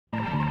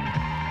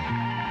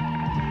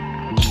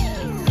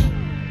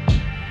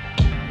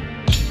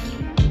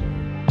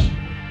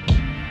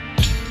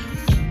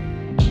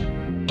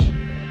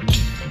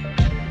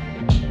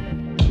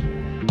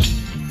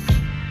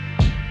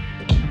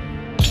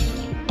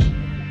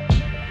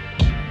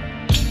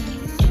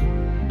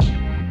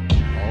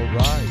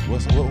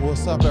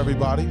What's up,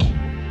 everybody?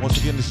 Once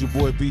again, this is your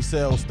boy B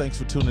Sales. Thanks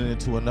for tuning in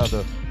to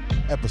another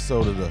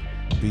episode of the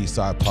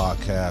B-Side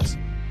Podcast.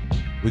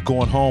 We're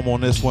going home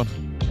on this one.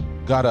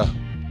 Got a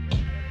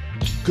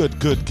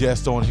good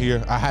guest on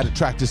here. I had to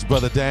track this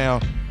brother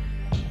down.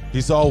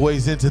 He's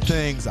always into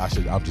things.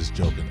 I'm just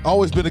joking.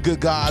 Always been a good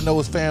guy. I know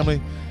his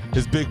family.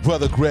 His big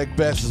brother, Geoff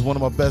Betts, is one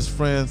of my best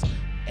friends.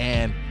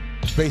 And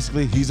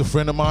basically, he's a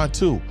friend of mine,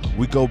 too.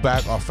 We go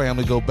back. Our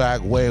family go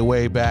back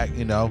way back,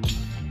 you know.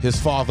 His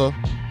father,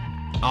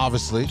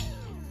 obviously,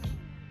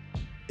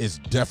 is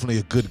definitely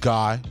a good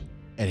guy.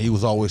 And he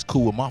was always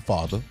cool with my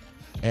father.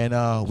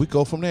 And we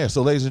go from there.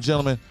 So, ladies and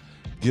gentlemen,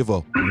 give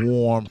a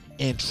warm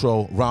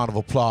intro, round of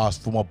applause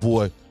for my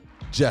boy,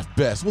 Geoff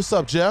Betts. What's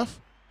up, Geoff?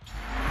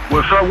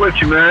 What's up with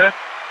you, man?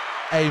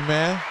 Hey,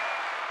 man.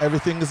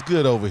 Everything is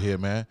good over here,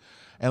 man.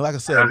 And like I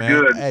said, That's man,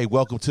 good. Hey,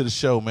 welcome to the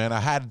show, man. I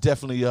had to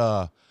definitely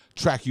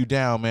track you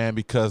down, man,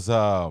 because,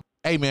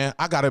 hey, man,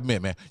 I got to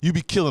admit, man, you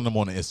be killing them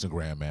on the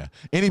Instagram, man.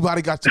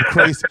 Anybody got some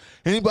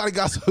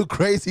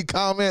crazy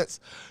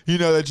comments, you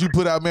know, that you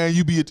put out, man,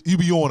 you be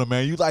on them,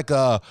 man. You like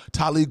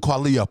Talib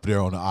Kweli up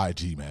there on the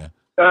IG, man.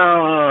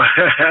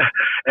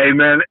 Hey,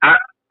 man, I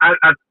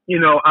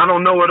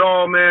don't know it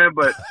all, man,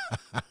 but,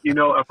 you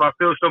know, if I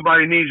feel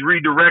somebody needs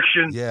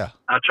redirection, yeah,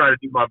 I try to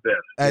do my best.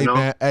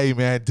 Hey,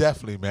 man,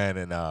 definitely, man.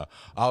 And I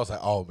was like,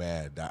 oh,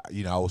 man,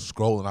 you know, I was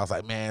scrolling. I was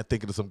like, man,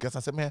 thinking of some guests.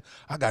 I said, man,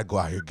 I got to go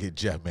out here and get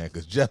Geoff, man,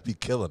 because Geoff be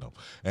killing them.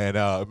 And,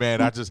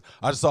 man, I just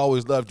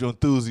always loved your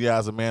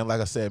enthusiasm, man.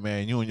 Like I said,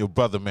 man, you and your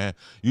brother, man,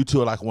 you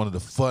two are like one of the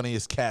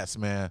funniest cats,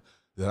 man,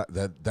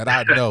 that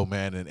I know,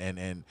 man.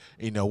 And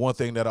you know, one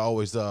thing that I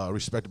always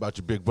respect about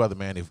your big brother,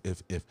 man,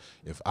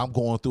 if I'm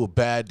going through a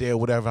bad day or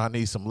whatever, I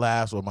need some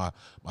laughs or my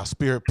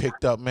spirit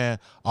picked up, man,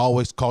 I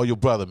always call your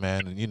brother,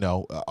 man. And you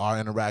know, our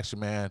interaction,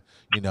 man,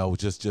 you know,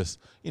 just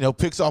you know,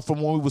 picks off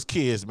from when we was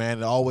kids, man.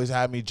 It always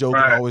had me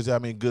joking, Right. Always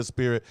had me in good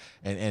spirit,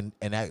 and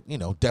that, you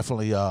know,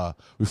 definitely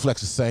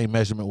reflects the same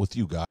measurement with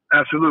you guys.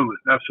 Absolutely.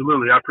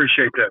 I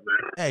appreciate that,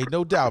 man. Hey,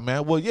 no doubt,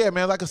 man. Well, yeah,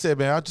 man, like I said,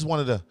 man, I just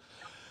wanted to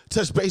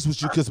touch base with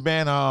you because,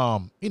 man,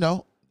 you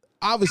know,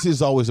 obviously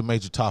it's always a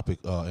major topic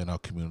in our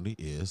community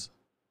is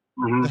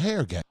the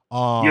hair game.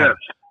 Yes.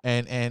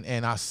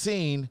 And I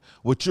seen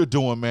what you're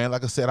doing, man.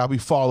 Like I said, I'll be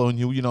following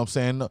you, you know what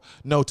I'm saying?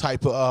 No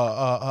type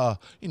of,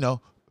 you know,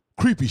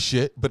 creepy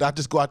shit, but I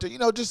just go out there, you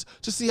know, just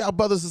to see how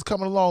brothers is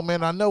coming along,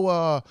 man. I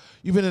know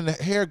you've been in the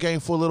hair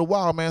game for a little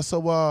while, man.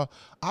 So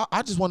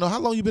I just want to know, how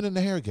long you been in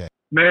the hair game?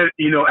 Man,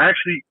 you know,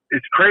 actually,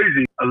 it's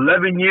crazy.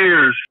 11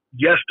 years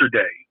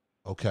yesterday.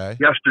 Okay.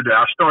 Yesterday.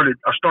 I started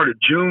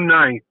June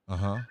 9th,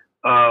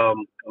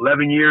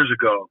 11 years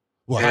ago.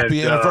 Well,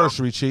 happy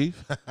anniversary,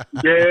 Chief.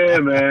 Yeah,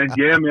 man.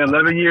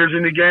 11 years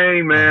in the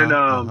game, man.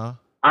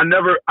 I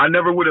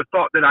never would have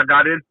thought that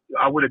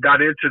I would have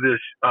got into this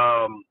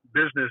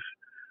business.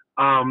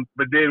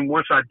 But then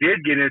once I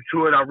did get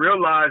into it, I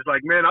realized,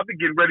 like, man, I've been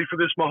getting ready for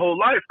this my whole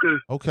life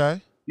because,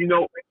 okay, you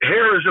know,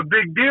 hair is a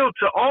big deal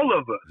to all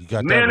of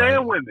us, men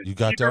and women. You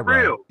got Keep that it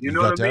real. right. You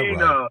know what I mean?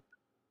 Right.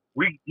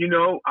 When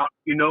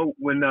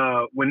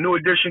New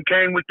Edition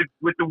came with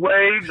the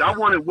waves, I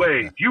wanted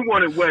waves. You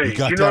wanted waves.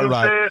 You know what I'm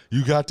right. saying?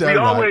 You got that we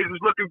right. always was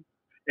looking.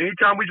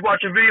 Anytime we was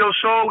watching Video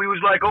Soul, we was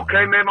like,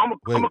 okay, man, I'm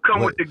gonna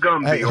come with the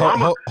gum. Hey,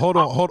 hold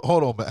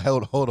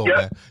on, Yeah.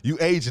 man. You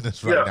aging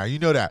us right now. You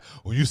know that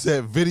when you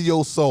said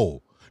Video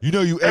Soul, you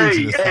know you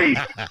aging us.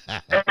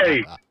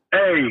 Hey.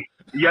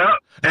 Yep.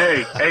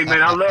 Hey,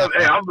 man, I love.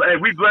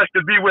 We blessed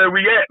to be where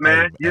we at,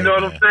 man. You know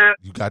what I'm saying?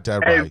 You got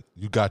that right.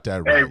 You got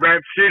that right. Hey,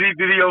 Rap City,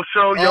 Video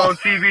Show, you on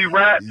TV,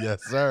 rap.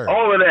 Yes, sir.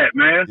 All of that,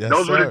 man. Yes,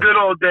 Those sir. were the good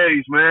old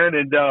days, man.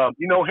 And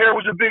you know, hair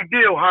was a big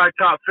deal. High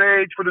top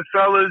fades for the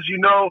fellas. You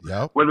know,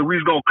 whether we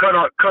was gonna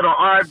cut our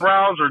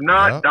eyebrows or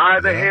not, dye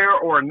the hair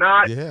or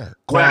not. Yeah.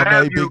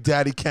 Kwame, Big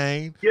Daddy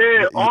Kane.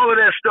 Yeah, all of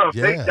that stuff.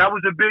 Yeah. That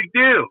was a big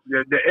deal.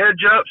 The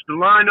edge ups, the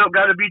lineup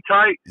got to be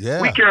tight.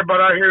 Yeah. We care about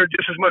our hair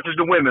just as much as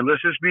the women.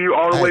 Let's just be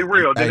all the way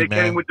real. Then they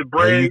came with the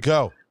braids. There you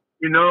go.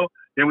 You know.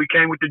 Then we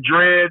came with the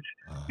dreads.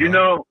 You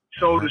know,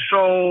 soul to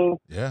soul.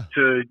 Yeah.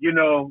 To, you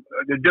know,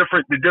 the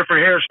different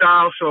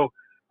hairstyles. So,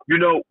 you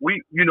know,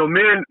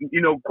 men,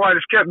 you know, quite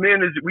as kept,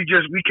 men is we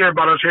care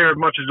about our hair as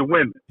much as the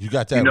women. You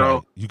got that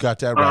right. You got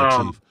that right,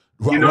 Chief.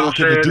 You know what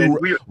I'm saying?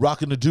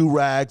 Rocking the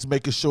do-rags,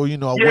 making sure, you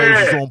know, our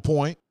waves is on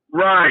point.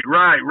 Right.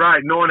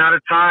 Knowing how to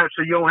tie it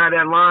so you don't have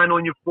that line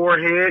on your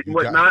forehead and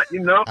whatnot,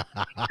 you know?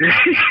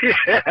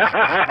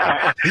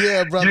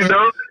 Yeah, brother. You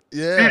know?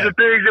 Yeah. These are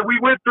things that we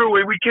went through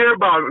and we care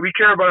about it. We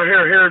care about our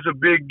hair. Hair is a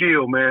big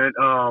deal, man,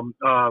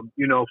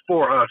 you know,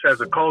 for us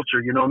as a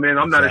culture, you know, man.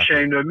 I'm not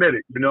ashamed to admit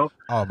it, you know?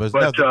 Oh, but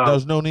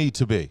there's no need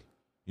to be.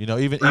 You know,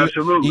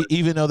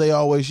 even though they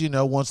always, you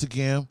know, once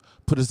again,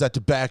 put us at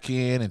the back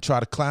end and try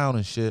to clown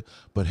and shit.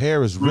 But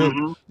hair is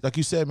real, like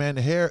you said, man.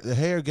 The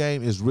hair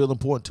game is real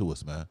important to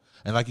us, man.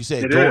 And like you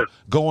said,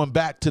 going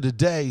back to the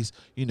days,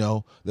 you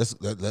know, let's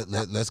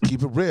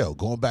keep it real.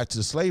 Going back to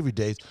the slavery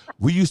days,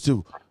 we used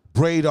to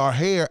braid our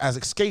hair as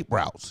escape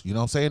routes. You know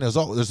what I'm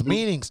saying? There's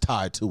meanings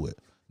tied to it,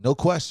 no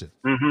question.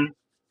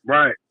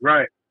 Right.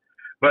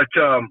 But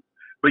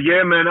but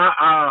yeah, man,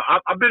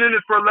 I've been in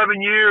it for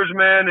 11 years,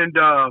 man, and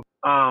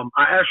I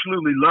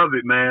absolutely love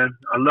it, man.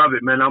 I love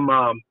it, man. I'm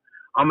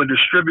a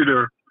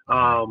distributor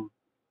of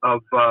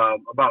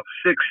about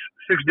six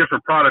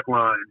different product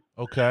lines.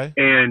 Okay.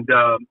 And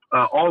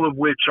all of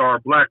which are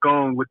black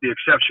owned, with the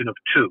exception of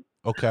 2.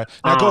 Okay.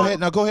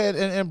 Now go ahead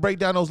and break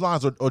down those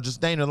lines, or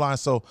just name the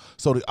lines so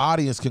the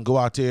audience can go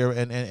out there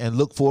and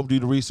look for them, do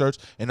the research,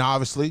 and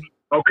obviously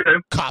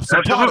cop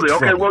some products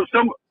from Well,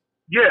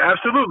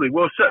 absolutely.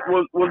 Well,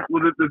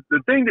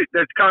 the thing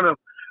that's kind of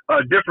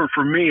different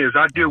for me is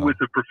I deal with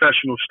the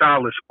professional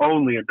stylists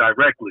only and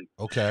directly.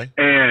 Okay.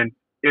 And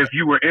if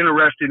you were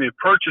interested in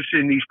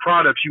purchasing these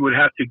products, you would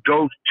have to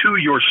go to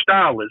your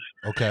stylist,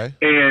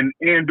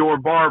 and or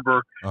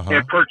barber,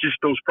 and purchase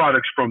those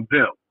products from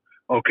them.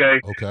 Okay.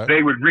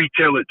 They would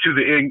retail it to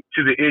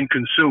the end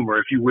consumer,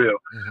 if you will.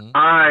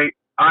 I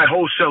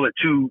wholesale it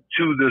to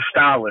the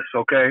stylist.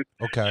 Okay.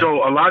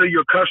 So a lot of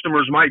your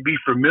customers might be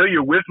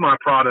familiar with my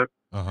product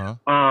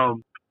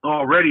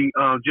already,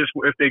 just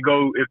if they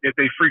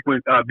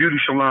frequent beauty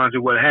salons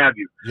or what have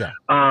you. Yeah.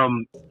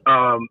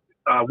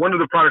 One of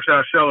the products that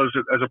I sell is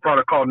a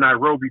product called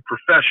Nairobi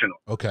Professional.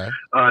 Okay.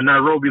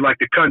 Nairobi, like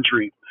the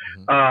country,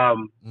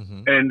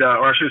 and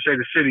or I should say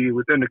the city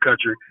within the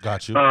country.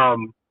 Got you.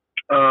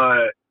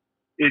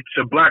 It's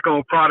a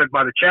black-owned product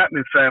by the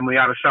Chapman family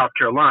out of South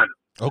Carolina.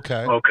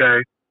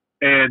 Okay.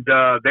 And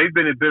they've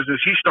been in business.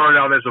 He started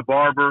out as a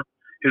barber.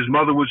 His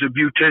mother was a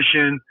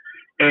beautician,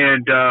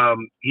 and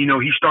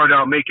he started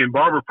out making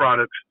barber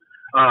products.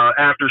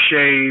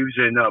 Aftershaves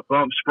and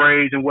bump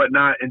sprays and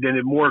whatnot, and then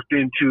it morphed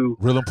into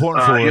real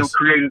important for him us.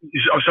 creating.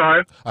 I'm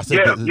sorry. I said,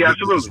 yeah,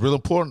 absolutely. It's real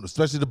important,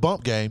 especially the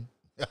bump game.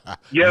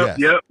 Yep.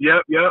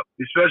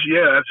 Especially,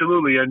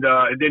 absolutely. And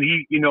then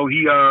he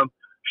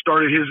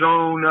started his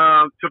own,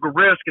 took a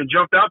risk and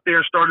jumped out there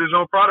and started his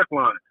own product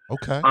line.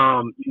 Okay.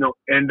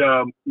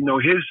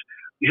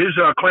 His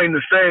claim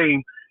to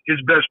fame, his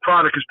best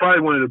product is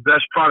probably one of the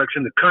best products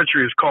in the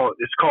country. It's called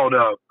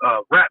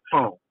Wrap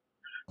Foam.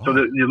 So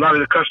a lot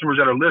of the customers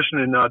that are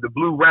listening, the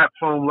Blue Wrap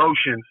foam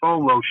lotion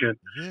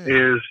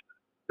is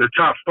the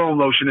top foam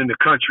lotion in the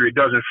country. It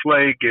doesn't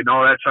flake and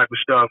all that type of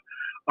stuff.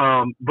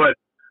 But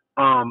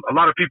a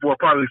lot of people are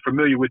probably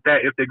familiar with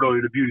that if they go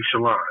to the beauty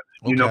salons,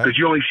 because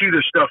you only see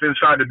this stuff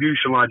inside the beauty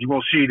salons. You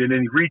won't see it in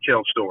any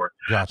retail store.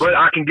 Gotcha. But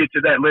I can get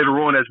to that later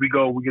on as we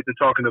get to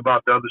talking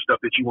about the other stuff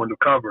that you want to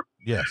cover.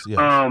 Yes.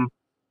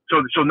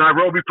 So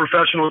Nairobi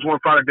Professional is one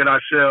product that I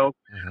sell.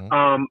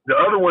 The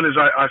other one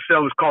I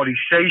sell is called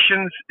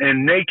Essations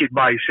and Naked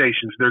by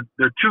Essations. They're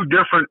two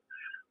different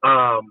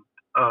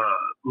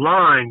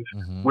lines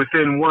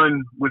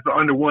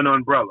under one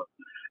umbrella,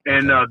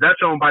 and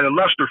that's owned by the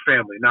Luster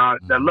family. Now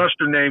that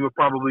Luster name will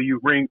probably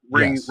ring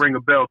a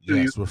bell to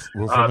you.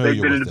 They've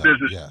been in the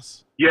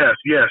business. Yes,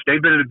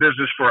 they've been in the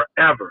business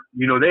forever.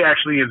 They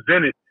actually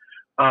invented.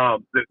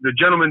 The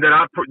gentleman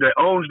that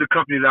owns the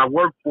company that I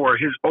work for,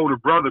 his older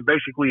brother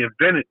basically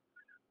invented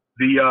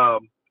the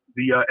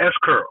S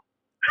curl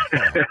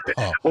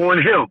on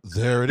him.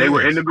 They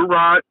were in the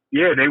garage.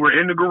 Yeah, they were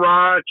in the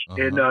garage,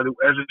 and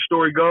as the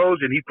story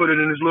goes, and he put it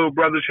in his little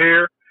brother's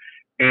hair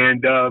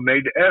and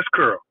made the S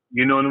curl.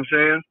 You know what I'm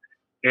saying?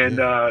 And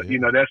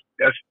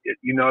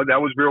that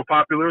was real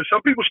popular.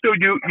 Some people still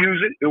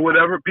use it or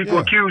whatever. People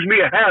accuse me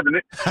of having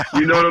it.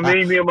 You know what I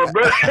mean? Me and my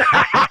brother.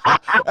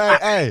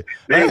 hey,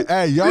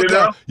 y'all,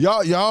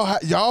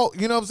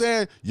 you know what I'm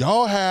saying?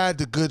 Y'all had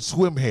the good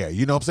swim hair.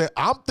 You know what I'm saying?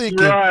 I'm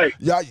thinking,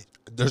 y'all,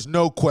 there's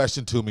no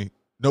question to it.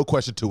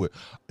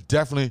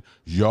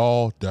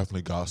 Y'all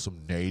definitely got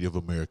some Native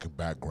American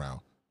background.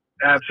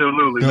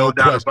 Absolutely, no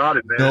doubt about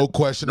it, man. No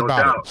question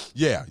about it.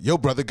 Yeah, your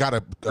brother got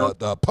a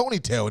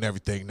ponytail and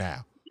everything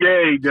now.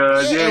 Yeah, he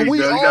does. Yeah, and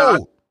we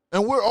old,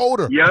 and we're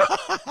older. Yep.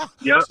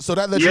 So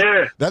that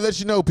lets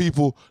you know,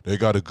 people, they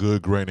got a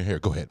good grain of hair.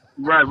 Go ahead.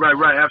 Right.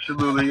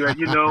 Absolutely. But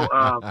that's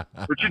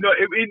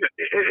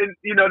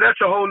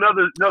a whole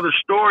another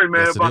story,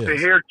 man, about the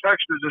hair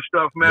textures and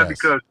stuff, man. Yes.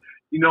 Because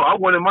I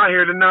wanted my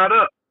hair to knot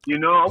up. I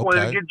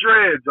wanted to get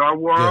dreads, or I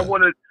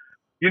wanted.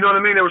 You know what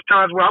I mean? There was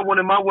times where I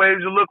wanted my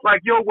waves to look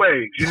like your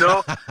waves,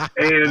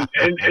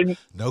 and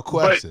no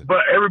question.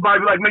 But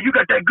everybody be like, man, you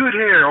got that good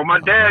hair. Or my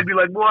dad be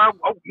like, boy,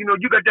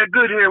 you got that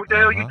good hair. What the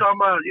hell you talking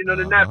about?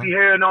 The nappy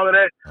hair and all of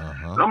that.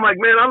 And I'm like,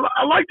 man,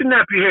 I like the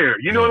nappy hair.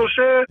 You know what I'm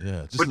saying?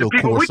 Yeah, but the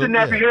people with the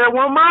nappy hair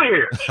want my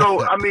hair.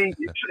 So I mean,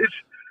 it's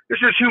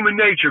just human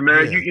nature,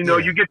 man.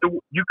 You get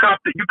you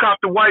cop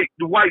the white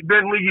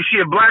Bentley. You see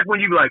a black one,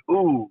 you be like,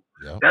 ooh,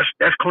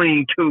 that's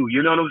clean too.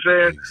 You know what I'm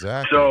saying?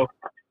 Exactly. So.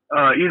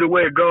 Either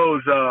way it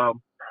goes,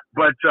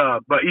 but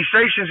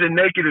Essations and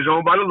Naked is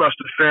owned by the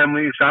Luster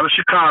family. It's out of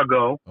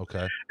Chicago.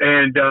 Okay.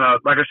 And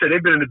like I said,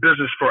 they've been in the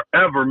business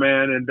forever,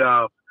 man. And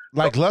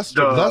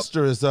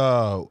Luster is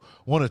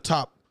one of the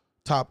top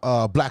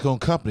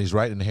black-owned companies,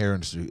 right, in the hair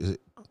industry.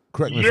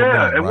 Correct me if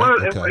I'm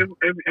wrong. And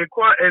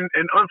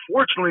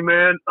unfortunately,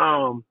 man,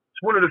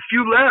 it's one of the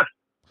few left.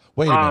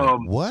 Wait a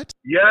minute. What?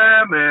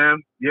 Yeah,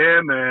 man.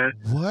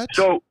 What?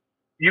 So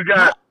you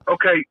got.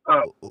 Okay.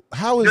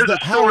 How is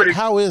that?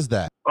 How is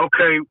that?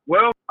 Okay.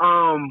 Well,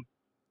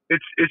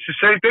 it's the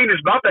same thing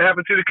that's about to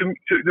happen to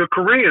the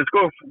Koreans.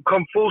 Go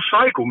come full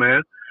cycle,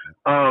 man.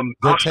 I'll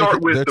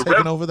start with they're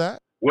taking over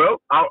that.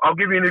 Well, I'll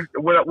give you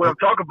what I'm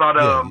talking about.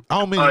 I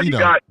don't mean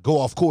go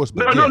off course,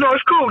 but no,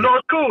 it's cool. No,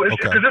 it's cool. It's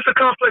okay. Because it's a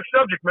complex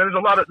subject, man.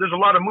 There's a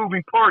lot of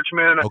moving parts,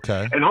 man.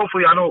 Okay. And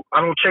hopefully, I don't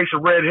chase a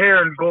red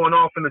hair and going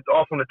off on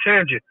a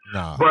tangent.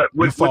 Nah. But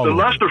with the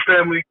Luster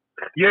family,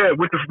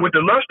 with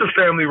the Luster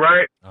family,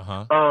 right?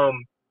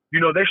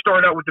 They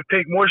started out with the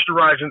pink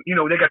moisturizing.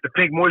 They got the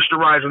pink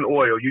moisturizing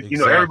oil.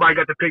 Everybody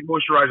got the pink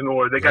moisturizing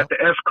oil. They got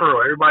the S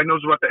curl. Everybody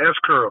knows about the S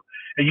curl.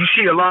 And you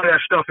see a lot of that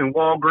stuff in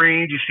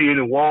Walgreens. You see it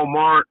in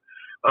Walmart.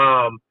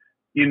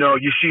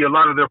 You see a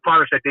lot of their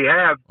products that they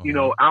have,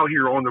 out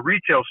here on the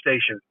retail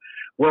stations.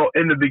 Well,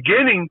 in the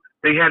beginning,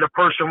 they had a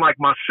person like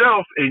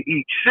myself in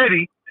each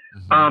city,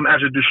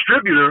 as a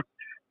distributor,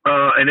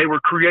 and they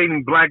were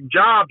creating black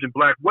jobs and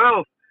black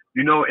wealth.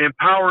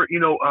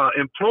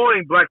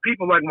 Employing black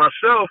people like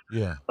myself,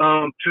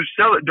 to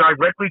sell it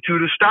directly to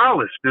the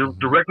stylists,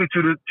 directly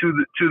to the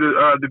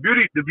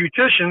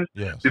beauticians.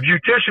 Yes. The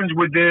beauticians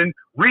would then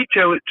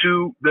retail it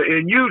to the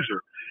end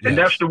user, and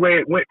that's the way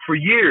it went for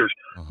years.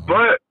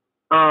 But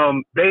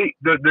the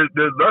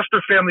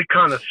Luster family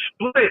kind of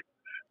split,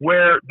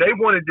 where they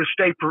wanted to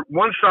stay.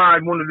 One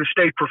side wanted to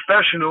stay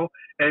professional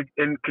and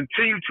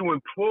continue to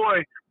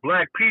employ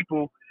black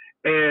people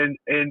and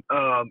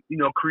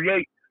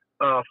create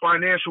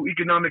financial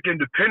economic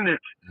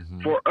independence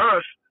for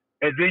us.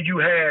 And then you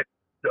had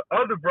the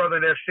other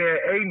brother that said,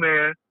 hey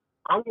man,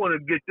 I want to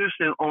get this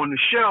thing on the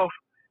shelf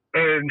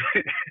and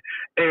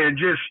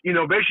just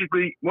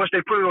basically once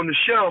they put it on the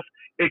shelf,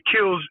 it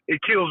kills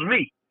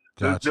me.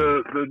 Gotcha.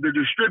 the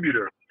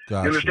distributor.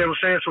 Gotcha. You understand what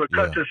I'm saying? So it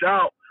cuts us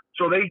out.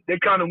 So they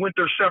kind of went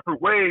their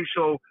separate ways.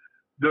 So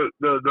the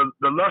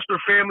Luster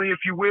family,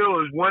 if you will,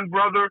 is one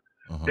brother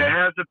that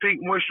has the pink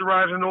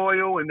moisturizing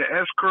oil and the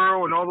S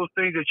curl and all those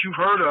things that you've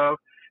heard of,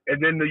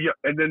 and then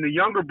the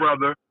younger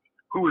brother,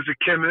 who is a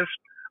chemist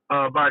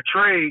by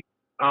trade,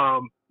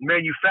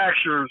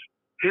 manufactures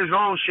his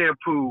own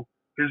shampoo,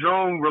 his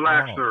own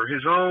relaxer,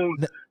 his own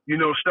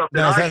stuff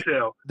that I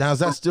sell. Now is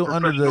that still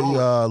under the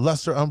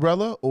Luster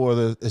umbrella,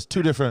 or it's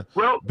two different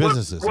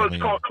businesses? Well, it's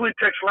called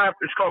Clintex Lab.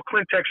 It's called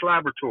Clintex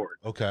Laboratory.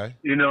 Okay.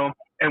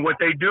 And what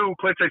they do,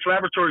 Clintex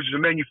Laboratories is a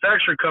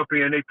manufacturing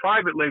company, and they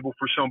private label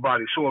for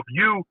somebody. So if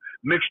you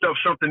mixed up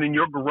something in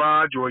your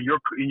garage or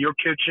in your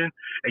kitchen,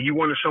 and you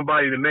wanted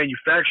somebody to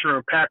manufacture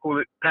and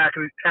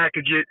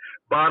package it,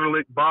 bottle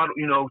it,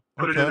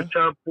 put it in a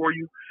tub for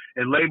you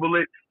and label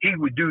it, he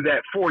would do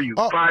that for you.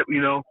 You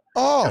know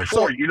what I'm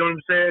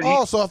saying?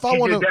 So if I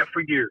want to, did that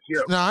for years.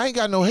 Yeah. Now I ain't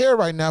got no hair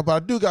right now, but I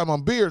do got my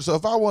beard. So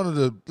if I wanted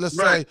to, let's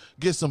say,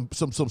 get some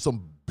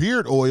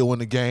beard oil in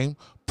the game,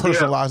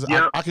 personalize it,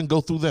 I can go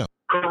through them.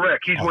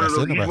 Correct. He's one of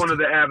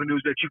the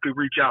avenues that you could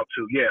reach out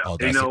to. Yeah.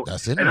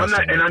 That's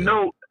interesting. I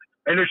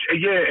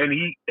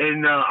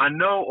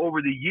know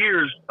over the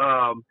years,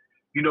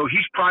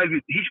 he's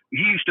private. He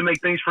used to make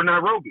things for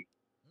Nairobi.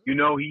 He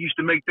used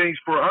to make things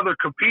for other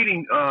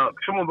competing,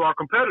 some of our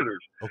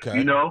competitors. Okay.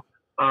 And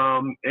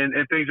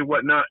things and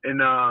whatnot. And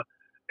now,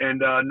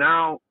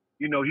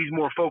 he's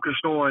more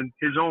focused on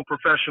his own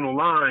professional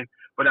line.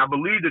 But I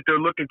believe that they're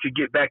looking to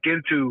get back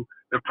into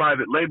the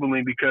private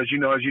labeling because, as you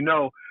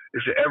know,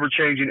 it's an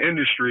ever-changing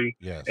industry.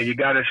 Yes. And you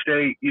got to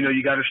stay,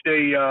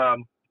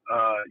 on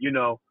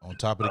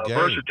top of the game.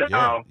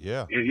 Versatile.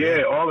 Yeah,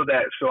 all of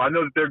that. So I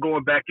know that they're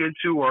going back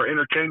into or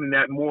entertaining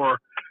that more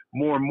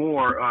and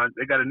more.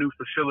 They got a new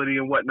facility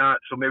and whatnot,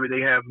 so maybe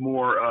they have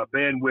more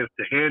bandwidth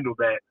to handle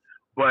that.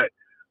 But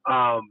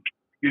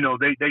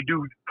they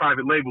do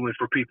private labeling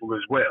for people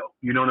as well.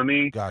 You know what I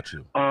mean? Got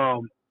you.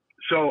 But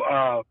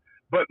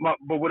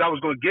what I was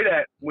going to get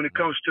at when it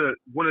comes to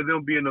one of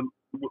them being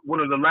one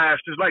of the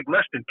last, there's like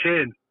less than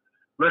 10,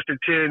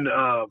 15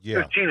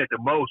 at the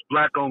most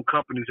black-owned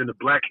companies in the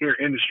black hair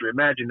industry.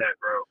 Imagine that,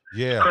 bro.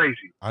 Yeah, it's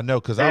crazy. I know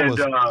because I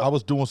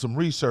was doing some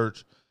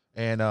research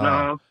and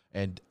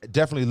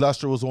definitely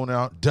Luster was on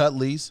there.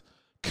 Dudley's,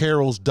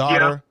 Carol's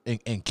Daughter,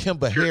 and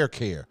Kimba Hair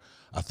Care.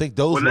 I think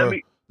those were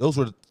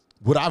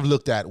what I've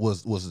looked at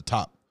was the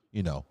top.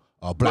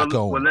 Black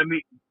owned. Let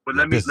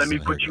me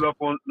put you up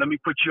on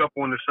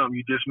to something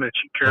you just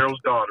mentioned. Carol's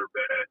Daughter,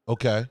 man.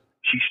 Okay.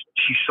 She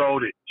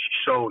sold it. She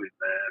sold it,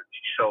 man.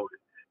 She sold it.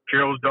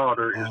 Carol's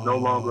Daughter is no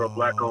longer a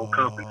black-owned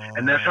company,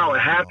 and that's how it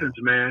happens,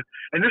 man.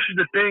 And this is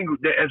the thing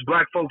that as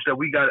black folks that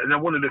we got. And I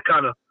wanted to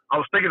I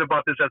was thinking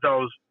about this as I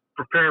was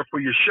preparing for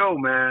your show,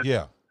 man.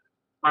 Yeah.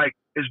 Like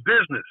it's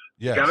business.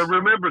 Yes. You got to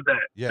remember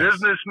that. Yes.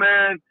 Business,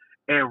 man,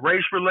 and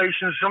race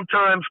relations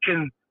sometimes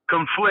can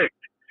conflict.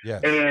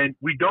 Yes. And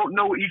we don't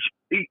know each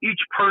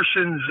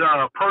person's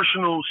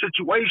personal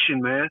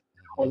situation, man,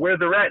 or where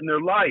they're at in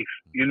their life,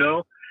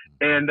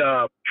 And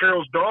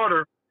Carol's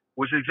Daughter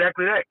was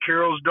exactly that.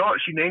 Carol's Daughter.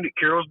 She named it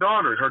Carol's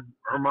Daughter. Her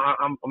mom,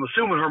 I'm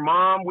assuming her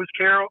mom was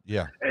Carol.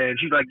 Yeah. And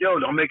she's like, yo,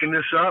 I'm making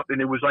this up,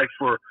 and it was like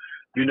for,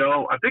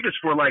 I think it's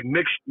for like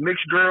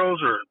mixed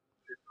girls or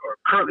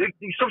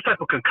some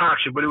type of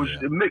concoction, but it was,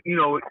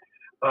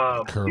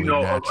 Curly it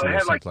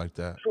had like, like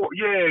that.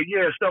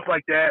 Stuff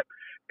like that.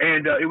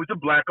 And it was a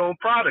black-owned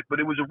product, but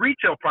it was a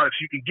retail product,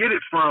 so you could get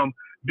it from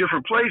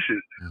different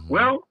places. Mm-hmm.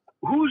 Well,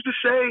 who's to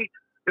say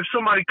if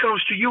somebody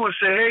comes to you and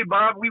say, "Hey,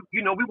 Bob, we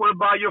want to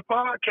buy your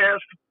podcast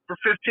for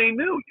 $15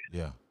 million,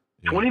 yeah.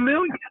 $20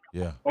 million,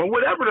 or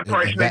whatever the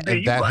price may be."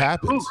 And that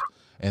happens,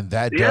 and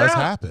that does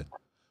happen.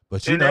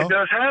 But that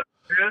does happen,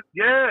 man.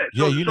 Yeah.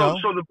 So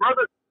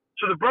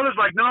the brother's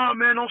like, "Nah,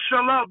 man, don't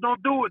sell out,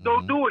 don't do it,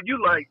 don't do it."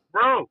 You like,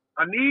 bro,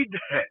 I need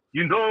that.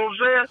 You know what I'm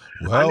saying?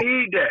 Well, I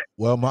need that.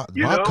 Well, my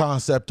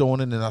concept on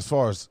it, and as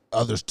far as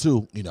others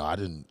too, I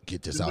didn't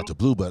get this out the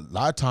blue, but a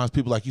lot of times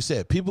people, like you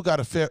said, people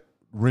got to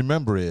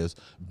remember is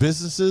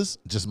businesses,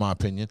 just my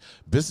opinion,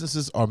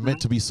 businesses are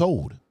meant to be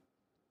sold.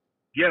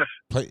 Yes.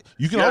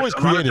 You can always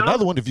create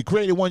another one. If you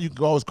created one, you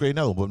can always create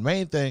another one. But the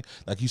main thing,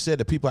 like you said,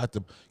 that people have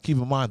to keep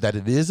in mind that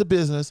it is a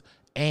business,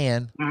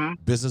 and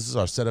businesses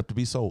are set up to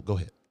be sold. Go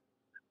ahead.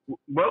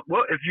 Well,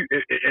 or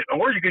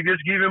you could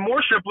just give it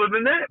more simpler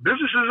than that.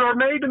 Businesses are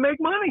made to make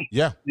money.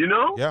 Yeah. You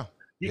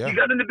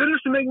got in the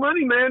business to make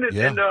money, man.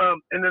 And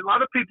a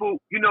lot of people,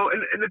 and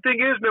the thing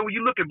is, man, when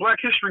you look at Black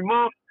History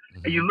Month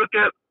and you look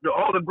at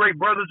all the great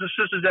brothers and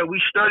sisters that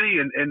we study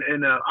and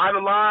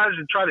idolize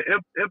and try to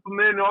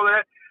implement and all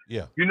that,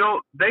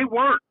 they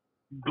weren't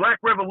Black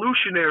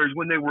revolutionaries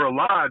when they were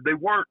alive. They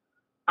weren't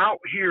out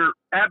here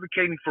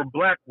advocating for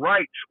Black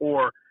rights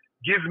or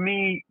give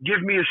me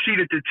a seat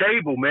at the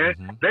table,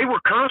 man. They were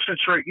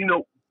concentrating.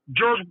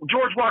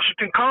 George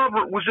Washington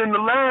Carver was in the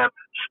lab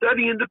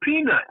studying the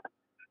peanut.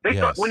 They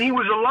thought when he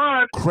was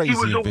alive, he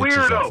was a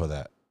weirdo. For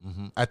that.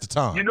 At the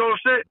time, you know what I'm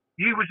saying?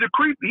 He was a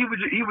creep. He was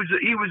a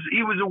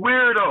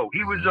weirdo.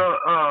 He was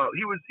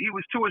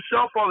to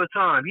himself all the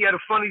time. He had a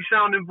funny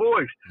sounding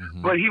voice,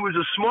 but he was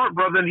a smart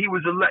brother, and he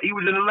was in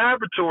the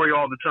laboratory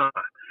all the time.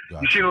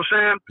 Gotcha. You see what I'm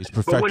saying? He's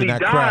perfecting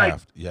that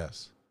craft.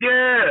 Yes.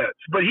 Yeah,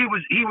 but he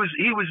was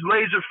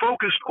laser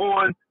focused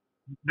on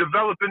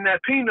developing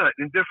that peanut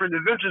and different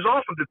inventions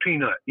off of the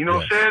peanut. You know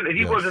what I'm saying? And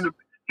he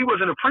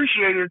wasn't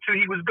appreciated until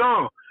he was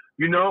gone.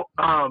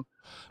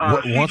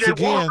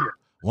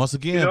 Once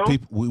again,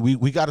 people,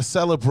 we got to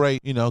celebrate.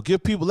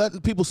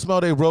 Let people smell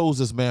their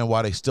roses, man,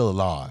 while they still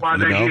alive. While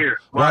they're here,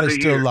 while they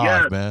still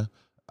alive, man.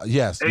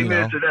 Yes.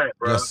 Amen to that,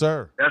 bro. Yes,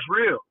 sir. That's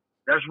real.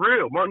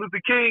 Martin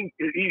Luther King,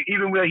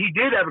 even when he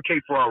did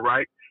advocate for our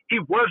rights, he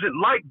wasn't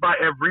liked by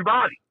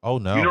everybody. Oh,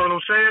 no. You know what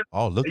I'm saying?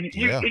 Oh, look. And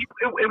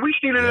we've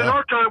seen it in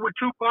our time with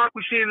Tupac.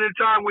 We've seen it in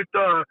time with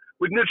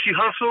Nipsey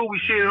Hussle.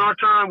 We've seen it in our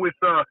time with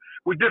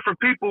different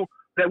people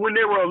that when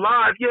they were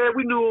alive,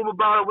 we knew them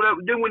about it,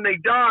 whatever. Then when they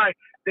die,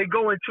 they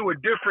go into a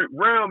different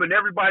realm, and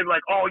everybody's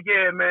like, "Oh,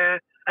 yeah, man,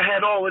 I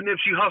had all of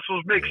Nipsey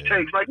Hussle's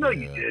mixtapes." Like, no,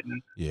 you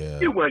didn't. Yeah.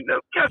 You wasn't.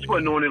 Cats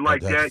wasn't on it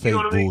like that. Fake You know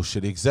what I mean?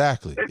 bullshit.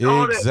 Exactly.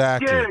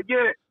 Exactly.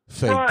 Yeah.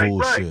 Fake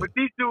bullshit. Right. But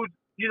these dudes,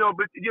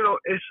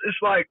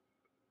 it's like,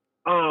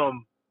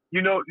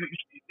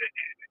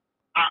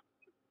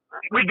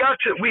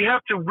 we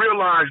have to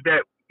realize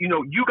that,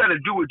 you got to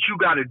do what you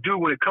got to do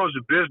when it comes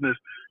to business.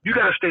 You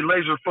got to stay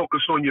laser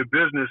focused on your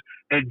business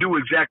and do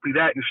exactly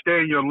that and stay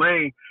in your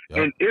lane. Yep.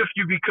 And if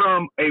you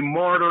become a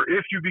martyr,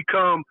 if you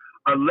become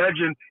a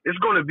legend, it's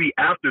going to be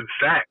after the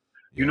fact.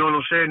 You know what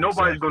I'm saying?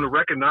 Nobody's going to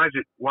recognize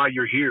it while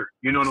you're here.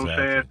 You know what I'm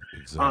saying?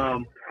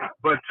 Exactly.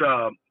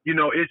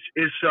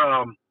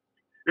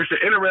 It's an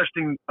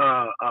interesting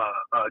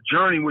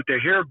journey with the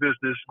hair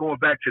business, going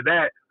back to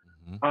that,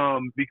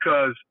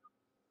 because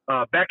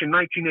back in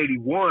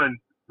 1981,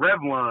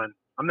 Revlon,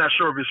 I'm not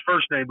sure of his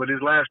first name, but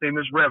his last name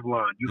is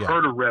Revlon. You've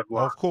heard of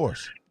Revlon. Of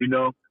course.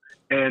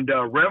 And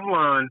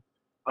Revlon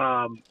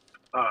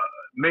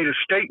made a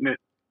statement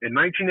in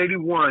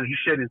 1981. He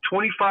said in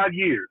 25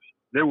 years,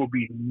 there will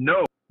be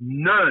no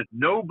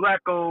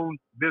Black-owned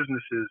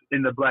businesses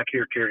in the Black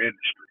hair care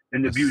industry,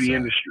 in the beauty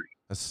industry.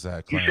 That's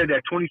exactly. He said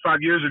that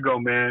 25 years ago,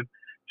 man.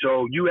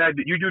 So you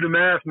do the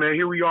math, man.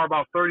 Here we are,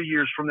 about 30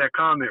 years from that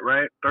comment,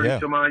 right?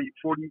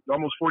 40,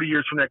 almost 40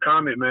 years from that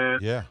comment, man.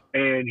 Yeah.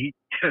 And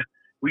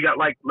we got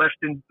like less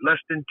than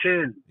 10,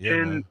 10,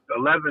 man.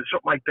 11,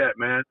 something like that,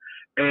 man.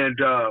 And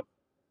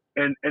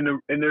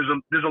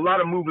there's a lot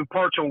of moving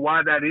parts on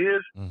why that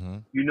is,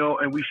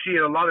 and we see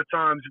it a lot of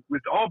times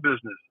with all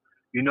business.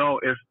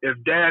 If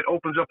dad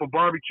opens up a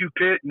barbecue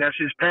pit and that's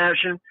his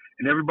passion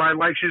and everybody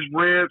likes his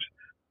ribs,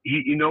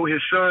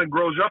 his son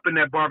grows up in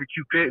that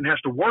barbecue pit and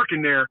has to work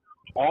in there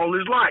all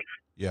his life.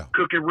 Yeah.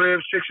 Cooking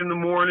ribs 6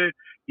 a.m.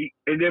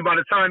 And then by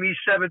the time he's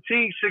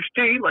 17,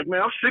 16, like,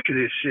 man, I'm sick of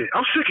this shit.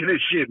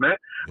 Man.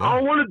 Yeah. I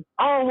don't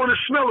want to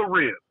smell a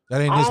rib.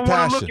 That ain't his passion. I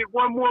don't want to look at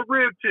one more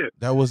rib tip.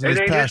 That wasn't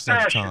his passion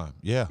at the time.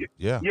 Yeah.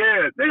 Yeah.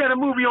 They had a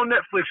movie on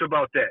Netflix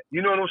about that.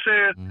 You know what I'm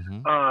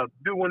saying?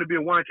 Do want to be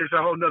a wine taster,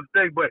 a whole nother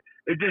thing, but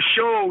it just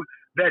showed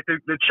that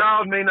the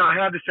child may not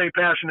have the same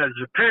passion as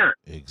the parent.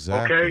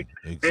 Exactly.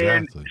 Okay.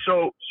 And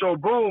so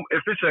boom,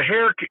 if it's a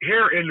hair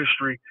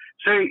industry,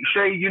 say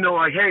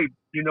like, hey,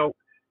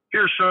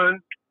 here's son,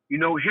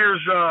 here's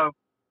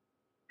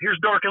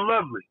Dark and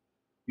Lovely,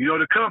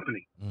 the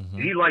company.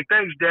 And he like,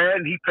 thanks, Dad,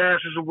 and he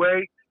passes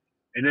away,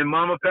 and then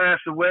Mama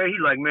passed away. He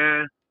like,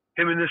 man,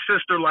 him and his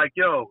sister like,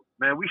 yo,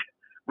 man,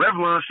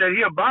 Revlon said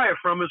he'll buy it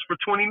from us for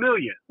 $20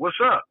 million. What's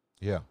up?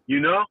 Yeah. You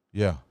know?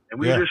 Yeah. And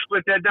we just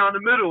split that down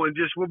the middle and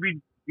just we'll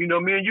be, you know,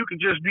 me and you can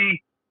just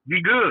be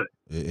good.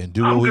 And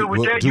do what we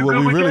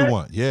really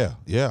want. Yeah.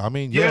 Yeah. I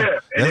mean,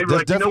 there's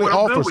like, definitely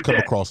offers come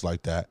across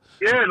like that.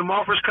 Yeah, them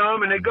offers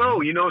come and they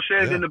go. You know what I'm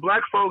saying? Yeah. And the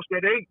black folks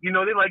that ain't, you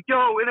know, they're like,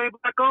 yo, it ain't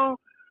black owned.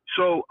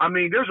 So, I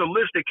mean, there's a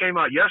list that came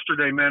out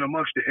yesterday, man,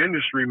 amongst the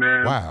industry,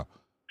 man. Wow.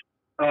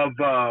 Of,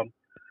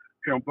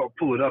 here, I'm going to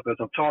pull it up as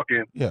I'm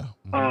talking. Yeah.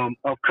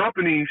 Of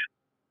companies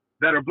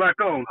that are black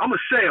owned. I'm gonna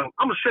say them.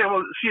 I'm gonna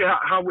see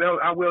how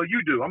well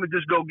you do. I'm gonna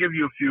just go give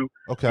you a few.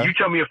 Okay. You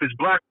tell me if it's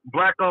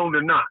black owned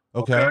or not.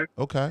 Okay.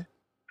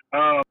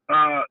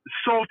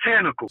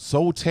 Soultanicals.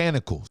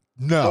 Soultanicals.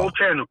 No.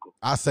 Soultanicals.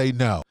 I say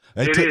no.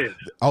 It is.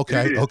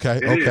 Okay. It is. Okay.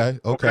 It okay. is.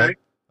 Okay.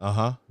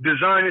 Uh-huh.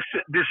 Design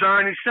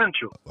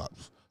Essential.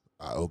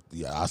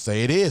 Yeah, I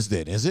say it is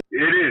then, is it?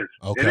 It is.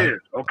 Okay. It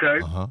is. Okay.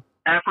 Uh-huh.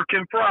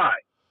 African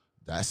Pride.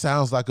 That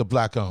sounds like a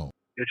black owned.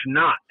 It's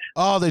not.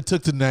 Oh, they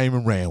took the name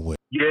and ran with it.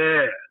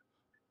 Yeah.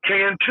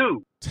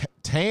 Cantu.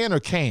 Tan or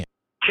can?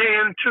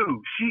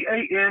 Cantu.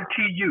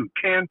 Cantu.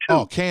 Cantu.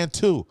 Oh,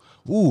 Cantu.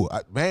 Ooh,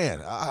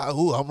 man.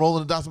 I'm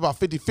rolling the dice about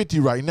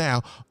 50-50 right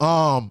now.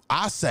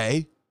 I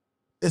say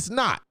it's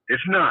not.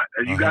 It's not.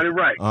 You got it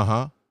right.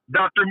 Uh-huh.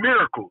 Dr.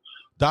 Miracles.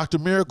 Dr.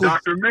 Miracles?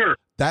 Dr.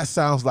 Miracle. That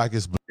sounds like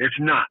it's... It's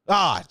not.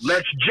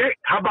 Let's Jam.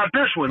 How about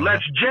this one?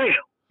 Let's Jam.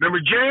 Remember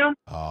Jam?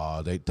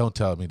 Oh, they don't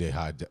tell me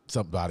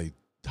somebody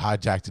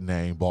hijacked the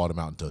name, bought them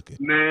out, and took it.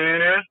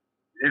 Man,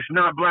 it's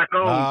not black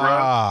owned,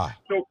 bro.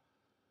 So,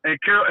 and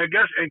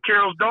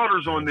Carol's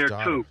daughter's on there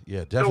too.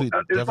 Yeah, definitely.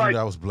 So, definitely, like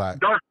that was black.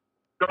 Dark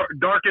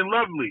and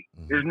Lovely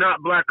is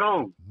not black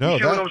owned. No, you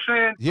see what I'm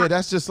saying? Yeah,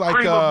 that's just like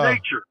Cream of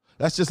Nature.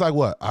 That's just like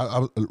what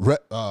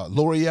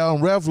L'Oreal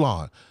and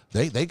Revlon.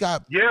 They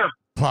got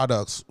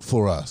products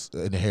for us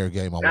in the hair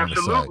game. I want to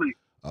say. Absolutely.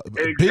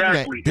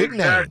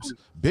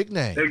 Big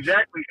names.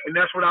 Exactly. And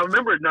that's what I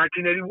remember in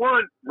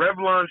 1981.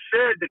 Revlon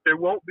said that there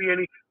won't be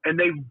any, and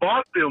they've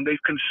bought them.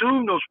 They've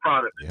consumed those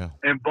products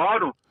and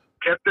bought them,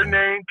 kept their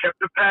name, kept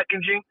the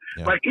packaging.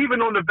 Yeah. Like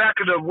even on the back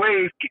of the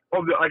Wave,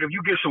 like if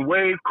you get some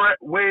Wave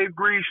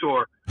grease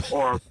or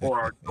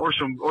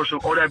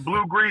that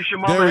blue grease your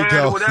mama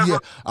had or whatever. Yeah.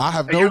 I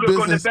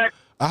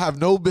have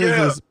no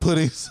business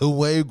putting some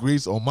Wave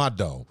grease on my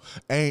dome.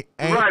 Ain't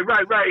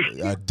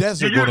right.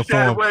 Desert you used to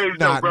have the waves,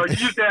 bro. You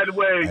used to have the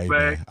waves, hey,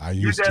 man. I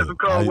used to have some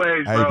cold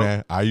waves, bro. Hey,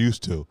 man, I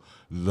used to.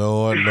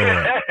 Lord.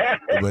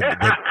 but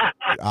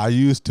I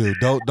used to.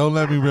 Don't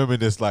let me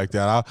reminisce like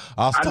that.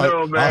 I'll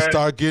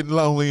start getting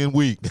lonely and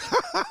weak.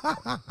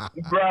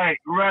 Right.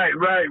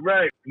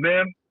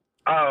 Man,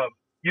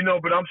 you know,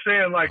 but I'm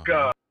saying like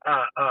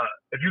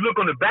if you look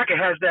on the back, it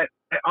has that.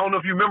 I don't know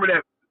if you remember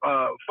that.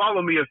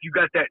 Follow me if you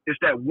got that. It's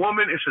that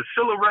woman. It's a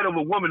silhouette of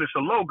a woman. It's a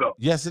logo.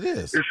 Yes, it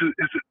is. It's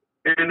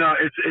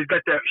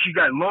got that. She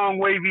got long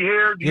wavy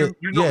hair. You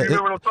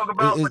remember what I'm talking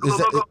about?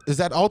 Is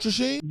that Ultra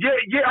Sheen? Yeah.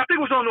 I think it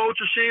was on the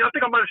Ultra Sheen. I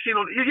think I might have seen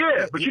on.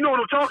 Yeah, but you know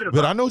what I'm talking about.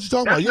 But I know what you're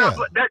talking about. Yeah.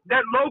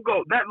 That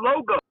logo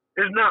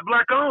is not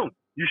black owned.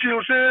 You see what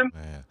I'm saying?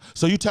 Man.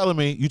 So you telling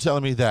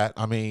me that?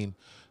 I mean,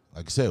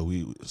 like I said,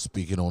 we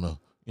speaking on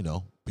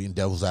being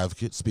devil's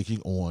advocate,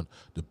 speaking on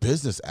the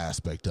business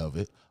aspect of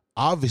it.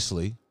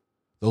 Obviously,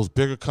 those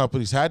bigger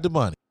companies had the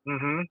money.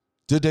 Mm-hmm.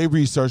 Did they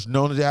research,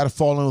 knowing that they had to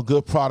fall on a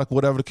good product,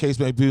 whatever the case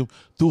may be,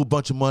 threw a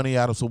bunch of money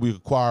at them so we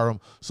acquire them,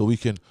 so we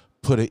can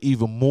put an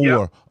even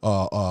more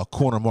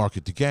corner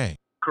market to gain.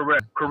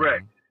 Correct.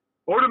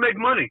 Or to make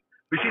money.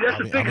 But see,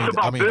 that's the thing. It's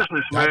about business,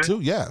 man. That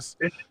too, yes.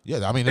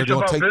 I mean, they're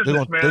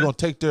gonna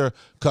take their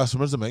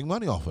customers and make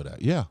money off of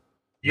that. Yeah.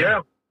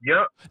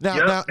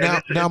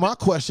 Now, my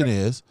question,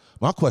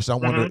 I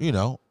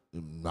wonder,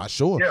 I'm not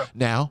sure. Yeah.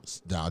 Now,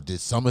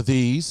 did some of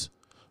these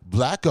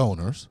black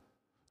owners,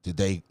 did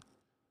they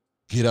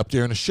get up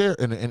there in the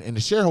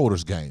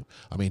shareholders game?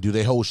 I mean, do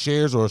they hold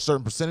shares or a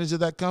certain percentage of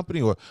that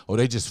company, or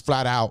they just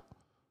flat out,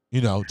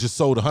 just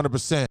sold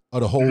 100%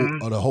 of the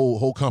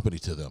whole company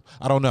to them?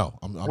 I don't know.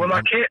 I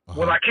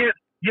can't.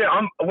 Yeah,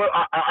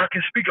 I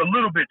can speak a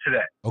little bit to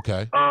that.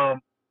 Okay. I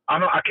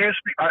can't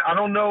speak. I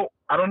don't know.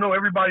 I don't know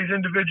everybody's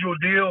individual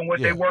deal and what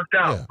they worked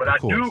out, but I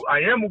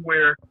am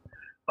aware.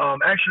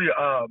 Actually,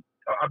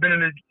 I've been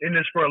in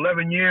this for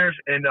 11 years,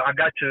 and I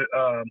got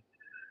to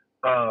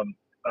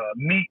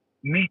meet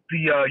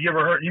the. You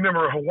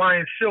remember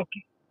Hawaiian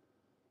Silky?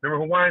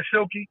 Remember Hawaiian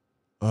Silky?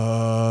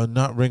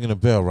 Not ringing a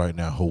bell right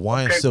now.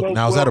 Hawaiian Silky.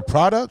 Now, is that a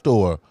product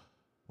or?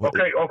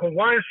 Okay,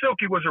 Hawaiian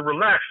Silky was a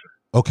relaxer.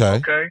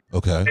 Okay.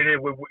 And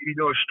it would,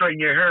 straighten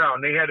your hair out.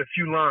 And they had a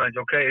few lines.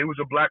 Okay, it was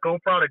a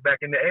black-owned product back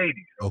in the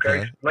 80s.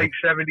 Okay, late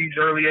 70s,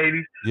 early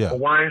 80s. Yeah.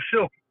 Hawaiian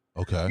Silky.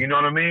 Okay. You know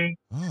what I mean?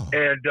 Oh.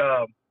 And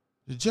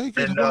did Jay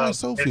get Hawaiian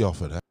Silky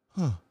off of that?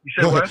 Huh. You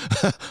said what?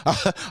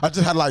 I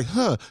just had like,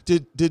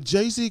 did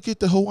Jay-Z get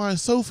the Hawaiian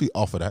Sophie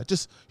off of that?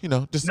 Just. No,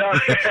 no, this is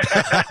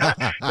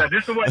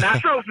what, not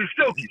Sophie,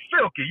 Silky,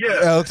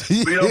 yeah. Okay.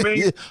 You know what I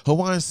mean?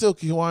 Hawaiian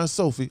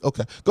Sophie.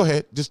 Okay, go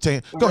ahead. Just go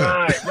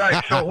ahead.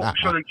 Right.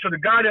 So the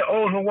guy that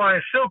owned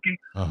Hawaiian Silky,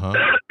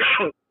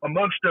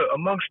 amongst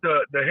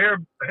the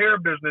hair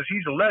business,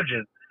 he's a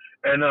legend,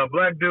 and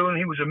black dude,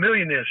 he was a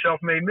millionaire,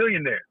 self-made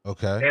millionaire.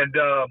 Okay.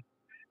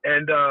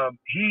 And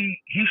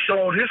he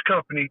sold his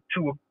company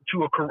to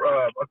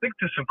I think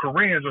to some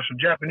Koreans or some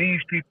Japanese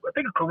people. I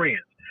think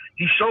Koreans.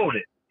 He sold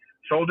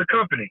the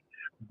company,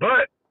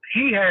 but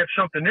he had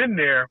something in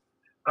there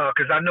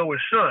because I know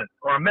his son,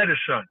 or I met his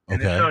son,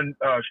 and his son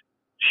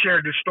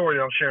shared this story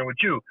that I'm sharing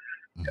with you.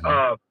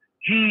 Mm-hmm.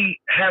 He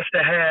has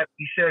to have.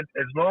 He said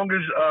as long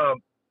as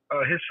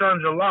his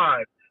son's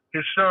alive,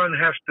 his son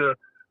has to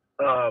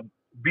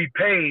be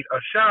paid a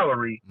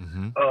salary.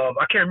 Mm-hmm.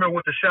 I can't remember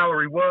what the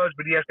salary was,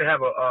 but he has to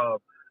have a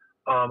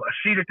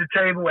seat at the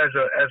table as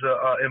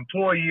a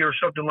employee or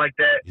something like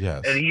that.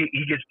 Yes. And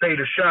he gets paid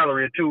a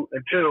salary until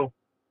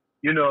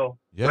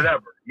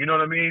whatever. You know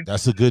what I mean?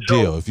 That's a good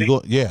deal. If you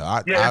go, it's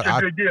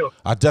a good deal.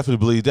 I definitely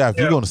believe that. If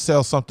you're going to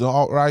sell something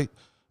outright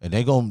and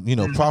they're going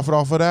to, profit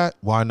off of that,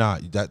 why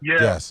not?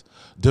 Yes.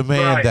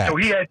 Demand that. So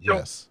he had.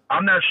 Yes.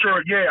 I'm not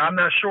sure. Yeah, I'm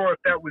not sure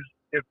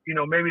if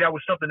maybe that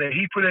was something that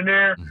he put in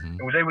there and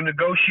was able to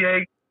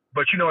negotiate.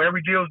 But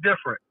every deal is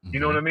different. You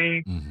know what I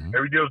mean? Mm-hmm.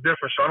 Every deal is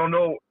different. So I don't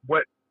know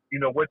what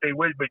they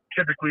would, but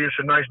typically it's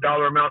a nice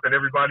dollar amount that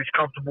everybody's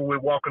comfortable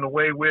with walking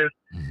away with,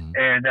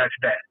 and that's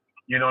that.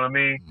 You know what I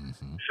mean?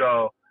 Mm-hmm.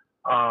 So,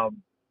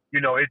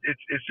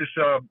 it's just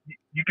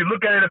you can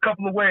look at it a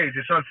couple of ways.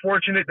 It's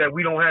unfortunate that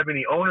we don't have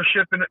any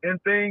ownership in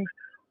things,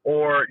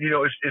 or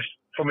it's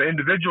from an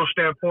individual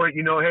standpoint.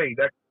 Hey,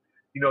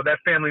 that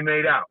family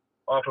made out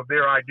off of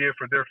their idea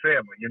for their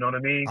family. You know what I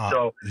mean?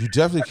 So you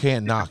definitely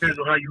can't knock it. Depends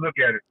on how you look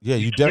at it. Yeah,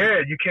 you can't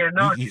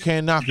knock it. You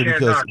can't knock it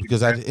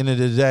because at the end of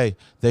the day,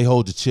 they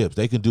hold the chips.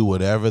 They can do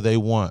whatever they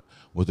want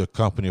with their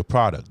company or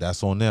product.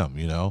 That's on them.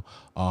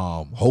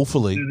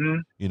 Hopefully,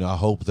 I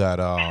hope that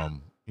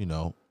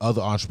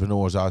other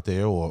entrepreneurs out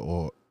there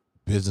or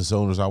business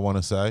owners, I want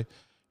to say,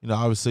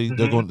 obviously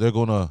they're going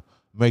to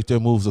make their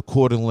moves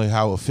accordingly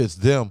how it fits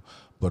them.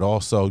 But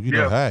also,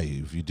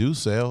 hey, if you do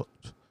sell,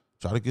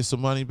 try to get some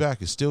money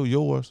back. It's still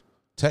yours,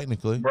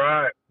 technically.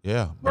 Right.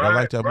 Yeah, but I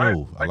like that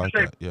move. I like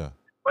that. Yeah.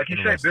 Like you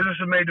say, business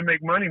is made to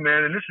make money,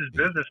 man, and this is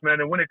business, man.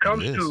 And when it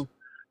comes to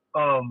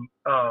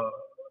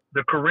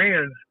the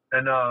Koreans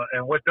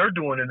and what they're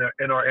doing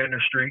in our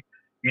industry,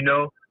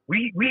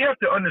 we have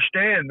to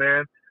understand,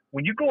 man.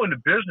 When you go into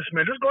business,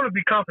 man, there's going to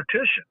be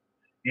competition.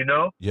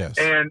 Yes.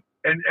 And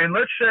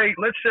let's say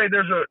let's say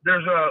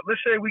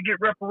we get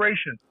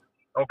reparations,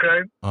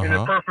 okay, in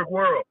a perfect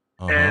world.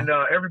 And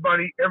every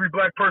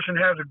black person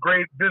has a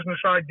great business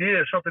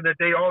idea, something that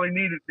they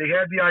needed. They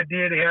had the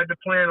idea, they had the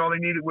plan. All they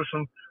needed was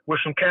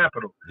some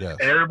capital. Yes.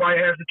 And everybody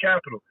has the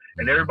capital,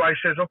 and everybody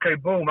says, okay,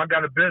 boom, I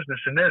got a business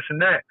and this and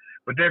that.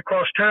 But then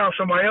across town,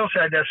 somebody else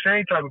had that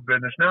same type of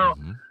business. Now,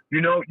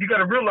 you got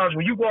to realize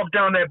when you walk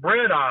down that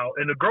bread aisle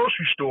in the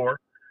grocery store,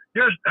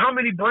 there's how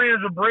many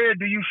brands of bread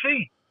do you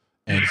see?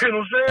 And, you know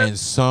what I'm saying? And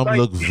some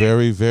look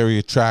very, very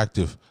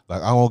attractive.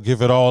 Like, I'm gonna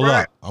give it all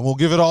up. I'm gonna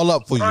give it all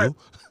up for you.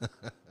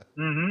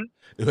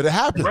 But it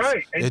happens.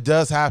 Right. It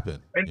does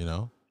happen.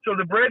 So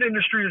the bread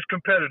industry is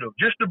competitive.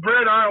 Just the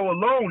bread aisle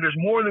alone, there's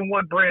more than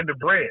one brand of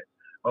bread.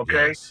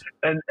 Okay. Yes.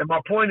 And my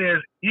point is,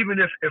 even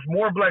if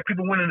more black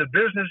people went into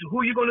business, who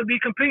are you going to be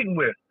competing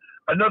with?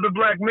 Another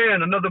black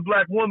man, another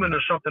black woman,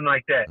 or something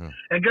like that.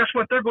 And guess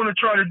what they're going to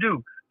try to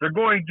do? They're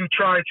going to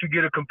try to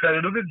get a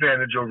competitive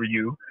advantage over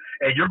you,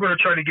 and you're going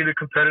to try to get a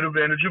competitive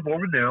advantage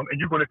over them, and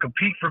you're going to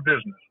compete for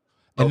business.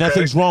 And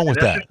nothing's wrong with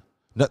that.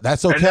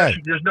 That's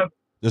okay.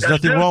 There's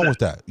nothing wrong with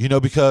that,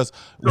 because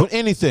with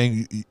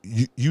anything,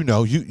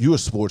 you're a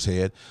sports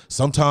head.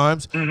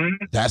 Sometimes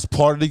that's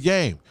part of the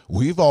game.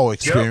 We've all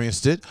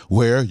experienced it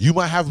where you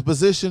might have a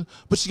position,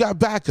 but you got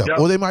backup,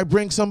 or they might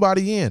bring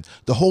somebody in.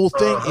 The whole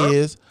thing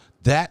is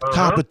that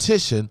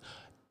competition,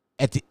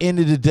 at the end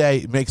of the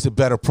day, makes a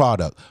better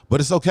product. But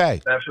it's okay.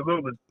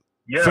 Absolutely.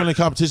 Yeah. Friendly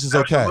competition is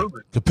okay.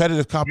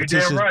 Competitive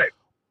competition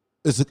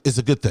is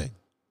a good thing.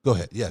 Go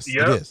ahead. Yes,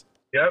 it is.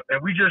 Yeah,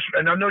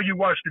 and I know you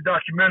watched the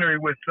documentary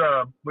with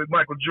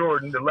Michael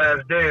Jordan, The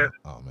Last Dance.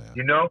 Oh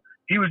man.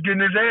 He was getting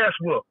his ass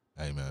whooped.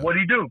 Hey man.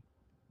 What'd he do?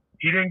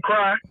 He didn't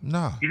cry.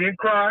 No. He didn't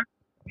cry.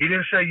 He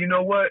didn't say, you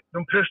know what,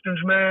 them Pistons,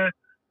 man,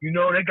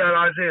 they got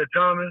Isaiah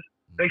Thomas.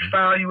 They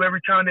foul you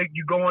every time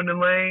you go in the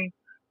lane.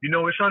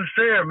 It's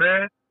unfair,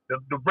 man.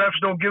 The refs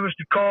don't give us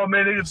the call,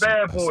 man. They the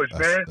bad boys,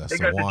 man. They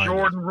got the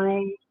Jordan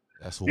rules.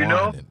 That's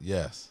whining.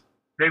 Yes.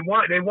 They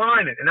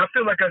whine it, and I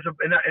feel like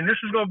and this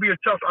is gonna be a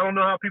tough. I don't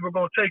know how people are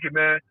gonna take it,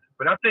 man.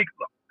 But I think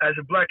as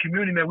a black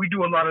community, man, we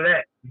do a lot of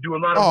that. We do a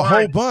lot of a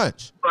whole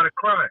bunch, a lot of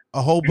crying,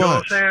 a whole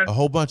bunch, a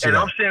whole bunch. And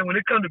I'm saying when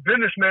it comes to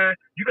business, man,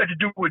 you got to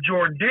do what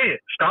Jordan did.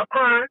 Stop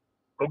crying.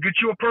 Go get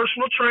you a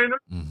personal trainer.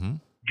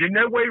 Get in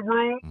that weight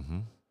room.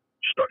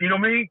 Start, you know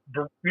what I mean?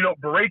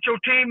 Berate your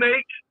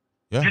teammates.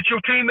 Yeah. Get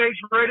your teammates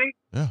ready.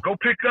 Yeah. Go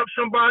pick up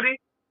somebody.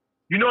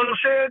 You know what I'm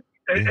saying?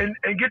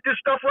 And get this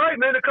stuff right,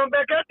 man, to come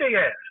back at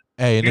their ass.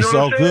 Hey, and you it's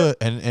know all good.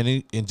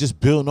 And just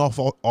building off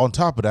on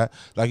top of that,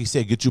 like you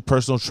said, get you a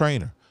personal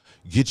trainer,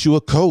 get you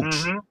a coach,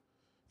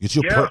 get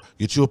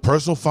you a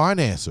personal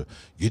financer,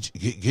 get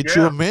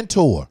you a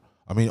mentor.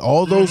 I mean,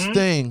 all those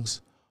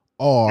things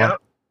are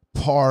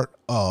part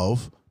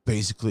of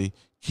basically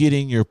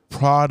getting your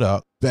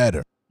product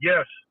better.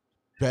 Yes.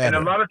 Better.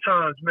 And a lot of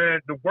times,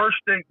 man, the worst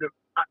thing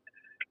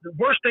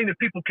that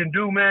people can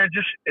do, man,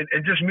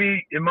 just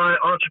me in my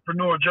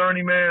entrepreneur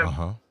journey,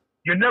 man,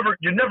 you're never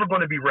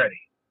going to be ready.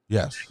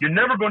 Yes. You're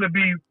never going to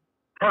be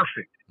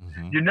perfect.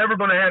 You're never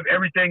going to have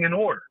everything in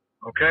order.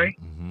 Okay.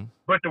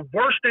 But the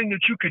worst thing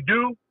that you could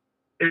do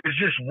is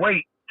just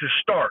wait to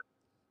start.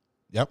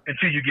 Yep.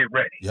 Until you get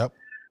ready. Yep.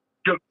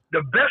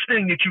 The best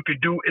thing that you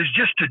could do is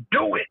just to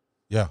do it.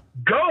 Yeah.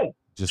 Go.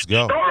 Just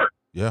go. Start.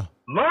 Yeah.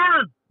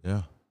 Learn.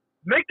 Yeah.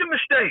 Make the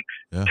mistakes.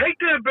 Yeah. Take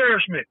the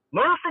embarrassment.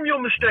 Learn from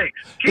your mistakes.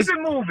 Keep it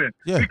moving.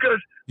 Yeah. Because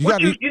you got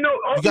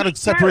to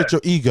separate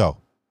your ego.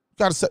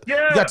 You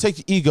got to take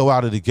your ego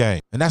out of the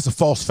game, and that's a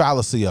false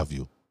fallacy of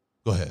you.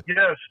 Go ahead.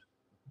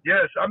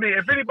 Yes. I mean,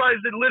 if anybody's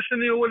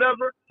listening or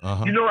whatever,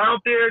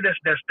 out there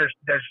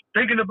that's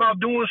thinking about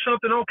doing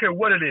something, I don't care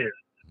what it is,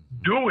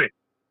 do it.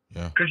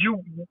 Yeah. Because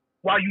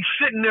while you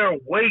sitting there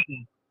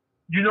waiting,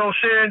 you know what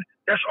I'm saying?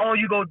 That's all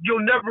you'll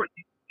never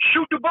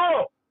shoot the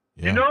ball.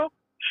 Yeah. You know,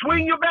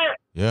 swing your bat.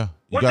 Yeah,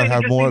 you gotta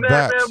have more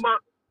bats.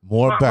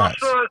 More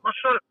bats. My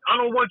son, I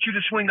don't want you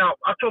to swing out.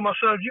 I told my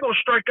son, if you're gonna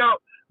strike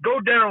out, go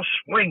down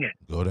swinging.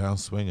 Go down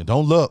swinging.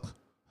 Don't look.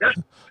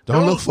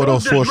 Don't look for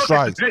those 4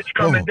 strikes. At the pitch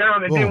coming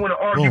down and then want to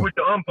argue with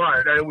the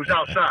umpire that it was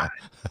outside.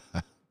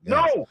 Yes.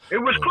 No, it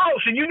was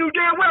close, and you knew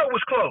damn well it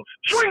was close.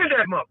 Swing at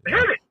that mother,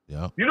 hit it.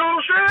 Yeah. You know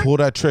what I'm saying? Pull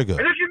that trigger.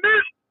 And if you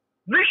miss,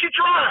 at least you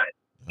tried.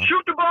 Yeah.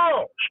 Shoot the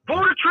ball. Pull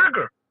the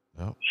trigger.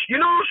 Yeah. You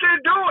know what I'm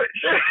saying? Do it.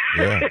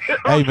 Yeah.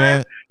 Hey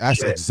man,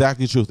 that's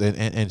exactly the truth.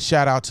 And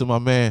shout out to my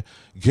man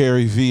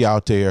Gary V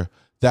out there.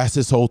 That's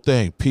his whole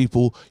thing.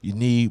 People, you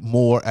need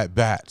more at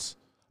bats.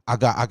 I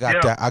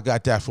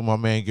got that from my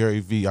man Gary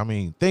V. I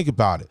mean, think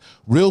about it.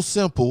 Real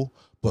simple,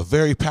 but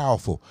very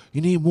powerful.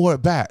 You need more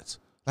at bats.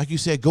 Like you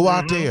said, go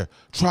out there,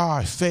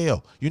 try,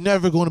 fail. You're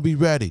never going to be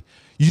ready.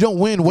 You don't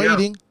win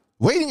waiting.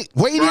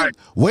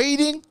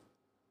 Waiting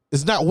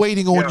is not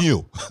waiting on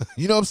you.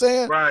 You know what I'm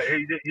saying? Right.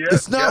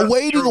 It's not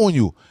waiting on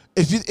you.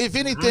 If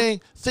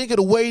anything, think of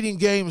the waiting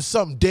game as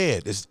something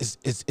dead.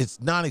 It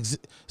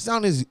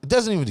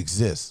doesn't even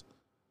exist.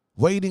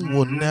 Waiting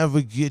will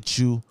never get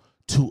you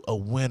to a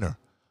winner.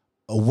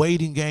 A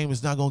waiting game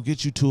is not going to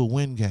get you to a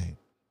win game.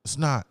 It's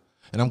not.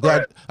 And I'm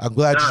glad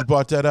you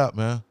brought that up,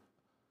 man.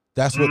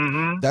 That's what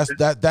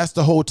that's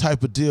the whole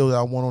type of deal that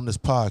I want on this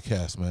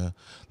podcast, man.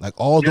 Like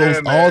all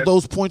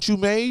those points you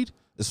made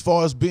as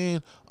far as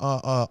being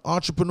an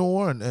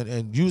entrepreneur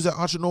and use that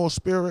entrepreneurial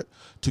spirit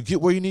to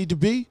get where you need to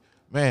be,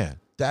 man.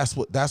 That's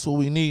what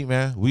we need,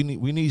 man. We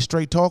need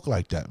straight talk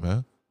like that,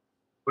 man.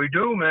 We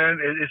do, man.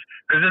 It's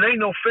because it ain't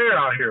no fair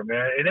out here,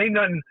 man. It ain't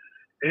nothing.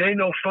 It ain't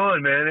no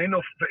fun, man. It ain't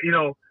no.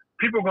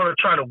 People are gonna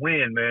try to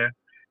win, man.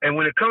 And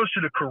when it comes to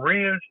the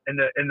Koreans and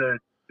the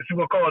if you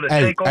want to call it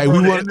a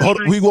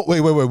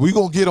takeover, wait. We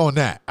gonna get on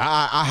that.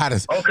 I had a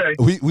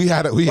we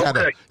had a we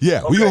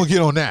gonna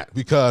get on that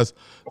because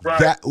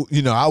that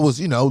I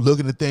was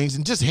looking at things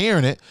and just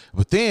hearing it,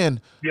 but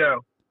then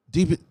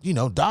deep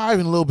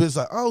diving a little bit. It's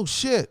like, oh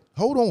shit,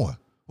 hold on,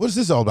 what is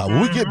this all about?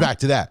 When we get back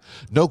to that,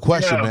 no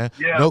question, man,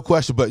 no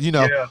question. But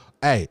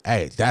hey,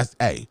 that's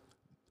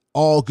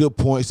all good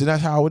points, and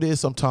that's how it is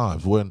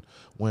sometimes when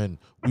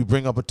we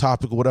bring up a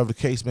topic or whatever the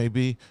case may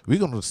be, we're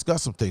going to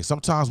discuss some things.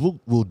 Sometimes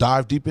we'll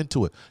dive deep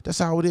into it. That's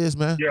how it is,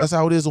 man. That's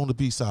how it is on the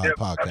B-Side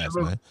podcast,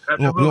 man.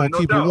 We're going to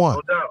keep it one.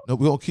 No,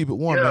 we're going to keep it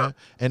one, man.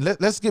 And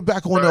let's get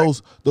back on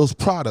those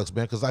products,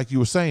 man, because like you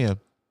were saying.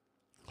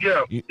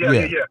 So we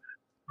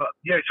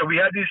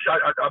had these,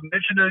 I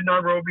mentioned it in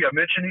Nairobi. I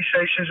mentioned these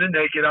stations in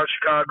Naked out of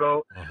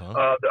Chicago.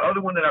 The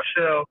other one that I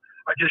sell,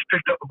 I just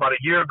picked up about a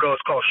year ago.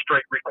 It's called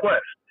Straight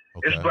Request.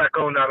 It's black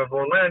owned out of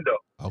Orlando.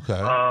 Okay.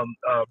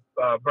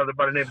 Brother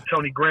by the name of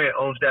Tony Grant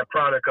owns that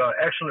product.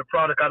 Excellent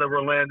product out of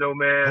Orlando,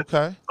 man.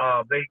 Okay.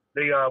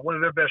 They one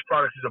of their best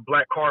products is a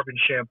black carbon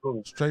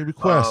shampoo. Straight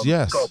Request,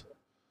 yes.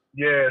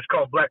 It's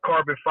called Black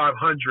Carbon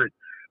 500.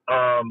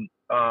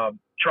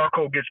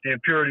 Charcoal gets the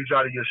impurities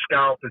out of your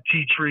scalp. The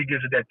tea tree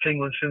gives it that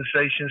tingling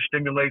sensation,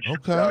 stimulates your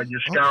scalp.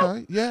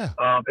 Okay. Yeah.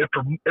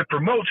 It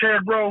promotes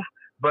hair growth,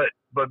 but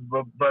I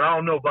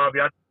don't know,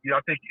 Bobby. I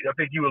think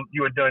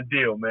you a done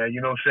deal, man.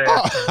 You know what I'm saying?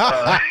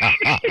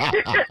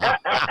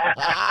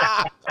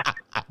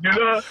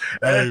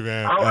 Hey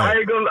man, I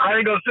ain't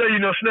gonna sell you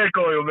no snake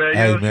oil, man.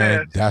 Hey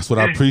man, that's what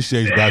I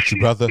appreciate about you,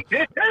 brother.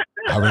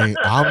 I mean,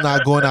 I'm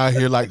not going out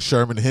here like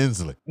Sherman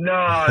Hensley. No,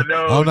 I'm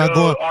not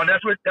going. Oh,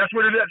 that's what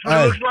it looks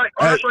like.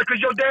 Oh, that's right, because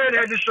your dad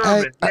had the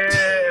Sherman.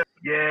 Damn,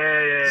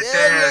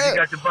 you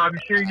got the Bobby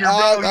Senior.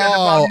 Oh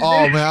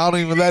man, I don't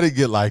even let it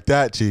get like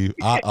that, Chief.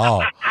 I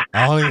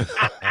don't even.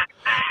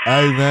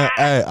 Hey man,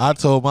 hey, I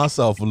told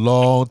myself a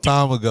long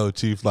time ago,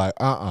 Chief, like,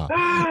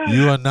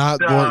 you're not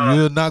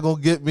gonna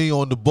get me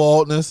on the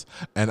baldness,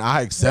 and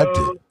I accept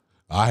it.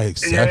 I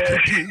accept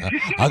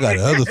it. I got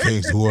other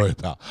things to worry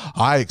about.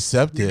 I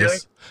accept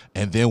this,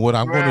 and then what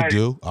I'm gonna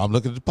do, I'm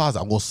looking at the deposit.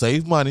 I'm gonna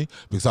save money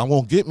because I'm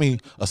gonna get me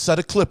a set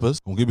of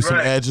clippers. I'm gonna give me some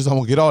edges. I'm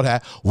gonna get all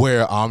that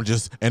where I'm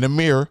just in a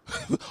mirror,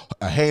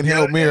 a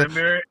handheld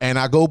mirror, and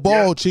I go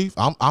bald, Chief.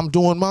 I'm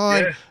doing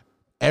mine.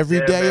 Every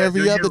day, man,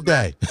 every other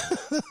day.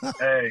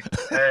 Hey.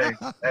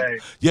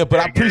 Yeah,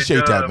 but I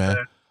appreciate that, man.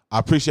 I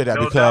appreciate that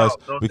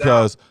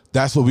because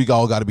that's what we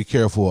all got to be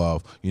careful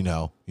of. You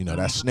know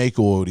that snake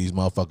oil these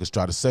motherfuckers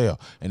try to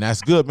sell, and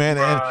that's good, man.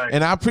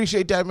 And I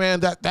appreciate that, man.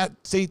 That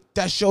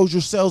shows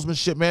your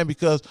salesmanship, man,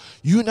 because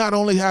you not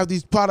only have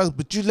these products,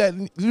 but you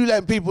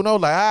letting people know,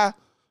 like,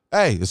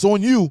 hey, it's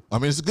on you. I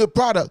mean, it's a good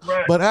product,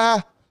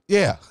 but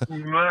yeah.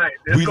 Right.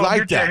 It's we gonna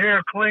like get that. your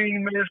hair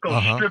clean, man. It's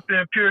gonna strip the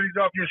impurities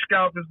off your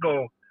scalp. It's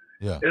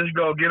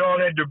gonna get all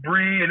that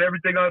debris and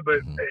everything on it, but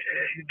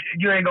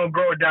you ain't gonna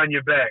grow it down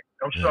your back.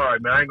 I'm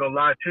sorry, man. I ain't gonna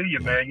lie to you,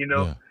 man.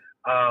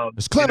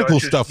 It's clinical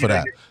stuff for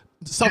that.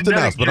 Something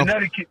else, but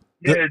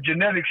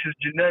genetics is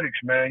genetics,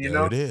 man.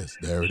 There it is.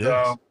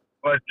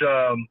 But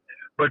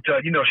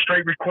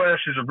Straight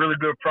Request is a really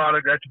good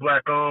product. That's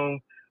black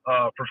owned,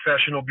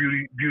 professional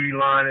beauty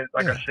line,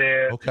 like I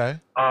said. Okay.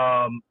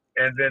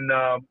 And then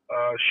I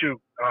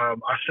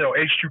sell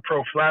H2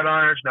 Pro flat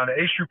irons. Now the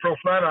H2 Pro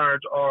flat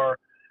irons are,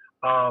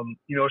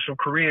 some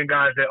Korean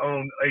guys that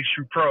own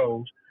H2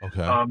 Pros.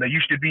 Okay. They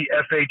used to be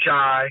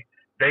FHI.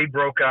 They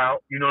broke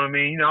out. You know what I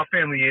mean? You know how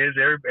family is.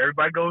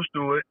 Everybody goes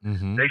through it.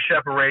 Mm-hmm. They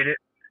separated.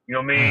 You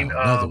know what I mean?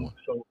 Another one.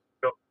 So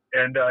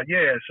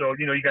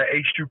you got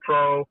H2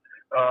 Pro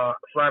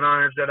flat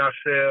irons that I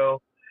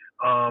sell,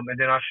 and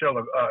then I sell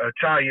a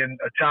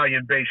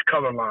Italian based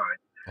color line.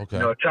 Okay.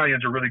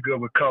 Italians are really good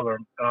with color.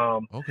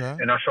 Okay.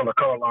 And I sell a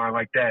color line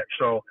like that.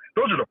 So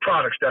those are the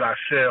products that I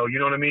sell. You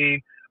know what I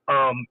mean?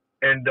 But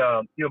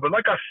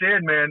like I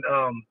said, man,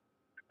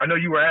 I know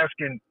you were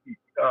asking.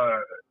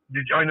 I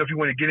don't know if you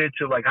want to get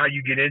into like how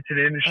you get into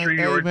the industry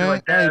or anything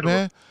like that. Hey,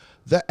 man.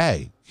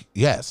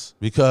 Yes,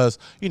 because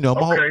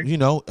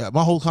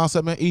my whole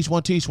concept, man, each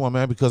one teach one,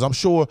 man, because I'm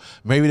sure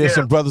maybe there's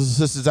some brothers and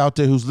sisters out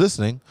there who's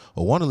listening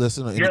or want to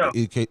listen,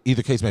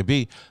 either case may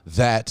be,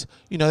 that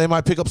they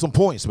might pick up some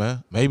points,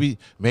 man. Maybe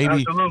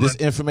this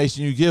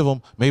information you give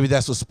them, maybe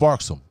that's what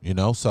sparks them,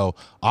 so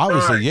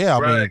obviously,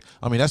 I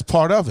mean that's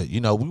part of it. We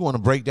want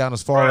to break down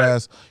as far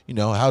as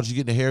how did you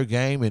get in the hair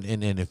game,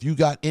 and if you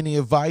got any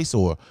advice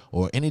or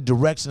any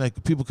direction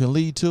that people can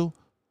lead to,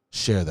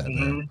 share that,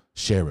 man.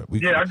 Share it.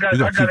 I got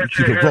to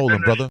keep it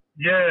rolling, brother.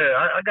 Yeah,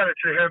 I got into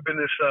the hair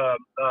business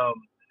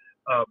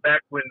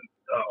back when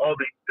all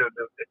the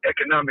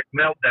economic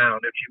meltdown,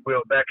 if you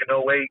will, back in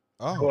 2008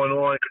 going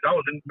on. Because I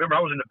was in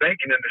the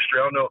banking industry.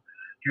 I don't know if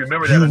you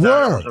remember that.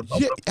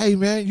 You were. Hey,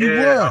 man, you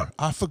were.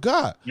 I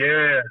forgot.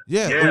 Yeah.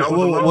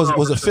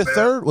 Was it Fifth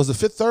Third? Was it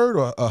Fifth Third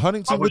or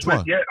Huntington? Which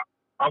one? Yeah,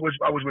 I was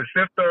with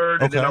Fifth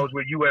Third, and then I was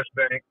with U.S.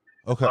 Bank.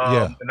 Okay.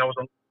 And I was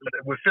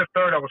with Fifth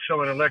Third. I was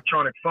selling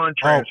electronic fund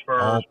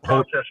transfers,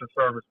 processing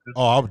services.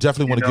 I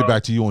definitely want to get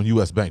back to you on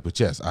U.S. Bank, but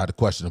yes, I had a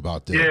question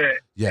about that. Yeah.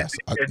 Yes.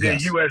 Then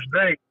U.S.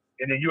 Bank,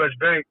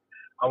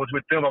 I was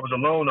with them. I was a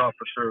loan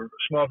officer, a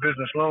small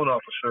business loan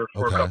officer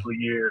for a couple of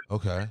years.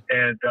 Okay.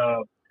 And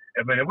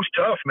man, it was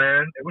tough,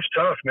 man. It was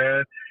tough,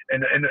 man.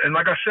 And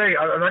like I say,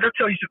 I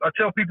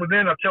tell people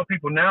then, I tell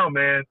people now,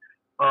 man.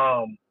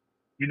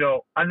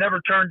 I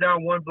never turned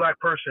down one black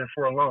person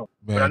for a loan,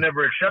 but I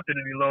never accepted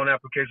any loan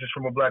applications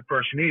from a black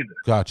person either.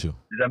 Got you.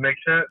 Does that make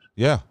sense?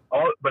 Yeah.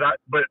 But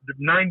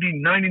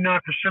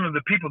 99% of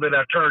the people that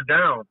I turned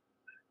down,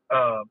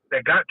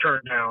 that got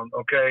turned down,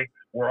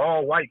 were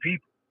all white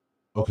people.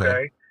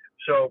 Okay.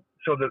 So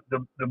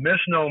the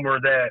misnomer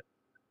that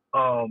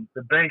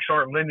the banks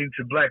aren't lending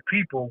to black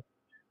people,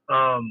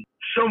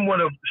 somewhat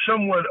of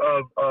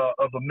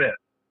a myth.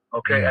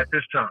 At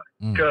this time,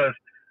 because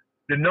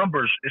the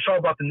numbers, it's all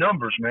about the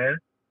numbers, man.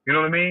 You know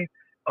what I mean?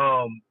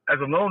 As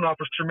a loan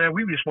officer, man,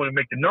 we just want to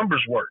make the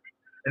numbers work.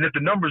 And if the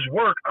numbers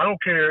work, I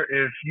don't care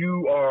if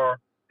you are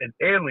an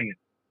alien.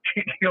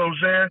 You know what I'm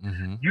saying?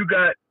 Mm-hmm. You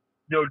got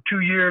 2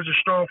 years of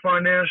strong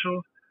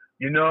financials.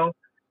 It's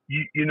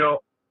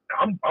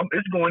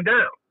going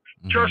down.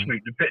 Mm-hmm. Trust me,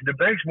 the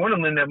banks want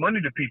to lend that money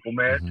to people,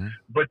 man. Mm-hmm.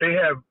 But they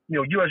have,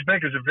 U.S.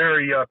 Bank is a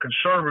very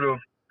conservative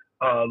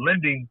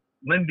lending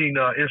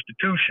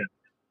institution.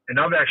 And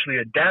I've actually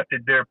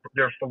adapted their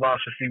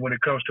philosophy when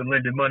it comes to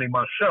lending money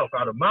myself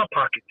out of my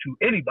pocket to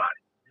anybody.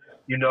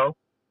 You know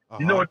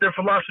what their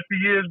philosophy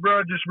is,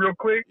 bro? Just real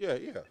quick. Yeah.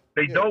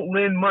 They don't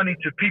lend money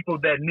to people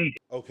that need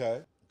it.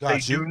 Okay. They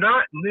do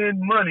not lend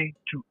money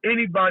to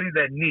anybody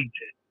that needs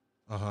it.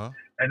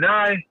 And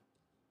I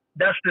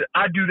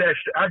do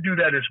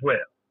that as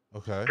well.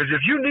 Okay. Because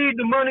if you need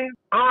the money,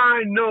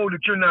 I know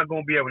that you're not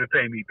going to be able to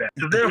pay me back.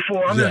 So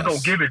therefore, I'm just going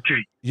to give it to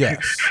you.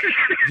 Yes.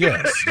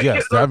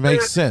 Yes. That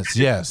makes sense.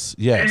 Yes.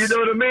 You know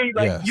what I mean?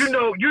 Like you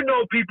know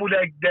people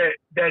that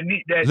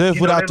need that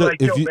live without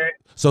the.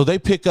 So they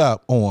pick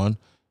up on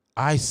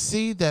I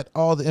see that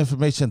all the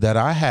information that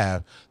I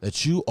have,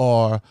 that you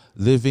are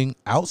living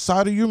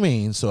outside of your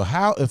means. So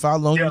how, if I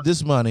loan you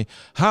this money,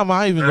 how am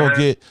I even going to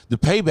get the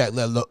payback,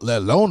 let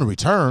alone the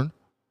return?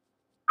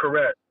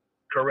 Correct.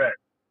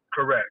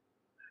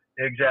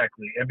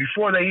 Exactly. And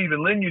before they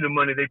even lend you the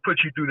money, they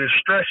put you through this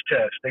stress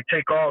test. They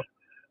take off,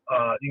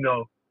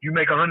 you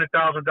make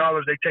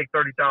 $100,000, they take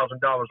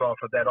 $30,000 off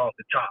of that off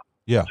the top.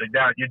 Yeah. So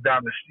you're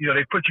down to,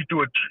 they put you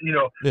through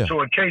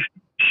so in case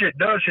shit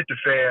does hit the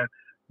fan,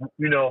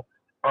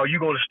 are you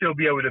going to still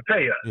be able to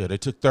pay us? Yeah, they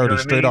took 30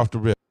 straight off the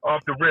rip.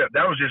 Off the rip.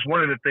 That was just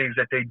one of the things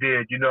that they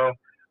did,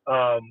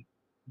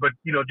 but,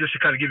 just to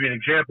kind of give you an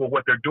example of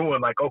what they're doing,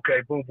 like,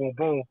 okay, boom, boom,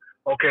 boom.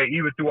 Okay,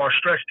 even through our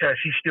stress test,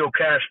 he's still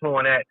cash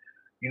flowing at,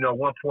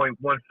 1.15,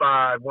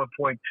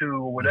 1.2,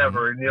 or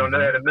whatever. And, they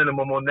had a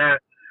minimum on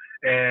that.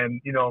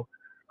 And,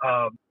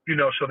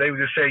 so they would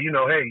just say,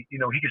 hey, he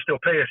can still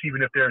pay us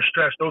even if they're in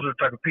stress. Those are the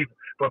type of people.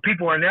 But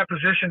people are in that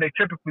position, they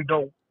typically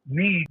don't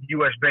need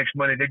U.S. Bank's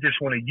money. They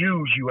just want to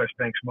use U.S.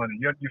 Bank's money.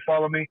 You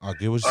follow me? I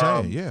get what you're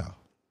saying, yeah.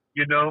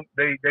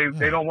 They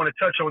don't want to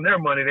touch on their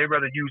money. They'd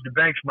rather use the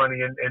bank's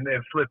money and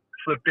flip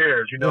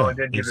theirs, and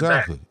then give it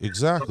back.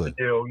 Exactly.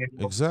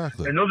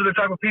 Exactly. And those are the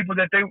type of people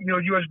that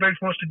U.S.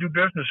 Banks wants to do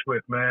business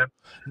with, man.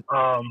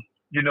 I was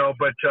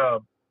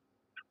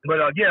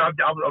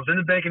in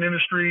the banking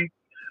industry.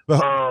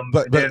 Don't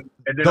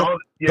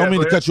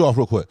mean to cut you off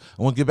real quick.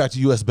 I want to get back to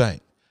U.S.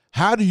 Bank.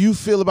 How do you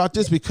feel about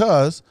this?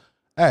 Because,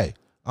 hey,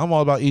 I'm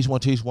all about each one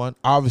teach one.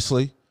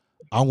 Obviously,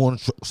 I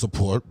want to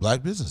support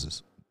black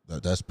businesses.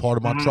 That's part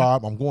of my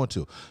tribe. I'm going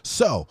to.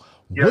 So,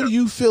 what do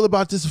you feel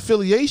about this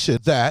affiliation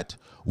that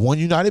One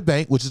United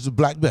Bank, which is a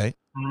black bank,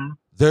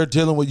 they're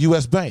dealing with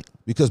U.S. Bank?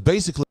 Because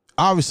basically,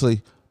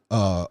 obviously,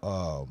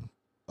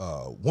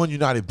 One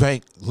United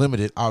Bank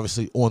Limited,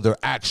 obviously, on their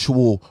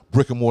actual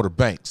brick and mortar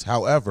banks.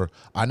 However,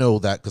 I know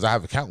that because I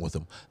have an account with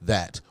them,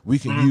 that we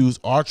can use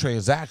our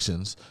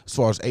transactions as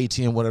far as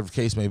ATM, whatever the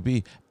case may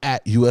be,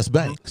 at U.S.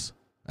 banks,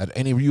 at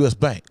any U.S.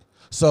 bank.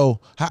 So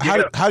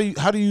how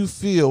do you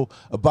feel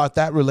about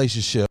that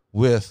relationship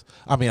with,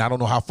 I mean, I don't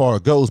know how far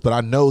it goes, but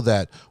I know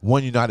that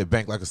One United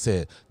Bank, like I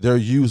said, they're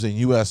using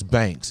U.S.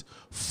 banks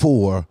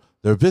for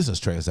their business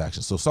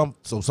transactions. So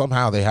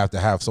somehow they have to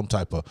have some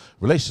type of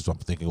relationship, I'm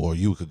thinking, or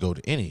you could go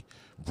to any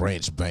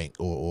branch bank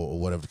or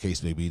whatever the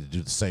case may be to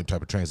do the same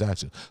type of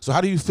transaction. So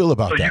how do you feel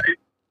about that?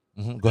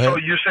 Go ahead. So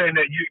you're saying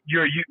that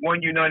you're a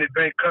One United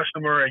Bank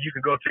customer and you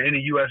can go to any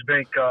U.S.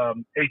 Bank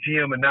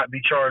ATM and not be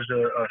charged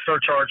a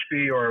surcharge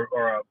fee or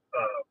a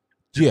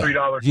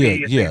 $3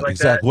 fee and things like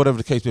exactly. that? Whatever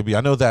the case may be.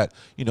 I know that,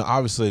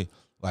 obviously,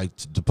 like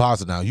to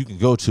deposit now, you can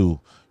go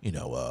to,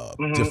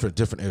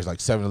 different areas like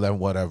 7-Eleven,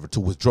 whatever, to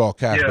withdraw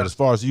cash. But as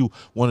far as you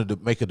wanted to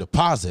make a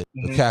deposit,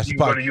 a cash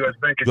deposit, go to U.S.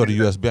 Bank. Go to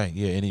U.S. Bank,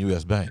 any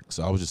U.S. bank.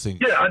 So I was just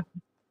thinking.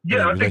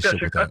 I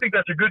think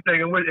that's a good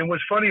thing. And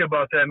what's funny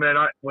about that, man,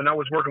 when I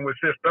was working with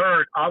Fifth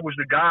Third, I was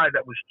the guy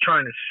that was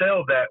trying to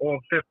sell that on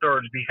Fifth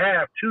Third's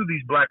behalf to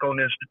these black-owned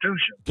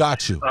institutions.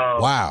 Got you.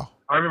 Wow.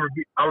 I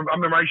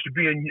remember I used to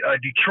be in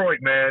Detroit,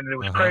 man, and it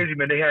was crazy,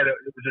 man. It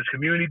was this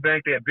community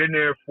bank. They had been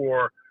there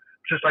for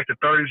since like the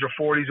 30s or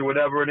 40s or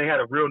whatever, and they had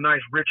a real nice,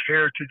 rich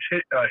heritage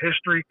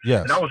history.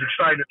 Yes. And I was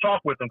excited to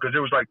talk with them because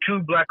there was like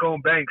 2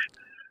 black-owned banks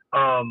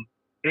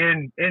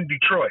in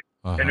Detroit,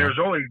 and there was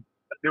only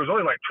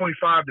like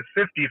 25 to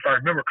 50, if I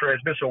remember correctly.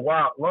 It's been so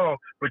long,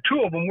 but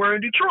 2 of them were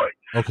in Detroit.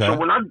 Okay. So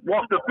when I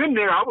walked up in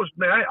there, I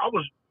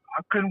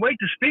couldn't wait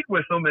to speak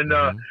with them, and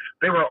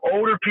they were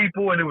older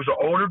people, and it was an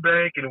older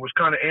bank, and it was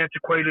kind of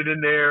antiquated in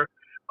there,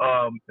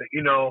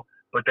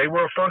 but they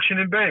were a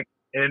functioning bank,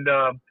 and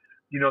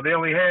they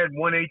only had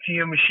one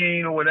ATM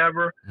machine or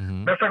whatever.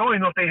 Matter of fact, I don't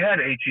even know if they had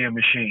an ATM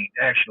machine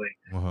actually,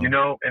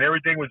 and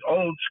everything was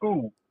old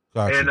school.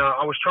 Gotcha. And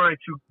I was trying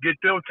to get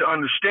them to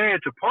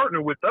understand, to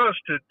partner with us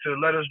to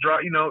let us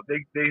drive,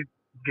 they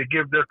could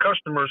give their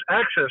customers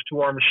access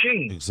to our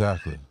machine.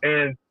 Exactly.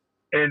 And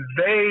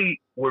they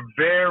were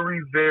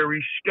very,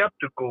 very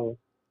skeptical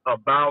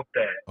about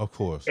that. Of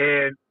course.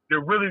 And they're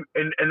really,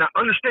 and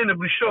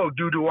understandably so,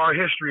 due to our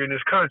history in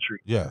this country.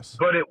 Yes.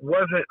 But it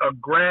wasn't a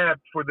grab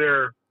for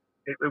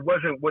it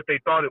wasn't what they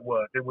thought it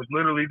was. It was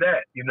literally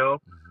that,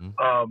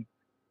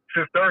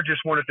 Fifth Third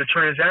just wanted the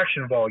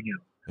transaction volume.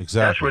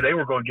 Exactly. That's where they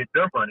were going to get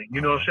their money. You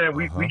know what I'm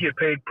saying? We get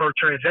paid per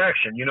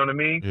transaction. You know what I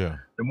mean? Yeah.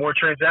 The more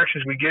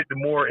transactions we get, the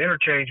more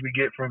interchange we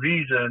get from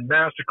Visa and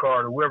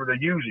MasterCard or whoever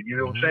they're using. You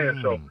know what I'm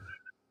saying? So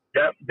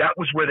that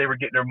was where they were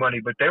getting their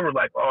money. But they were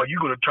like, oh, you're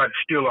going to try to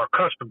steal our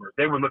customers.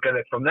 They were looking at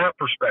it from that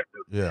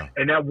perspective. Yeah.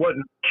 And that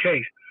wasn't the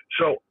case.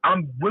 So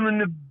I'm willing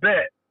to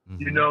bet,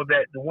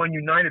 that the One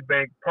United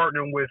Bank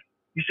partnering with,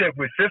 you said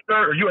with Fifth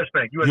Third or U.S.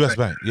 Bank? U.S.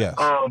 Bank, yes.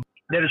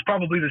 That is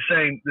probably the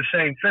same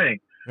thing.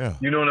 Yeah.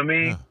 You know what I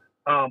mean?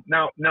 Yeah.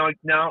 Now,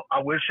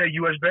 I would say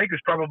U.S. Bank is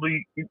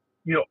probably,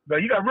 now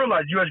you got to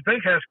realize U.S.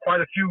 Bank has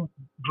quite a few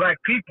black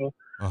people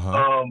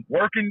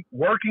working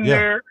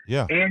there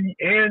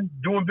and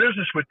doing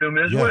business with them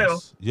as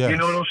well. Yes. You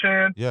know what I'm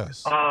saying?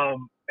 Yes.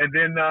 And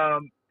then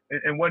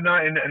and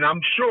whatnot, and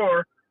I'm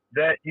sure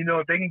that,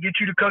 if they can get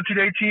you to come to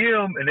the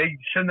ATM and they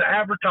send the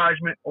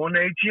advertisement on the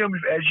ATM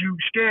as you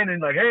scanning,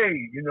 like,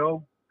 hey,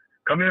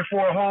 come in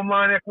for a home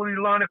line equity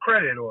line of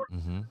credit or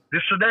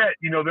this or that,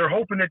 they're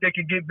hoping that they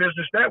can get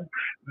business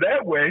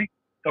that way,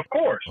 of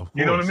course.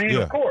 You know what I mean?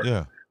 Yeah, of course.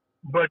 Yeah.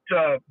 But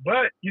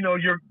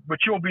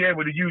you'll be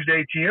able to use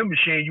the ATM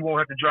machine. You won't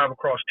have to drive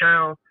across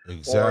town,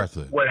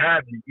 exactly, or what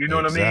have you. You know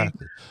what I mean?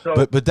 So,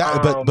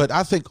 but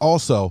I think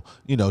also,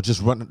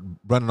 just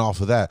running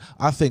off of that,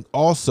 I think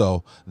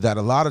also that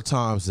a lot of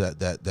times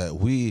that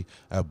we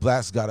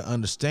blacks got to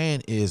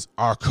understand is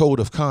our code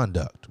of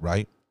conduct,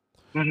 right?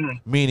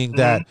 Meaning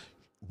that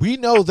we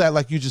know that,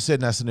 like you just said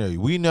in that scenario,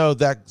 we know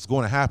that's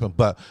going to happen,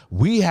 but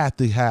we have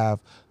to have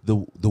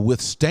the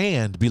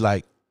withstand, be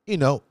like,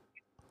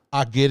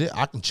 I get it.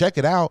 I can check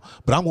it out,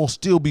 but I'm gonna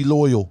still be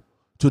loyal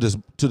to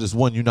this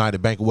One United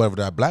Bank or whatever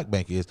that black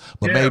bank is.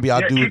 But maybe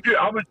I do.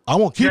 I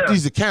won't keep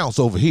these accounts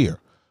over here,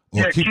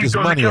 or keep this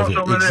money over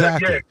here.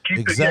 Exactly.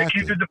 Keep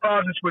the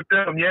deposits with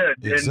them. Yeah.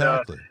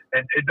 Exactly.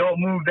 And don't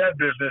move that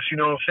business. You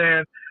know what I'm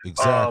saying?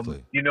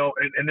 Exactly.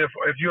 And if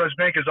U.S.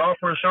 Bank is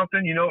offering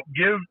something,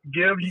 give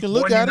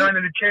One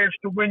United a chance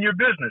to win your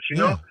business.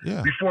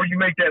 Before you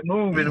make that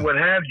move and what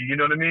have you. You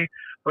know what I mean?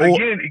 But I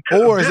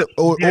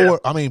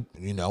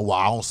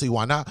don't see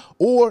why not.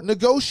 Or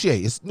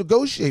negotiate. It's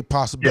negotiate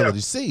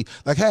possibilities. See,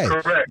 like, hey,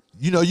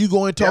 you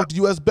go and talk to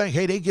U.S. Bank.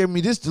 Hey, they give me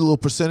this little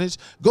percentage.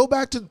 Go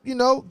back to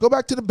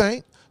the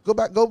bank. Go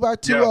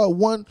back to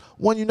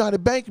One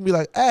United Bank and be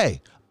like,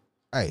 hey,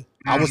 I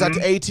was at the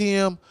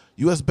ATM.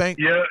 U.S. Bank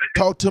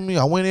talked to me.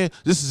 I went in.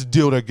 This is the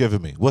deal they're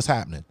giving me. What's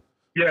happening?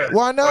 Yeah.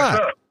 Why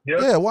not?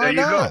 Yeah. Why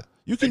not?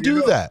 You can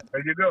do that.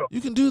 There you go.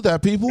 You can do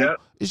that, people.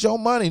 It's your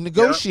money.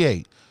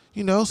 Negotiate.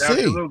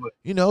 Absolutely.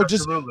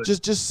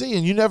 Just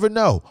seeing. You never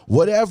know.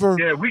 Whatever.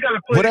 Yeah, we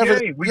gotta play the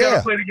game. We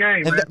gotta play the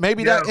game. And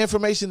maybe that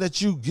information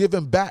that you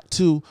giving back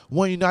to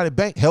One United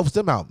Bank helps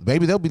them out.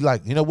 Maybe they'll be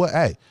like, you know what?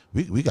 Hey,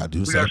 we gotta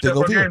do the same thing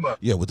over here.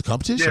 Yeah, with the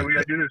competition. Yeah, we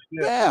gotta do this.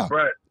 Yeah.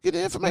 Right. Get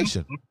the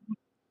information.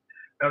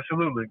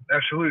 Absolutely.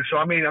 So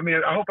I mean,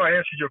 I hope I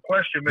answered your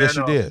question, man. Yes,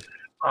 you did.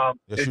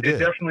 It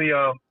definitely,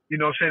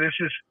 saying it's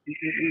just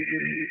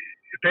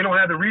if they don't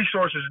have the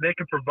resources, they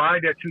can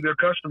provide that to their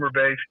customer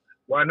base.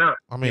 Why not?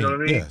 I mean,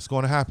 yeah, it's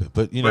going to happen.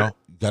 But you got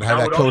to have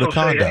that code of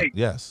conduct. Say, hey,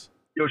 yes.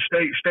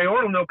 Stay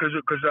on them though, because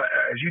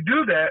as you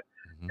do that,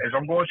 as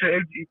I'm going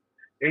to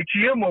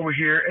ATM over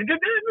here, and then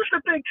this is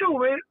the thing too,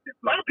 man.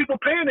 A lot of people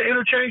paying the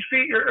interchange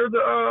fee or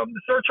the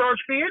surcharge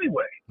fee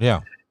anyway.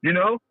 Yeah.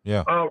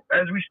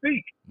 As we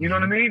speak, you know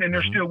what I mean? And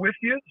they're still with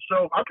you.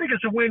 So I think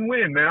it's a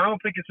win-win, man. I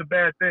don't think it's a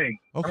bad thing.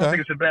 Okay. I don't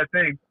think it's a bad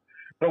thing.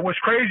 But what's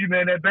crazy,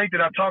 man, that bank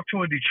that I talked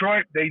to in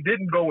Detroit, they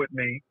didn't go with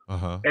me.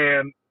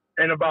 And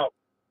about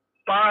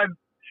 5-6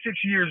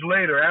 years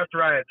later,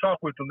 after I had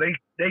talked with them,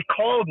 they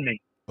called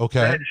me.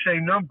 Okay. I had the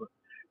same number.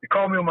 They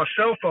called me on my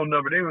cell phone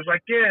number. They was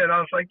like, yeah. And I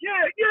was like,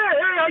 yeah,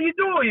 hey, how you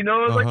doing?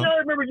 I was like, yeah, I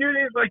remember you.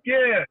 He was like,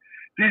 yeah.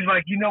 He's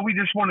like, we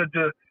just wanted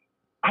to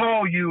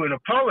call you and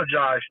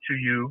apologize to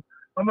you.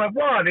 I'm like,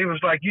 why? They was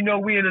like,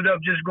 we ended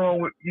up just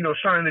going with,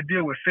 signing a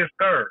deal with Fifth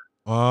Third.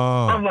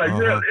 Oh, I'm like,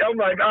 really? I'm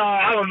like,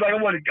 I was like,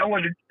 I want to come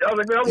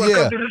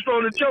to this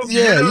phone and choke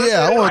you.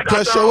 I want to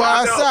cuss your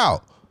ass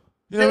out.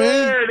 You know what I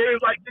mean? Yeah, they was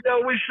like,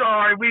 we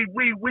sorry,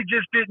 we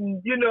just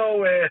didn't, and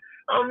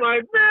I'm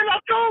like, man, I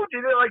told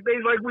you. They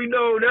was like, we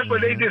know. That's why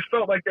they just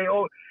felt like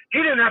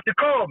he didn't have to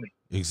call me.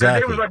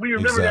 Exactly. They was like, we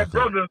remember that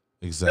brother.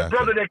 Exactly. That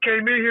brother that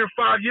came in here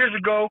 5 years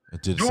ago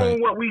doing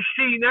what we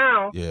see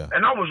now. Yeah.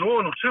 And I was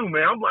on him too,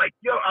 man. I'm like,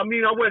 I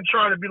wasn't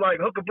trying to be like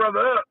hook a brother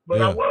up,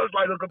 but I was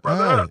like hook a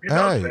brother up.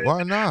 Hey,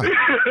 why not?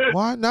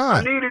 Why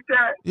not? I needed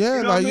that.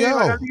 Yeah, I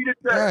needed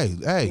that.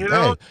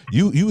 Hey,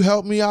 you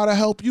help me out, I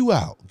help you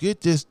out.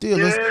 Get this deal.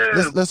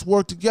 Let's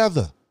work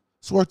together.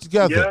 Let's work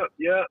together.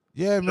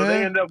 Yeah, man. So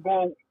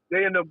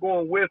they end up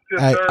going with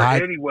Fifth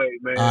Third anyway,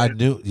 man.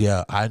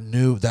 I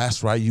knew.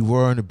 That's right. You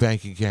were in the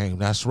banking game.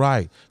 That's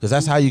right. Because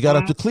that's how you got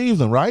up to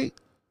Cleveland, right?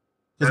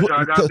 That's how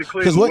I got to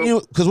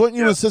Cleveland. Because wasn't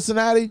you in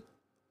Cincinnati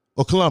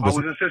or Columbus? I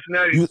was in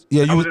Cincinnati.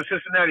 I was in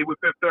Cincinnati with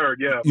Fifth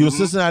Third, yeah. You were in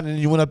Cincinnati and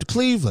you went up to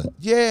Cleveland.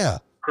 Yeah.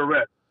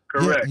 Correct.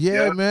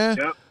 Yeah, man.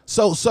 Yep.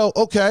 So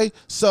okay.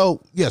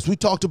 So yes, we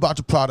talked about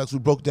the products. We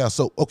broke it down.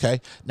 So okay.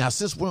 Now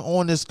since we're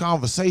on this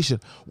conversation,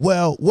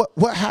 well,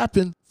 what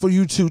happened for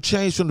you to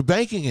change from the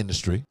banking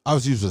industry? I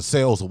was using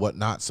sales or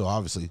whatnot. So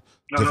obviously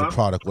different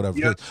product, whatever.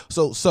 Yep.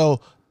 So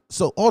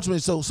ultimately,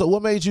 so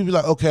what made you be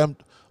like, okay, I'm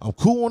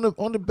cool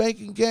on the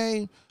banking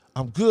game.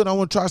 I'm good. I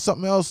want to try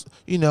something else.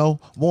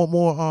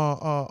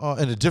 More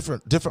in a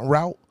different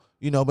route.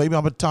 Maybe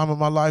I'm at a time in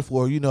my life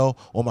where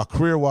on my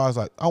career wise,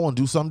 like I want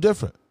to do something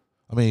different.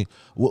 I mean,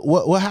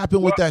 what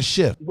happened with that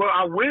shift? Well,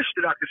 I wish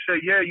that I could say,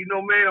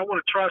 man, I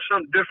want to try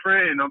something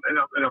different, and I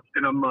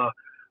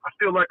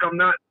feel like I'm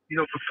not,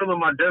 fulfilling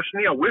my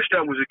destiny. I wish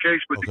that was the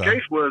case, but the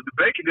case was the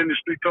banking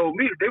industry told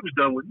me that they was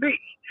done with me.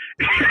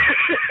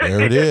 There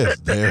it is.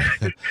 There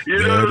it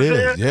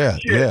is.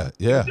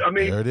 Yeah. I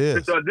mean, there it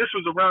is. This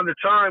was around the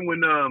time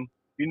when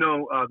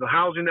the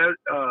housing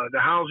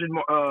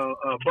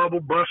bubble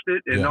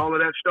busted and all of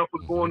that stuff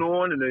was going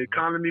on, and the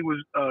economy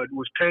was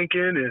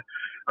tanking, and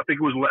I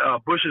think it was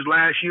Bush's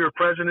last year of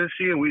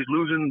presidency, and we was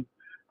losing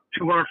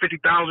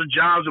 250,000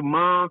 jobs a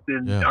month,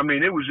 and I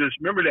mean, it was just,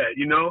 remember that,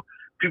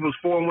 people's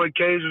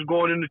 401ks was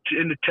going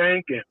in the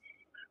tank,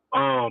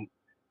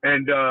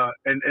 and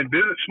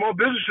small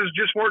businesses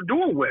just weren't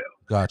doing well.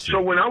 Gotcha.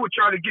 So when I would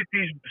try to get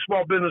these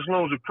small business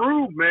loans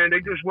approved, man, they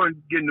just weren't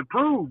getting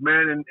approved,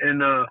 man,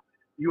 and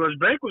U.S.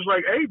 Bank was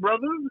like, "Hey,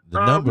 brother,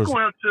 the numbers, we're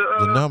going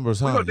to the numbers,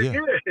 huh? we're going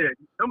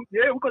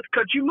to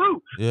cut you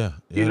loose." Yeah,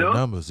 the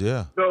numbers,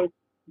 yeah. So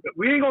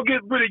we ain't gonna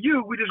get rid of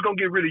you. We just gonna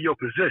get rid of your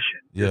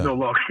position. Yeah, no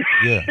longer.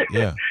 yeah.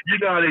 You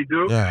know how they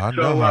do. Yeah, I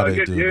know how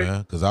they do,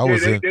 man. Because I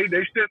was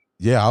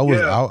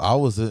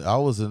I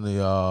was in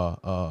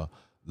the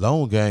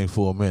loan game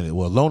for a minute.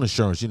 Well, loan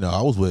insurance.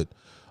 I was with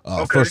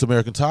First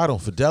American Title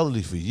and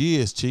Fidelity for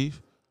years,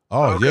 Chief.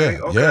 Oh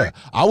yeah.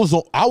 I was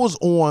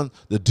on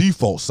the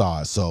default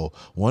side. So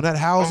when that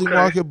housing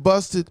market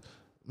busted,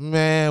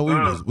 man,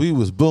 we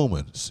was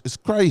booming. It's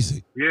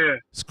crazy. Yeah,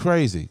 it's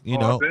crazy.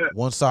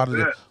 One side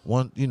of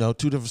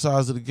two different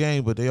sides of the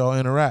game, but they all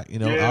interact.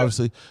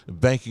 Obviously,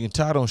 banking and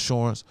title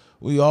insurance,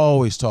 we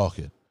always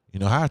talking.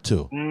 How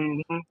to.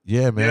 Mm-hmm.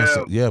 Yeah, man.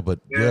 Yeah. So,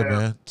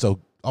 man. So,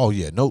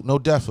 no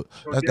definitely.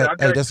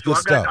 That's good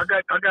stuff. I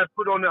got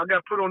put on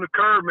the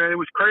curb, man. It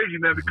was crazy,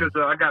 man, because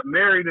I got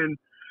married in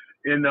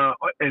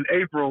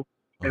April,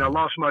 and I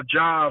lost my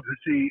job.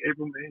 Let's see,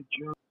 April, May,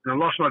 June. And I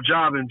lost my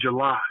job in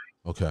July.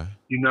 Okay.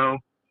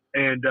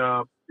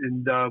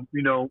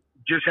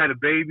 Just had a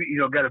baby.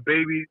 Got a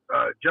baby.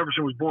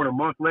 Jefferson was born a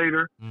month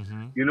later.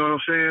 Mm-hmm. You know what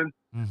I'm saying?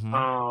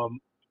 Mm-hmm.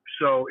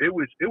 So it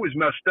was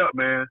messed up,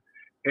 man.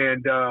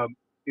 But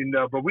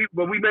we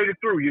made it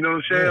through. You know what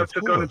I'm saying? Yeah, I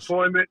took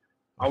unemployment.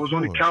 I was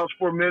on the couch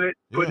for a minute,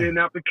 putting in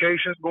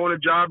applications, going to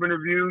job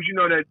interviews. You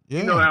know that.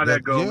 You know how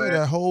that goes, man. Yeah,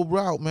 that whole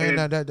route, man.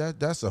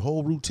 That's a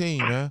whole routine,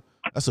 man.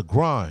 That's a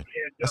grind.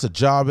 That's a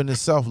job in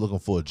itself, looking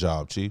for a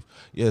job, Chief.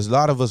 Yeah, there's a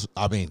lot of us,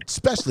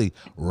 especially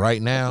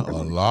right now, a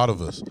lot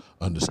of us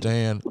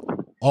understand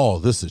all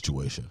this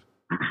situation.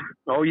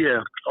 Oh,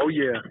 yeah.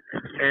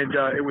 And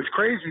it was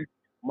crazy.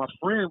 My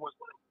friend was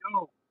like,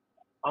 yo,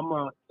 I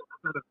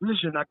got a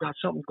vision. I got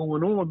something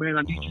going on, man.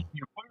 I need you to be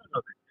a part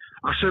of it.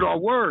 I said, "Oh,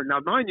 word." Now,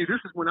 mind you,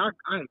 this is when I had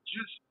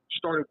just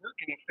started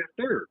working at Fifth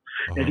Third.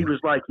 And he was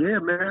like, "Yeah,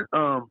 man."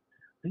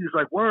 He was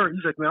like, "Word."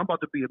 He's like, "Man, I'm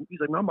about to be a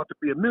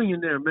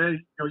millionaire,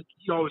 man."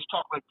 He always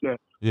talk like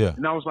that. Yeah.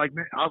 And I was like,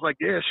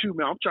 "Yeah, shoot,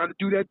 man, I'm trying to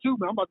do that too,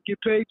 man. I'm about to get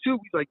paid too."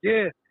 He's like,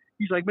 "Yeah."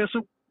 He's like, "Man,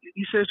 so,"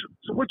 he says,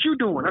 "So what you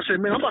doing?" I said,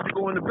 "Man, I'm about to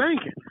go into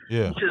banking."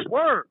 Yeah. He says,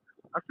 "Word."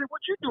 I said,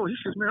 "What you doing?" He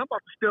says, "Man, I'm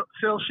about to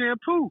sell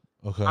shampoo."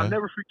 Okay. I'll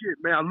never forget,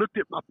 man. I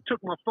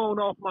took my phone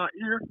off my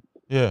ear.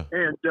 Yeah.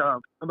 And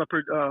I'm up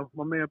here,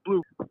 my man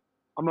Blue.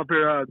 I'm up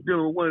here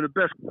dealing with one of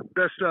the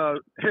best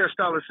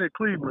hairstylists in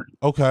Cleveland.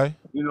 Okay.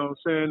 You know what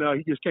I'm saying?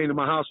 He just came to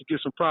my house to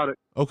get some product.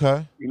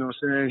 Okay. You know what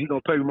I'm saying? He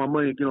gonna pay me my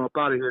money and get on up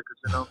out of here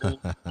because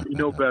you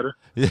know better.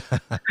 Yeah.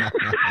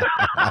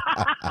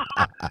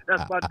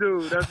 That's my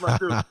dude.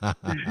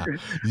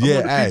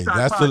 Yeah,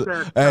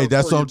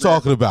 that's what I'm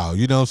talking about.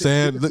 You know what I'm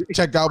saying? Look,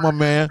 check out my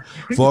man.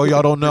 For all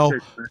y'all don't know,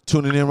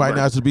 tuning in right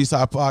now to the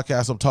B-Side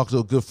Podcast, I'm talking to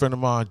a good friend of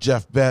mine,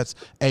 Geoff Betts,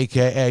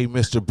 a.k.a.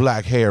 Mr.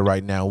 Blakhair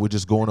right now. We're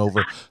just going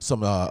over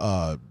some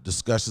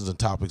discussions and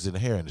topics in the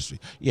hair industry.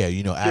 Yeah,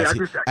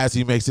 as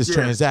he makes his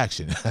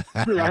transaction. I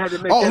had to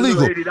make all that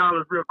legal.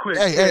 $80 real quick.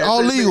 Hey,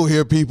 all legal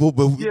here, people,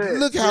 but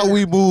look how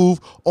we move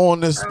on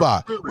this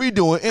spot. We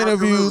doing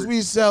interviews,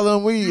 we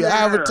selling, we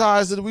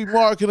advertising, we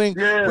marketing,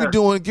 we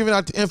giving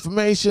out the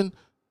information.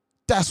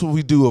 That's what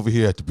we do over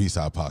here at the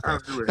B-Side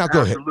Podcast. Absolutely. Now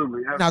go ahead.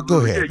 Now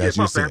go ahead. My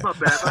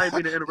bad. I ain't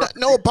mean to interrupt.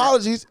 No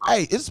apologies.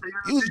 Hey,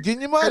 you was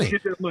getting your money. You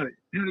get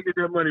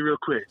that money real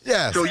quick.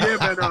 Yes. So yeah,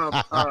 man. When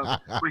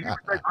he was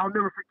like, I'll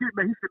never forget,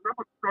 man. He said, "I'm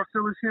gonna start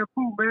selling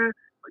shampoo, man."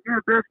 Like, yeah,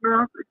 best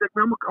man. I'm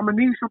gonna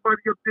need somebody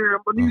up there.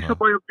 And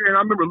I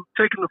remember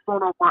taking the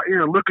phone off my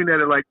ear and looking at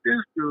it like, this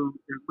dude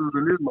is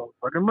losing his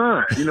motherfucking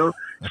mind.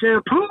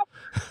 Shampoo?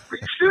 Are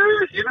you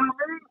serious? You know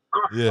what I mean? I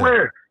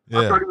swear.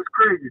 I thought it was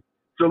crazy.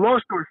 So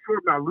long story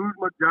short, I lose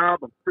my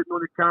job. I'm sitting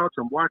on the couch.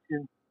 I'm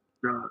watching,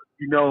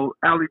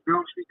 Ali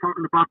Bilski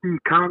talking about the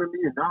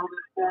economy and all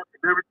this stuff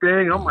and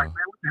everything. I'm like,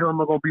 man, what the hell am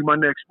I going to be my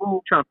next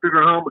move? Trying to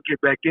figure out how I'm going to get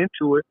back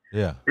into it.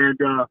 Yeah. And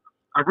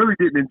I really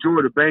didn't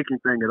enjoy the banking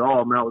thing at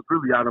all, man. I was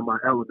really out of my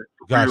element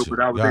for real, but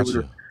I was able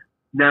to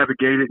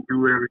navigate it and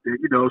do everything,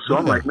 So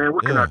I'm like, man,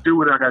 what can I do?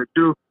 What I got to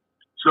do?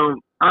 So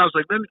I was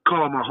like, let me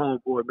call my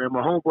homeboy, man.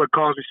 My homeboy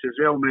calls me and says,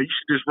 yo, man, you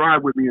should just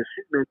ride with me and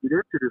see, man, get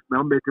into this,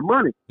 man. I'm making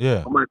money.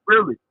 Yeah. I'm like,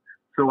 really?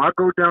 So I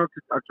drive down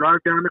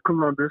to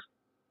Columbus.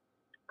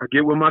 I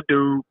get with my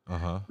dude.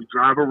 We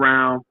drive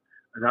around,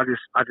 and I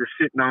just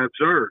sit and I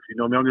observe.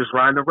 I'm just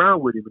riding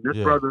around with him. And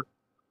this brother,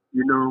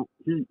 he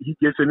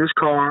gets in his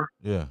car.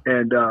 Yeah.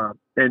 And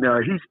he's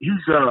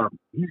how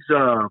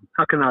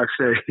can I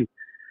say?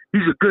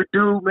 He's a good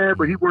dude, man,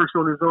 but he works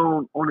on his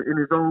own in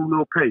his own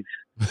little pace.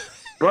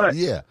 But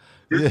yeah.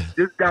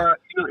 This guy,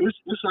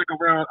 it's like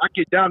around. I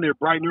get down there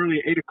bright and early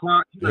at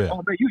 8:00. He's like,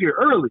 "Oh man, you here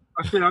early?"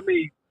 I said, "I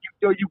mean,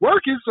 you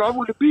working, so I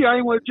want to be. I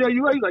ain't want to tell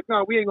you." He's like,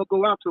 "No, we ain't gonna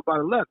go out till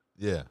about 11."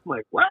 Yeah. I'm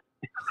like, "What?"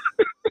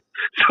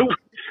 So,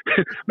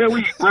 man,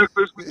 we eat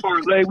breakfast, we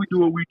parlay, we do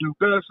what we do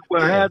best,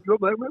 what have you. I'm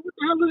like, man, what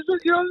the hell is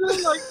this? You know what I'm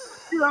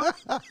saying?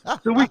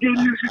 Like, so we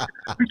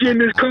get in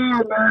this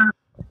car, man,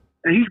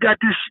 and he's got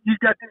these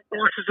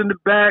boxes in the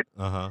back.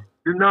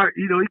 They're not,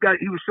 he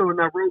was selling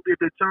Nairobi at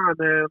that time,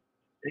 man.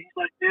 And he's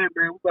like, "Yeah,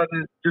 man, we about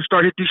to just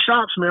start hitting these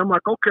shops, man." I'm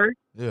like, "Okay."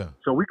 Yeah.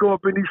 So we go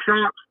up in these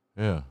shops.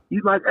 Yeah.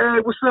 He's like,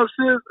 "Hey, what's up,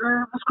 sis?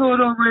 What's going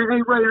on, Ray?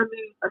 Hey, Ray, I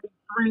need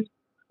three.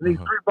 I need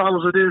 3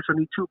 bottles of this. I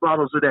need 2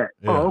 bottles of that."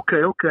 Yeah. "Oh,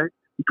 okay.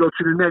 You go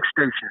to the next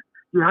station.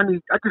 "Yeah,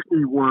 I just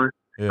need 1.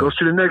 Yeah. Goes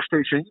to the next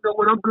station. "You know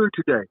what? I'm good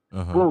today."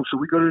 Boom. So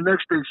we go to the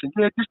next station.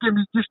 "Yeah, just give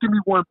me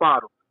 1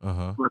 bottle."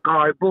 Like, all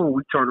right, boom.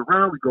 We turn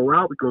around. We go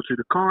out. We go to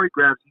the car. He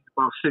grabs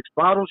about 6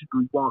 bottles. He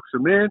walks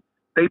them in.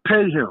 They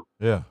pay him.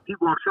 Yeah. He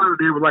walks out of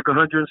there with like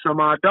 $100 and some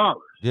odd.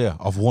 Yeah,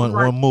 off one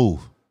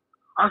move.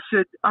 I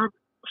said,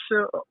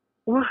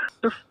 what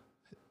the?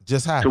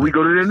 Just happened. So we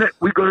go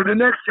to the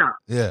next shop.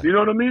 Yeah. You know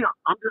what I mean?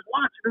 I'm just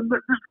watching him,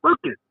 just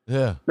looking.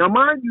 Yeah. Now,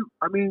 mind you,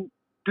 I mean,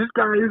 this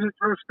guy isn't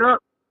dressed up.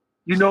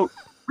 We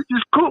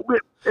just cook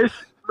with it's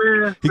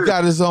man. He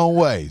got his own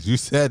ways. You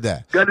said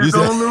that. Got his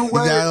own little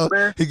ways,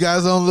 man. He got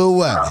his own little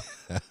way.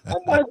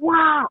 I'm like,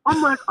 wow.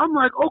 I'm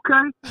like,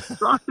 okay.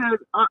 So I said,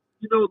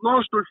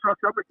 long story short,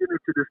 I'm gonna get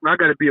into this, man. I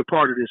got to be a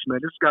part of this, man.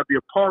 This got to be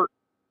a part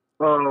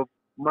of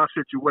my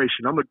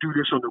situation. I'm gonna do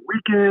this on the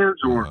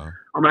weekends, or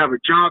I'm gonna have a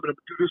job and I'm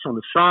gonna do this on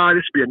the side.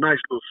 This would be a nice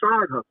little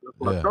side hustle. That's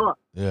what I thought.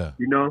 Yeah.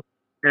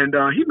 And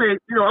he made,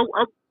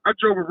 I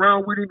drove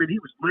around with him and he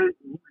was late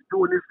and he was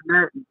doing this and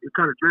that and it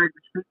kind of dragged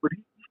his feet, but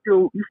he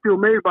still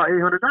made about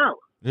 $800.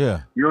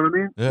 Yeah. You know what I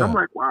mean? Yeah. And I'm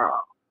like, wow.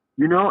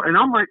 And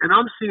I'm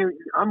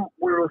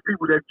one of those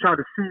people that try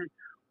to see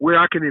where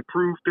I can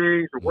improve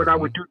things or what I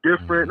would do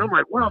different. And I'm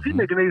like, wow, if he's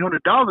making $800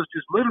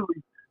 just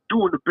literally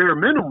doing the bare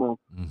minimum,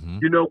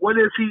 what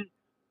if he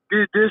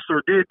did this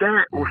or did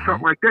that or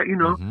something like that,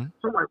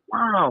 So I'm like,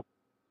 wow.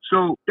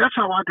 So that's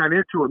how I got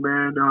into it,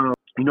 man.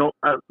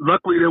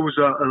 Luckily there was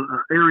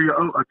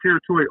a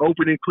territory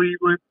open in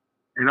Cleveland,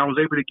 and I was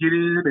able to get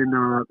in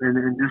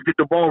and just get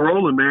the ball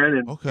rolling, man.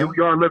 And here we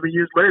are 11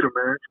 years later,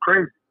 man. It's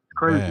crazy.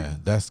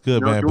 Man, that's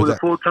good, man. Doing it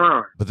full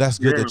time. But that's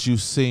good that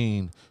you've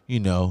seen,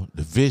 the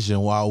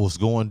vision while it was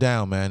going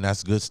down, man.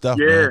 That's good stuff,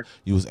 man.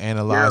 You was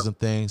analyzing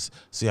things,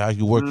 see how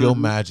you work your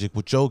magic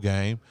with your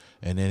game,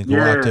 and then go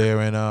out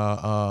there and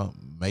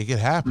make it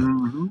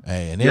happen.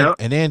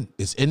 And then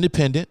it's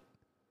independent,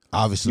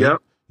 obviously.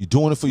 You're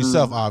doing it for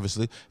yourself,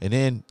 obviously. And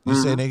then you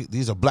say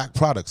these are black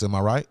products, am I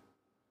right?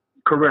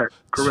 Correct.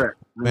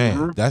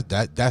 Man,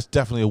 that's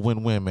definitely a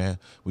win-win, man.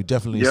 We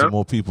definitely need some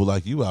more people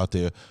like you out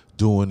there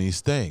doing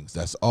these things.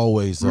 That's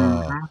always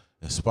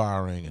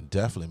inspiring and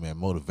definitely, man,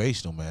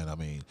 motivational, man. I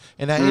mean,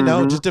 and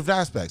that, just different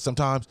aspects.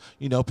 Sometimes,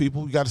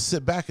 people, you got to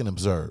sit back and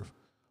observe,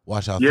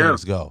 watch how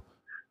things go.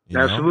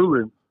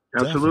 Absolutely,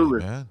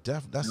 man.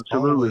 That's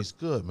always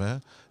good,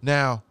 man.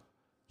 Now,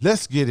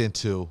 let's get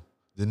into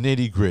the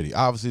nitty gritty.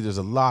 Obviously, there's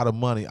a lot of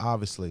money,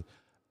 obviously,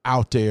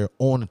 out there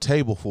on the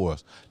table for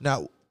us.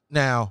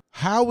 Now,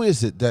 how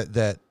is it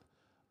that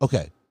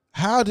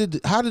how did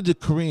the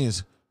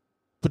Koreans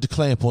put the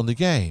clamp on the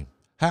game?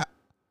 How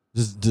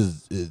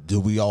do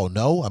we all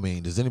know? I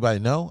mean, does anybody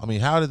know? I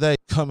mean, how did they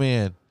come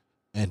in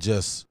and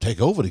just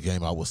take over the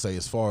game? I would say,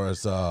 as far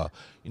as the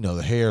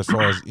hair, as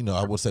far as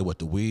I would say, what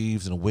the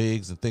weaves and the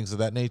wigs and things of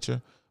that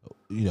nature.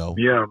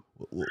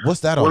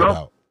 What's that all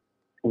about?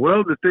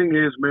 Well, the thing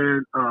is,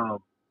 man,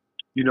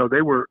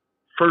 they were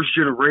first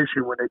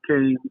generation when they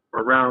came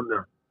around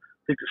the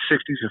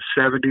 60s and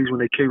 70s. When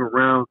they came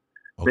around,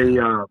 they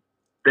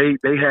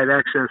had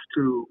access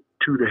to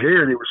the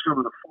hair, and they were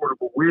selling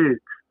affordable wigs.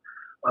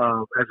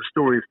 As the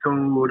story is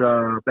told,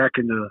 back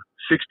in the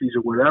 60s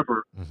or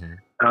whatever,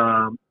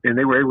 and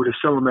they were able to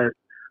sell them at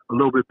a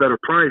little bit better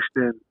price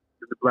than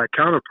the black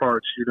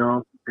counterparts,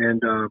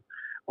 and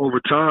over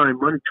time,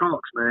 money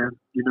talks, man,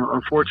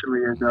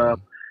 unfortunately, and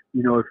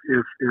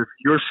if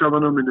you're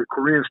selling them in the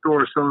Korean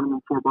store, selling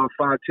them for about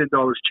 $5-10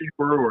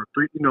 cheaper, or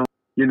 $3,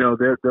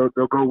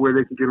 they'll go where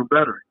they can get them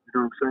better. You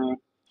know what I'm saying?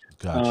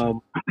 Gotcha.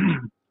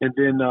 And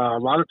then a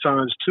lot of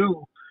times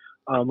too,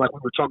 like we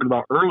were talking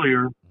about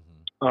earlier,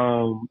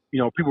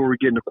 people were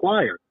getting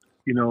acquired.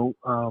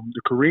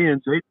 The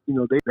Koreans,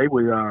 they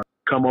would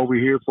come over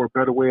here for a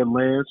better way of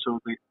land. So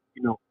they,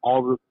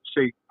 all the,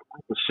 say, a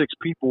group of 6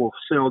 people will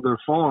sell their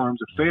farms,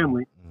 a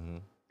family,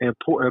 and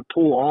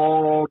pull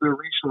all their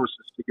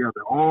resources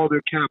together, all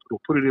their capital,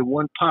 put it in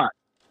one pot,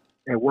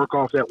 and work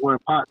off that one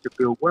pot to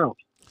build wealth.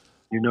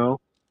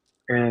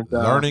 And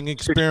learning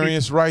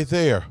experience right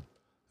there.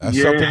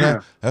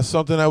 That's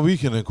something that we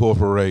can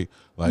incorporate.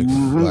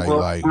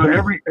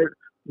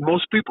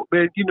 Most people,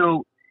 man.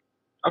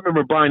 I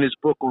remember buying this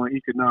book on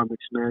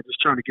economics, man, just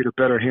trying to get a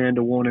better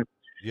handle on it.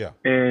 Yeah.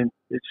 And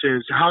it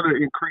says how to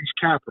increase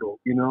capital.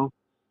 And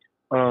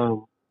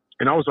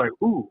I was like,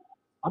 ooh,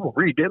 I'm gonna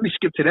read that. Let me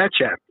skip to that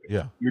chapter.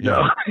 Yeah. You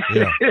know,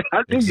 Yeah.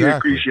 I think you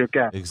increase your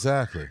capital.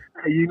 Exactly.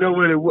 You know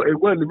what? It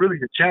wasn't really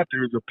a chapter;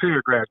 it was a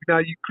paragraph. You know how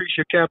you increase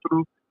your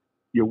capital?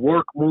 You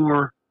work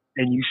more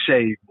and you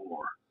save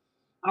more.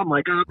 I'm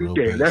like, I'll be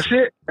damned. That's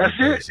it. That's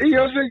it. Basic. You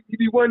know what I'm saying? You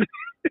be one.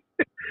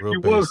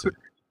 Real basic.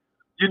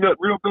 You know,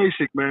 real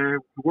basic, man.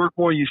 You work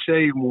more, you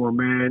save more,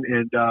 man.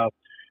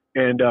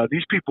 And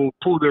these people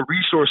pull their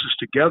resources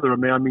together,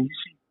 man. I mean, you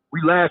see,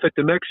 we laugh at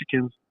the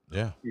Mexicans.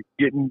 Yeah.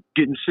 Getting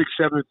 6,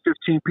 7,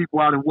 15 people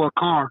out in one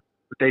car,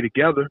 but they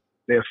together.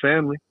 They're a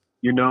family.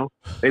 You know,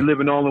 they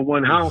living all in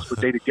one house,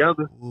 but they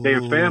together.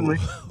 They're a family.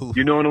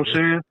 You know what I'm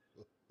saying?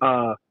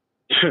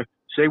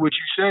 Say what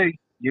you say.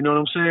 You know what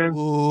I'm saying?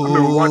 Ooh, I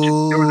remember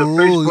watching. There was a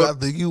Facebook. I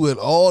think you went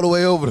all the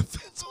way over the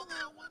fence on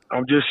that one.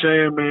 I'm just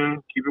saying,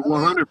 man. Keep it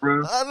 100,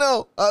 bro. I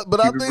know,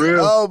 but I think,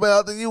 oh man,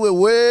 I think you went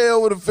way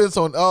over the fence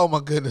on. Oh my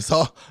goodness,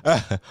 all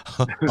my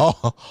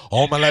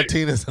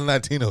Latinas and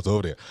Latinos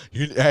over there.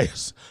 Hey,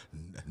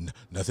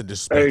 nothing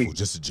disrespectful,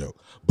 just a joke.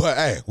 But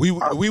hey, we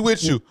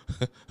with you.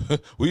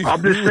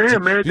 I'm just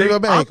saying, man. It's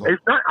not.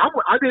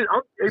 Hey,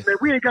 man,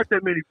 we ain't got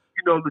that many,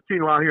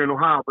 Latino out here in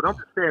Ohio. But I'm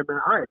just saying,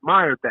 man. I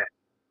admire that.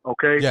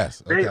 Okay.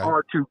 Yes. Okay. They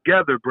are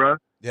together, bro.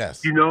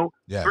 Yes.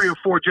 Yes. 3 or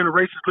 4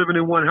 generations living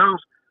in one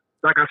house.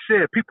 Like I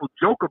said, people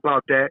joke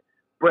about that,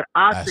 but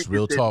I think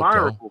it's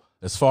admirable.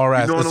 Though. As far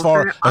as it's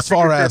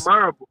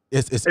admirable.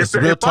 It's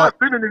real talk. If I've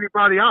offended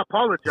anybody, I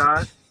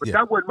apologize. But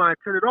that wasn't my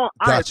intent at all.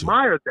 I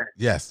admire that.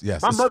 Yes.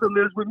 My mother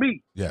lives with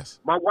me. Yes.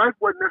 My wife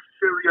wasn't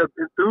necessarily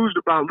enthused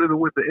about living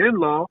with the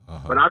in-law,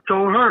 but I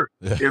told her,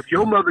 if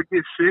your mother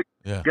gets sick,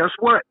 guess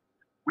what?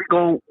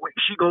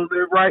 She gonna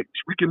live right.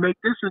 We can make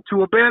this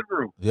into a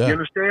bedroom. Yeah. You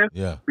understand?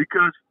 Yeah.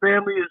 Because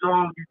family is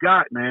all you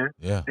got, man.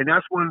 Yeah. And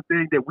that's one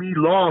thing that we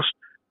lost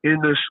in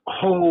this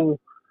whole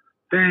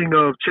thing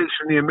of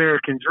chasing the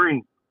American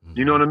dream. Mm-hmm.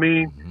 You know what I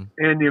mean? Mm-hmm.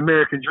 And the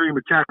American dream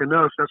attacking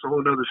us, that's a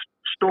whole other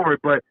story.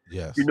 But,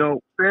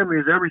 family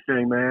is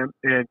everything, man.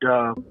 And,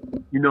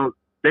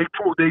 they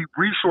pull their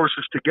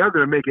resources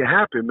together and make it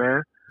happen,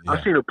 man. Yeah.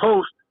 I seen a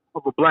post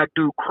of a black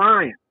dude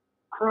crying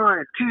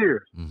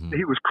tears. Mm-hmm. And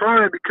he was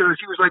crying because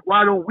he was like,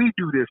 why don't we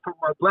do this for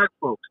my black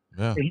folks?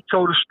 Yeah. And he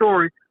told a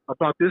story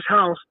about this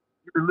house.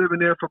 He's been living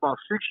there for about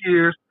 6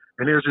 years.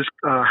 And there's this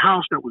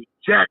house that was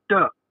jacked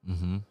up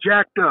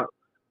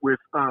with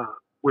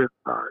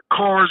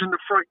cars in the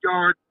front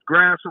yard,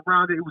 grass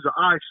around it. It was an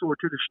eyesore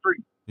to the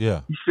street.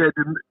 Yeah. He said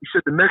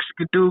the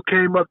Mexican dude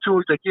came up to him.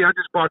 He's like, yeah, I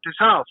just bought this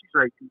house. He's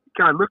like, he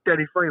kind of looked at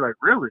him funny, like,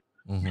 really?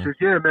 Mm-hmm. He says,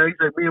 yeah, man. He's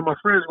like, me and my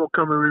friends are gonna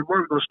come in and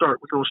we're gonna start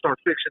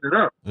fixing it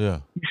up. Yeah.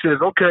 He says,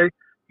 okay.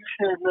 He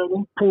said, man,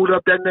 he pulled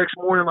up that next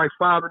morning, like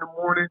 5 in the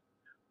morning,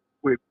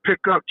 with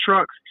pickup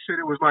trucks. He said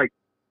it was like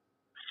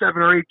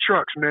 7 or 8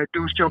 trucks, man.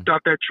 Dudes jumped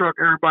out that truck.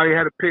 Everybody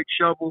had a pick,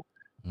 shovel,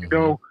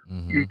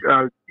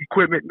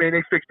 equipment. Man,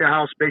 they fixed the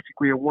house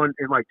basically in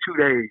like 2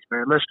 days,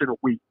 man, less than a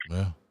week.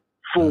 Yeah.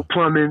 Full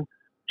plumbing,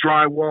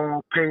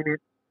 drywall, painted.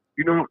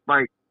 Dude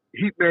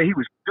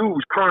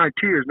was crying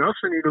tears. Now I'll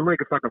send you the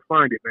link if I can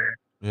find it, man.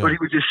 Yeah. But he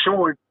was just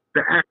showing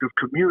the act of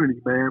community,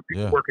 man.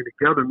 People working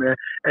together, man.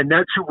 And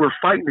that's who we're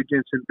fighting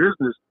against in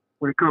business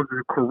when it comes to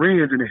the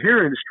Koreans in the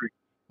hair industry.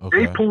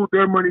 Okay. They pulled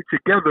their money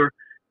together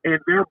and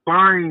they're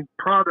buying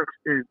products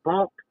in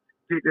bulk,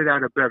 getting it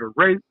at a better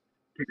rate,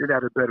 getting it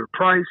at a better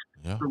price.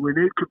 Yeah. So when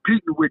they're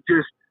competing with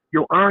just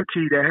your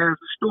auntie that has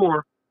the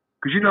store,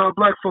 because our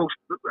black folks,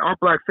 our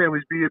black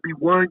families, it'd be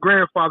one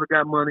grandfather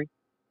got money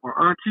or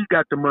auntie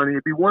got the money.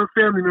 It'd be one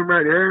family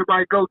member that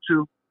everybody go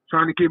to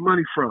trying to get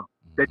money from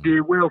that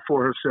did well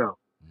for herself.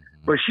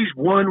 Mm-hmm. But she's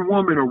one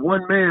woman or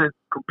one man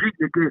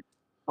competing against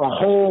a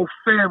whole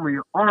family,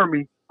 an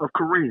army of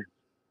Koreans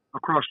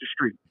across the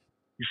street.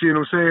 You see what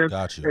I'm saying?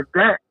 Gotcha. And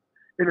that,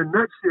 in a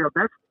nutshell,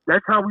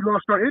 that's how we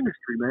lost our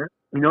industry, man.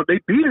 They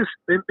beat us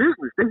in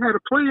business. They had a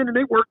plan and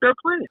they worked their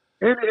plan.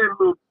 And they had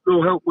a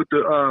little help with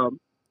the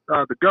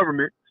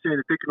government saying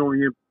that they can only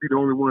be the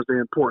only ones that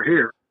import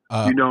hair.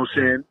 You know what I'm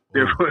saying?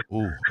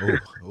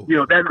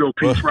 That little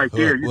piece right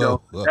there,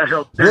 that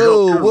helped.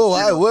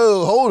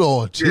 Whoa, hold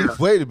on, Chief. Yeah.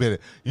 Wait a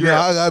minute. I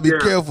gotta be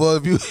careful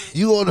if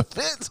you on the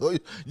fence or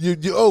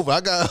you're over.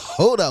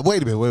 Hold up.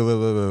 Wait a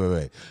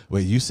minute.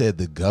 Wait. You said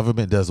the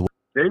government does what?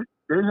 They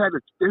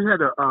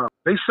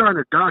signed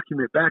a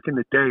document back in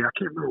the day. I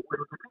can't remember what it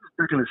was. I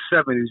think it was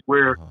back in the 70s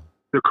where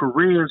the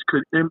Koreans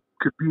could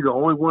be the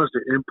only ones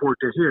that import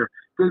their hair.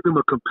 Gave them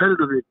a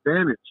competitive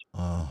advantage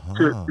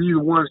to be the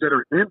ones that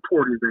are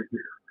importing their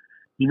hair.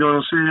 You know what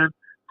I'm saying?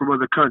 From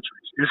other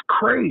countries. It's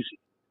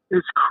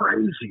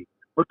crazy.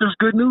 But there's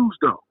good news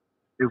though.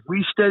 If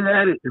we stay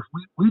at it, if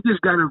we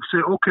just got to say,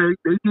 okay,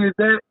 they did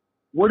that.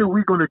 What are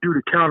we going to do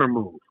to counter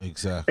move?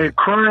 Exactly. And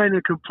crying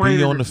and complaining.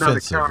 Be on the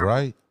offensive,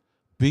 right?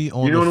 Be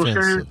on the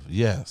offensive.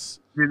 Yes.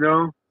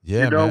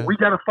 Yeah, we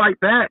got to fight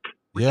back.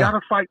 We got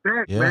to fight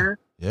back, man.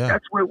 Yeah.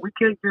 That's where we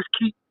can't just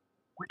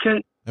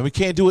and we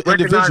can't do it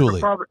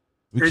individually.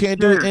 We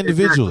can't do it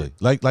individually.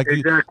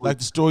 Exactly. Like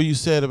the story you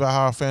said about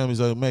how our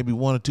families are maybe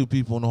 1 or 2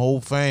 people in the whole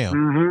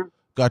fam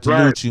got to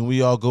Lucci and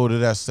we all go to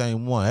that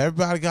same one.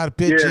 Everybody got to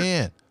pitch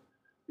in.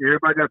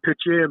 everybody got to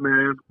pitch in,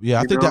 man. Yeah,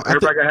 I think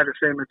everybody got to have the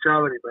same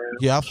mentality, man.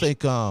 Yeah, I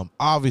think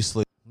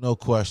obviously, no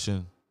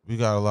question, we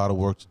got a lot of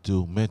work to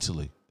do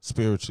mentally,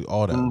 spiritually,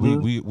 all that.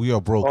 Mm-hmm. We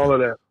are broken. All of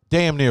that.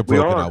 Damn near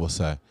broken, I would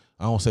say.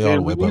 I won't say all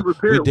the way,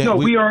 but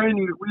we already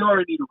need a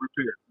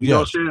repair. You know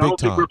what I'm saying? I don't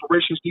think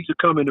reparations needs to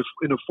come in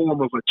the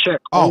form of a check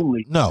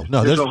only. No,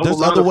 there's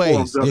other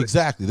ways.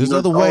 Exactly. There's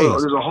other ways.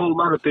 There's a whole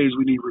lot of things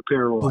we need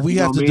repair on. But we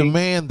have to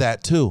demand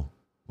that too.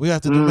 We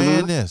have to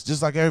demand this,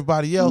 just like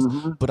everybody else.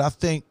 But I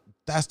think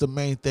that's the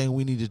main thing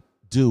we need to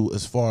do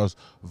as far as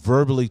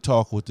verbally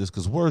talk with this,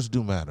 because words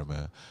do matter,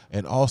 man.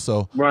 And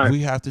also,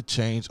 we have to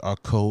change our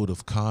code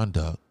of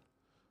conduct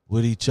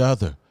with each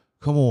other.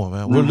 Come on,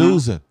 man. We're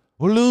losing.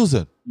 We're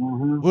losing.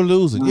 We're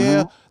losing.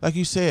 Yeah, like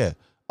you said,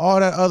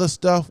 all that other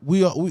stuff,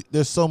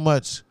 there's so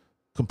much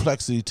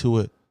complexity to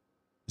it.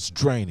 It's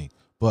draining.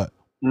 But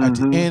at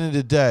the end of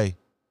the day,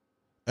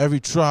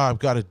 every tribe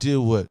got to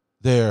deal with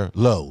their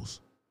lows.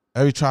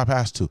 Every tribe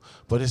has to.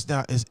 But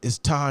it's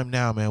time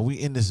now, man. We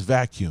in this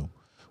vacuum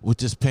with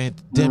this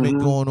pandemic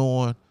going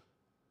on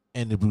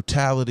and the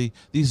brutality.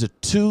 These are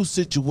two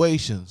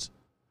situations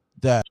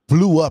that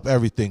blew up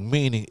everything,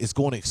 meaning it's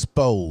going to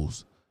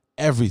expose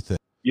everything.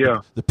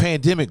 Yeah. The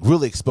pandemic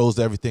really exposed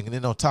everything. And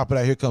then on top of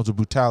that, here comes the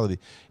brutality.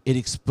 It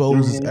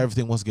exposes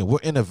everything once again. We're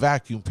in a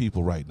vacuum,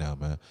 people, right now,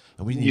 man.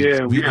 And we need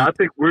I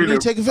think we need to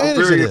take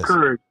advantage of this.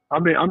 Encouraged.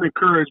 I'm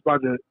encouraged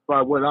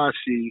by what I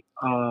see.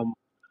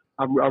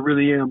 I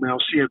really am, man.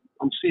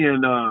 I'm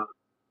seeing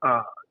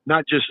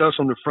not just us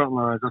on the front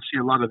lines. I see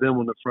a lot of them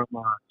on the front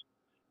lines,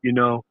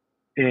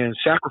 and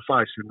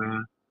sacrificing,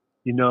 man,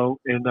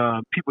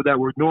 and people that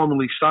were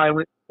normally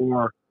silent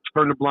or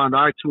turning a blind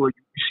eye to it.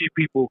 You see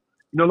people,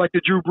 like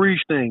the Drew Brees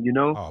thing,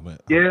 Oh, man.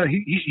 Yeah,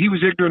 he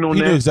was ignorant on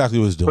that. He knew exactly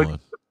what he was doing.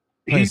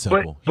 He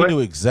knew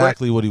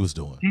exactly what he was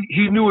doing.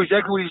 He knew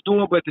exactly what he was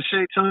doing, but at the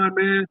same time,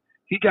 man,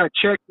 he got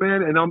checked,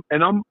 man. And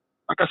I'm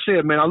like I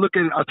said, man. I look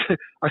at it.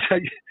 I tell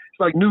you, it's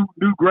like new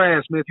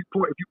grass, man. If you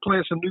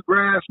plant some new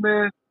grass,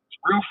 man, it's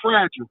real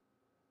fragile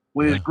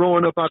when it's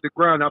growing up out the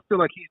ground. I feel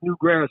like he's new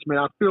grass, man.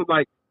 I feel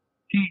like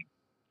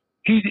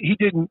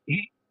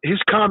his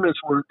comments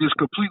were just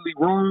completely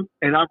wrong,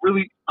 and I'm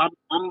going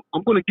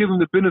to give him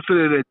the benefit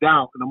of the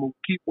doubt, and I'm going to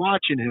keep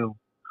watching him.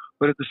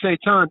 But at the same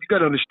time, you got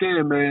to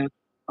understand, man.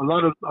 A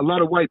lot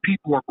of white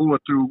people are going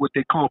through what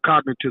they call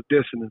cognitive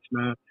dissonance,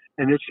 man,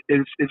 and it's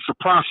a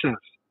process.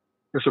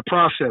 It's a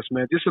process,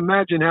 man. Just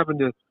imagine having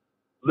to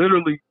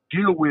literally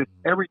deal with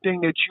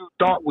everything that you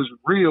thought was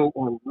real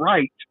or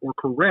right or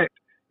correct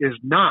is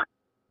not.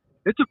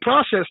 It's a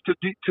process to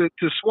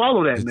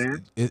swallow that,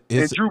 man.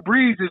 And Drew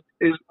Brees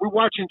is we're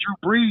watching Drew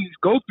Brees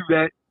go through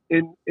that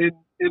in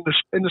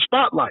the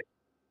spotlight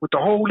with the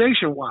whole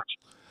nation watching.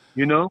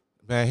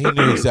 Man, he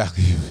knew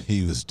exactly what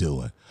he was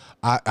doing.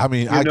 I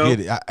mean, I get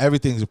it.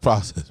 Everything's a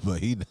process, but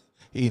he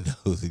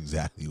knows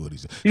exactly what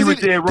he's doing. He was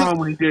dead wrong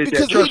when he did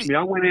that. Trust me,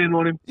 I went in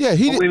on him. Yeah,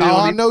 he did.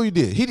 I know you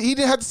did. He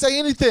didn't have to say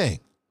anything.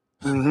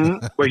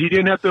 But he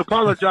didn't have to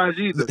apologize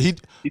either. He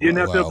didn't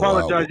have to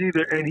apologize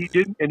either, and he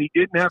didn't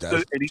have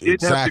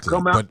to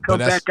come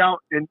back out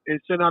and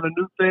send out a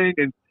new thing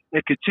and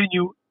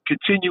continue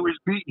his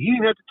beat. He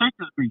didn't have to take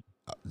this beat.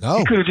 No,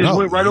 he could have just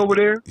went right over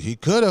there. He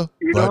could have,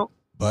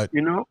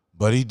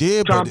 but he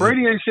did. Tom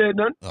Brady ain't said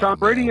nothing. Tom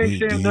Brady ain't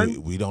saying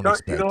nothing. We don't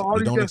expect.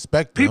 We don't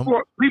expect them.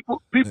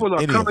 People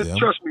are coming.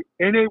 Trust me,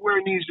 it ain't where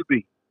it needs to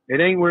be. It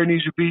ain't where it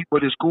needs to be,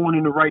 but it's going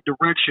in the right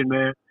direction,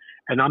 man.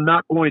 And I'm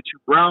not going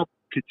to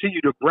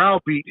continue to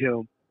browbeat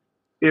him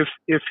if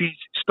he's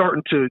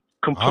starting to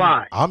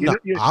comply. I'm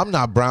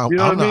not brown.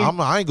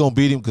 I ain't gonna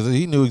beat him because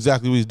he knew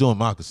exactly what he's doing.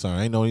 My concern.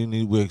 I ain't no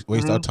need to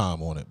waste our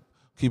time on it.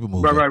 Keep it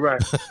moving. Right.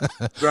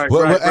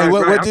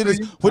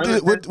 What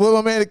did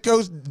my man the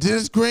coach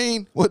Dennis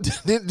Green? What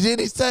did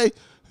he say?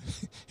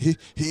 He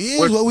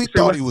is what we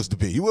thought he was to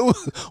be. What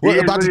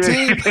about the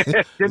team?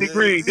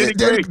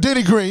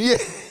 Denny Green.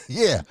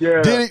 Yeah.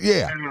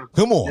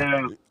 Come on.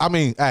 Yeah. I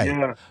mean,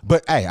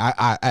 but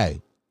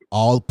hey,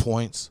 all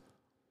points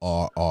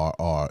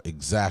are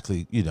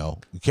exactly. You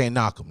can't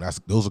knock them.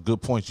 Those are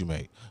good points you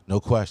made. No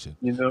question.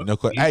 No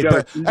question.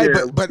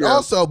 But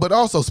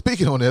also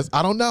speaking on this,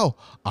 I don't know.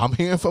 I'm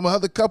hearing from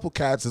other couple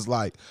cats is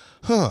like,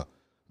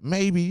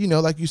 maybe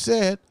like you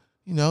said.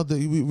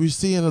 We're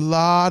seeing a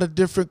lot of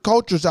different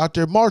cultures out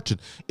there marching.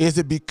 Is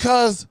it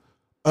because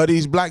of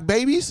these black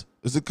babies?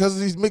 Is it because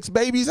of these mixed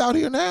babies out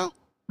here now?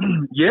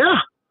 Yeah.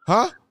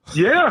 Huh?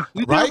 Yeah.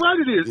 You damn right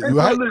it is. Hey,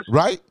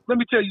 right? Let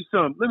me tell you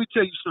something, man.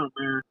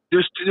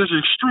 There's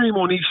extreme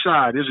on each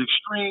side. There's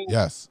extreme.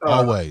 Yes,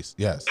 always.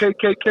 Yes.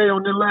 KKK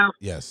on the left.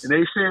 Yes. And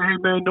they saying, hey,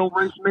 man, no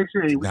race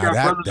mixing. Hey, we got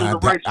brothers on the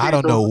right side. I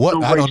don't know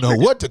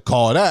what to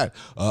call that.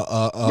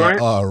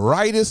 A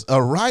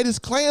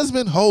rightist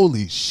Klansman?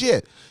 Holy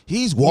shit.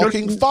 He's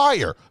walking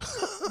fire.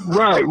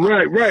 Right.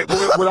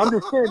 Well, I'm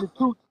just saying the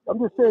two. I'm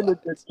just saying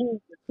that the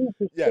two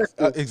yes,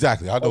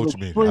 exactly. I know what you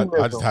mean.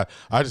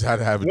 I just had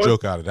to have a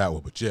joke out of that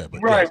one, but yeah.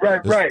 But right.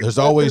 There's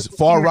always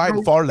far right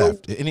and far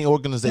left. Any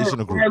organization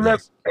or group. Far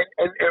left, and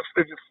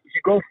if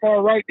you go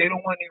far right, they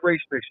don't want any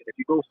race mixing. If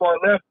you go far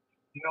left,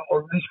 You know, or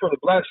at least for the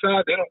black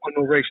side, they don't want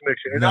no race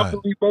mixing. And None. I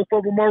believe both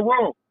of them are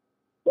wrong.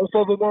 Both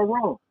of them are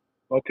wrong.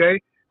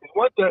 Okay?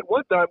 One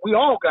time, we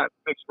all got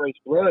mixed race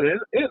blood in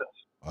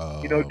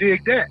us. You know,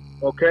 dig that.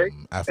 Okay?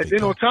 Africa. And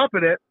then on top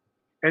of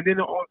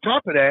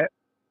that,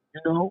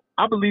 you know,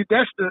 I believe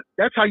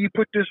that's how you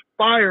put this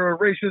fire of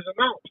racism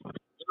out. You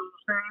know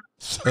what I'm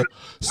saying?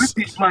 With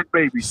these black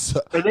babies.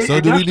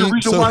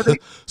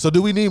 So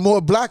do we need more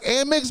black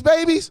and mixed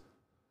babies?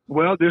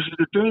 Well, this is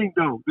the thing,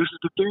 though. This is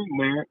the thing,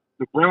 man.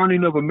 The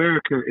browning of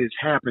America is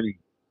happening,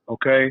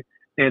 okay?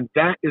 And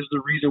that is the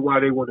reason why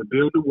they want to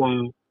build the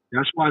wall.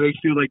 That's why they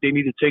feel like they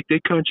need to take their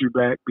country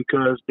back,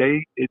 because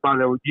by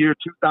the year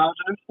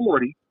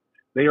 2040,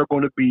 they are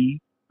going to be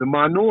the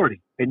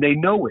minority, and they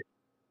know it.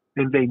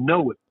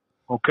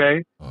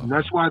 Okay? And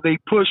that's why they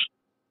push.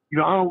 You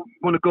know, I don't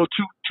want to go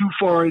too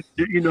far.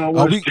 You know,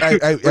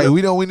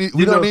 we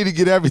don't need to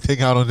get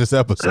everything out on this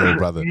episode,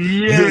 brother.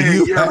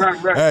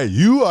 Right. Hey,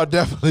 you are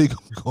definitely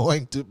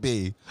going to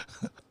be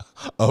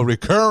a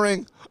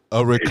recurring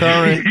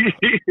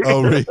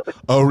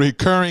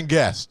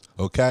guest.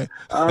 Okay.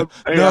 I'm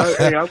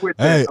with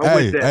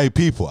that. Hey,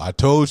 people! I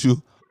told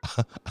you,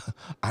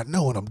 I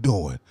know what I'm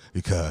doing,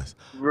 because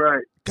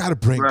got to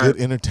bring good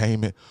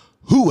entertainment.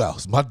 Who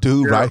else? My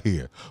dude right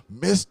here,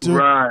 Mr.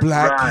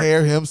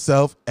 Blakhair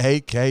himself,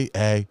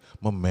 a.k.a.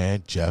 my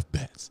man Geoff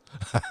Betts.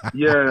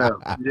 Yeah.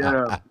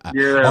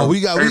 Oh,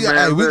 we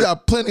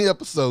got plenty of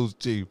episodes,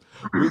 Chief.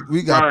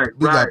 We got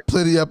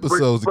plenty of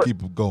episodes to keep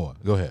them going.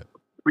 Go ahead.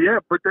 Yeah,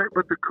 but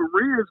the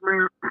Koreans,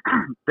 man,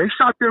 they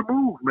shot their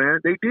move,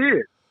 man. They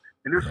did,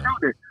 and they're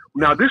shooting.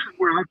 Now this is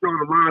where I draw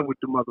the line with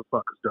the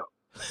motherfuckers,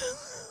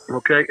 though.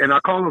 Okay, and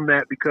I call them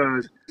that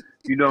because,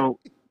 you know,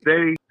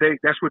 they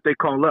that's what they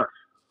call us.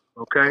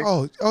 Okay.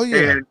 Oh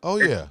yeah.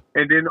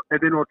 And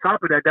then on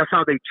top of that, that's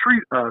how they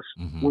treat us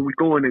when we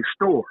go in their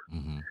store.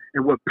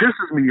 And what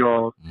pisses me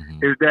off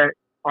is that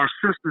our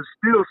sisters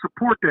still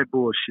support that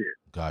bullshit.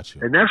 Gotcha.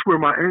 And that's where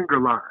my anger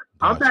lies.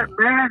 I'm not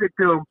mad at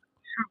them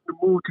shooting the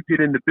move to get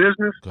into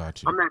business.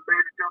 Gotcha. I'm not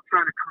mad at them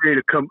trying to create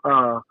a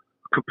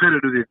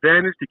competitive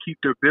advantage to keep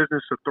their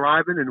business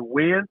thriving and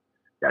win.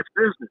 That's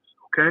business.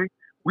 Okay.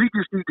 We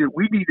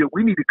need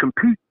to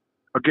compete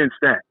against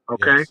that,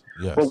 okay?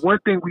 Yes. But one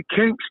thing we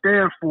can't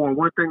stand for, and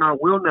one thing I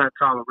will not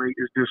tolerate,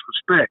 is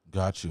disrespect.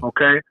 Got you.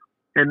 Okay?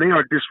 And they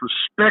are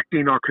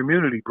disrespecting our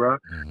community, bro.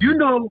 You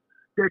know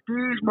that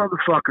these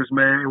motherfuckers,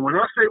 man, and when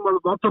I say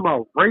motherfuckers, I'm talking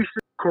about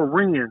racist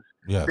Koreans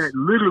that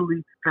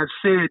literally have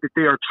said that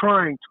they are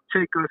trying to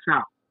take us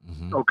out,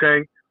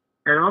 okay?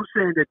 And I'm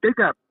saying that they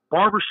got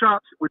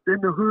barbershops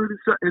within the hood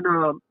and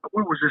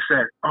where was this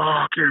at?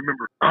 I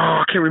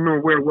can't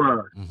remember where it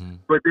was.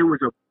 But there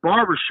was a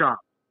barbershop.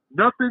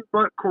 Nothing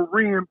but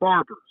Korean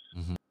barbers.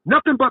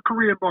 Nothing but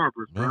Korean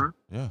barbers, man.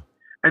 Yeah.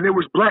 And there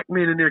was black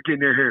men in there getting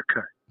their hair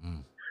cut.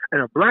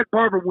 And a black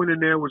barber went in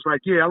there and was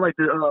like, I like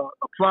to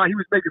apply. He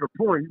was making a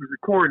point. He was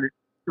recording it.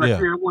 Like,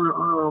 I want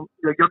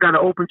to, y'all got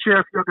an open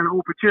chair? Y'all got an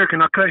open chair?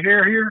 Can I cut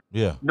hair here?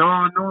 Yeah.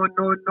 No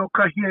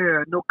cut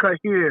here. No cut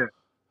here.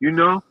 You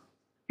know?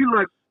 He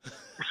like,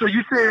 so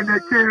you saying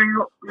that chair,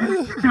 you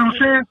see what I'm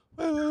saying?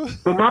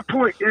 But my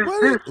point is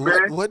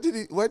man. What did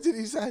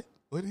he say?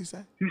 What did he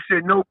say? He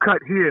said, no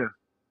cut here.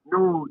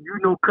 No, you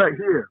no cut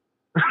here.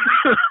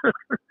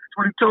 That's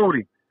what he told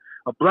him.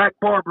 A black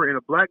barber in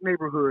a black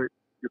neighborhood,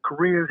 the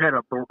Koreans had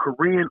a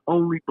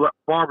Korean-only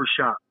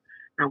barbershop.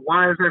 And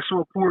why is that so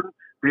important?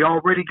 They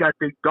already got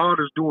their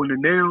daughters doing the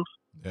nails.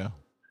 Yeah.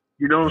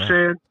 You know what I'm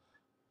saying?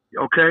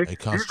 Okay? They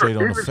concentrate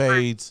on the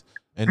fades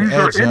and the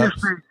edge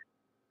ups.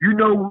 You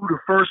know who the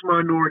first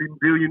minority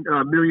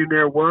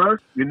millionaire was,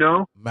 you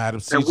know? Madam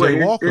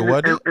C.J. Walker,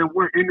 wasn't it? And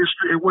what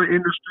industry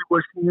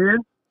was he in?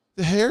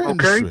 The hair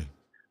industry.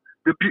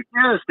 The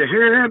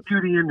hair and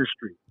beauty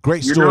industry.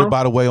 Great story,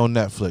 by the way, on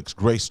Netflix.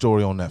 Great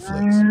story on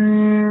Netflix.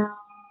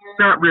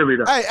 Not really,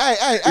 though. Hey,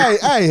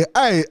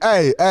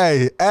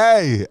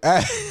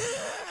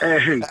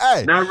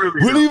 not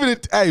really. We're leaving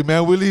it. Hey,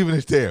 man, we're leaving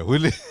it there.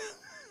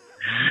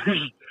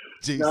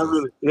 Jesus. Not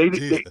really.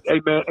 Hey,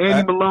 man,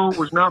 Andy Malone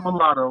was not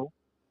mulatto.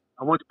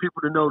 I want the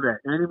people to know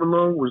that. Andy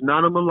Malone was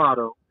not a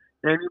mulatto.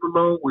 Andy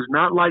Malone was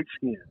not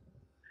light-skinned.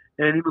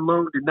 Andy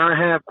Malone did not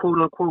have,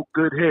 quote-unquote,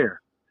 good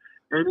hair.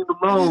 Andy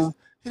Malone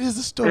it is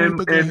a story,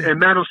 and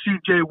Madam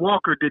C.J.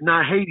 Walker did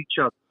not hate each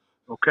other,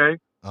 okay?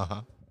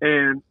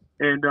 And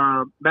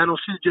Madam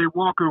C.J.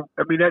 Walker,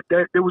 I mean, that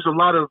there was a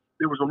lot of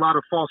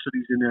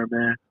falsities in there,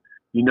 man.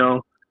 You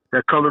know,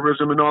 that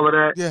colorism and all of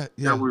that. Yeah.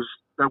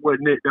 That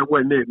wasn't it.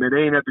 Man.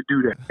 They ain't have to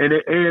do that. And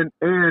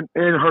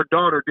her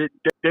daughter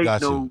didn't date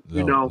no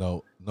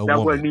that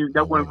woman.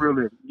 wasn't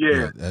real.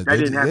 Yeah, that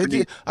didn't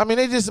happen. I mean,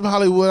 they did some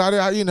Hollywood.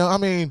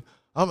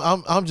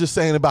 I'm just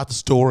saying about the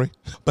story,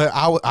 but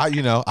I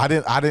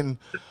didn't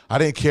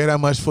care that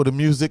much for the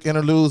music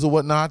interludes or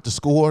whatnot. The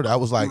score, I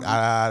was like,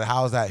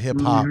 how's that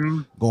hip hop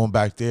going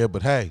back there?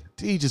 But hey,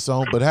 to each his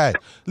own. But hey,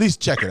 at least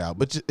check it out.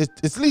 But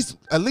it's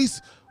at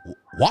least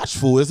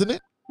watchful, isn't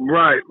it?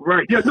 Right.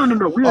 Yeah, no.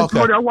 We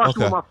enjoyed it. I watched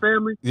it with my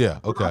family. Yeah,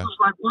 okay. I was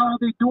like, why are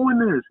they doing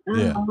this?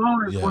 Andy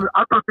Malone is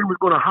I thought they were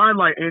going to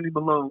highlight Andy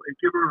Malone and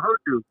give her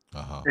due.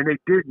 And they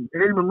didn't.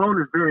 Andy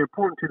Malone is very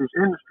important to this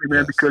industry,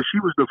 man, because she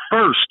was the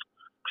first.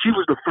 She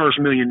was the first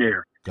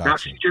millionaire, not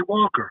C.J.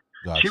 Walker.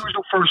 She was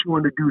the first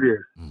one to do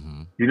this.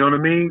 Mm-hmm. You know what I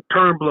mean?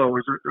 Term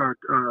blowers,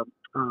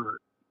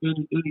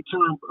 any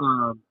term.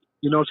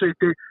 So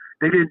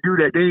they didn't do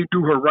that. They didn't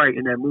do her right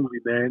in that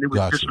movie, man. It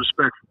was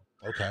disrespectful.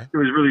 Okay. It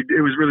was really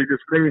good.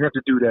 They didn't have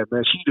to do that,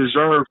 man. She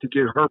deserved to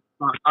get her.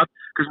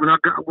 Because when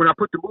I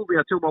put the movie,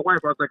 I told my wife,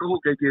 I was like, "Oh,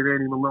 they give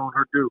Annie Malone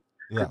her due."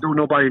 Yeah. Don't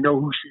nobody know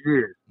who she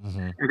is,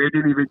 and they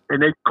didn't even.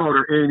 And they called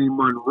her Annie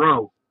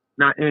Monroe,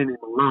 not Annie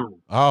Malone.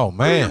 Oh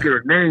man, they didn't get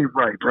her name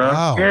right, bro.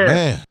 Oh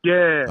man,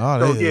 yeah.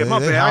 Oh, my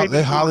bad.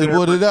 They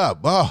Hollywooded up.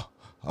 Oh.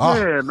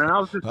 Yeah, man, I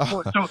was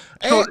disappointed.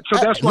 So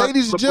that's why,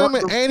 ladies and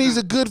gentlemen, Annie's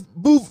a good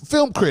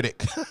film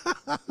critic.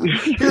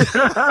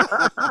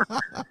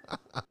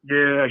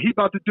 Yeah,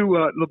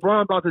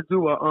 LeBron about to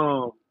do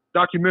a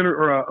documentary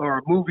or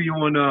a movie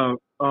on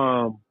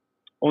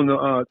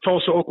the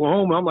Tulsa,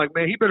 Oklahoma. I'm like,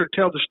 man, he better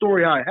tell the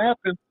story how it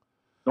happened.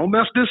 Don't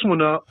mess this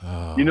one up.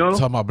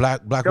 Talking about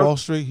Black Wall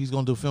Street. He's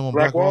gonna do a film on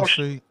Black Wall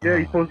Street. Yeah,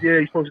 he's supposed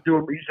to do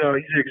it. He's the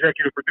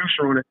executive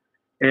producer on it,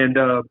 and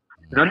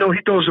I know he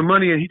throws the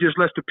money and he just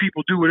lets the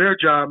people do their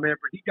job, man.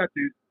 But he got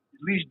to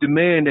at least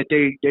demand that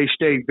they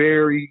stay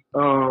very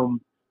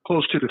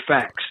close to the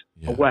facts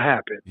of what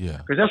happened. Yeah,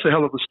 because that's a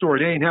hell of a story.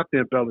 They ain't have to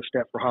embellish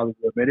that for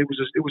Hollywood, man. It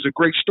was a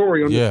great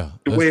story on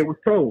the way it was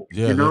told.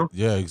 Yeah, you know?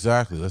 Yeah,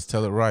 exactly. Let's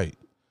tell it right.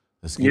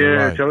 Let's get it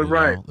right. Tell it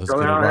right. Let's tell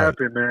it how it right.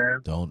 happened,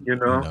 man.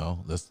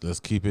 Let's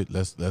keep it.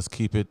 Let's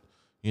keep it.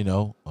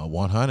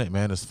 100,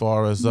 man. As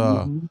far as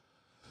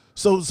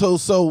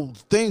So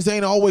things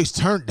ain't always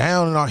turned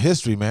down in our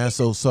history, man.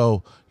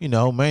 So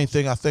main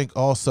thing I think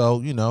also,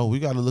 we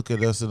got to look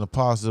at us in a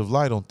positive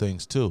light on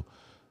things too.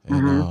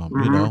 And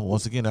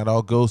once again, that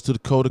all goes to the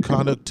code of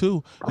conduct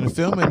too in the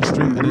film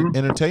industry and the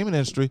entertainment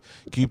industry.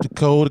 Keep the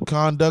code of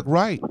conduct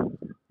right.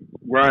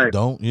 Right. You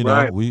don't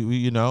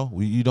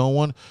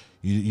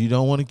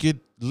want to get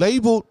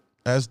labeled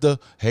as the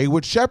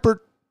Hayward Shepherd.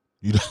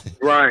 You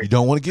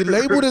don't want to get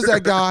labeled as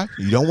that guy.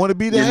 You don't want to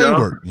be the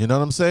Hayward. You know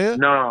what I'm saying?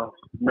 No,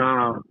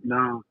 not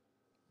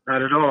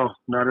at all.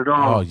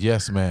 Oh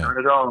yes, man. Not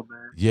at all,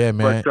 man. Yeah,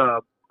 man.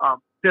 But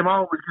Tim, I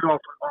always get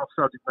off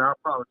subject, man. I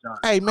apologize.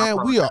 Hey, man,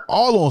 we are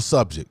all on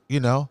subject.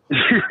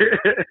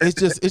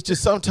 It's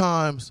just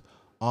sometimes,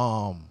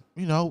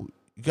 you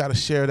got to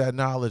share that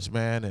knowledge,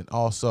 man, and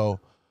also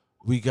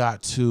we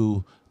got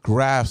to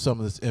grab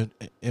some of this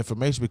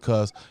information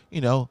because,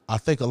 I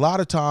think a lot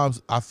of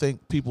times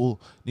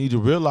people need to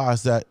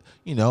realize that,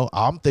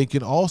 I'm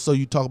thinking also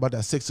you talk about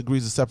that 6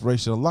 degrees of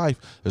separation of life.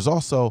 There's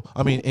also,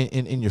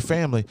 in your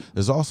family,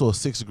 there's also a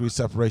 6 degree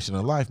separation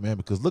of life, man,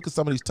 because look at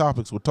some of these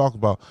topics we're talking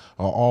about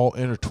are all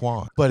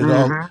intertwined, but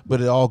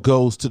it all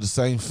goes to the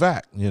same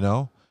fact,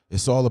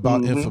 It's all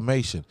about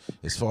information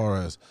as far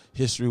as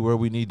history, where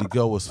we need to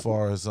go as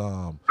far as,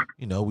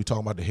 we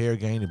talking about the hair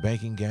game, the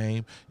banking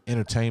game,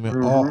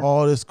 entertainment,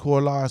 all this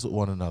correlates with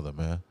one another,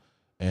 man.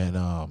 And,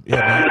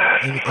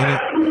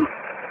 man,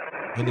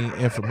 any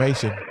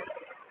information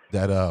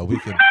that we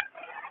can,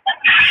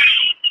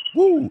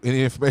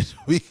 any information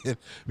we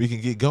can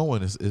get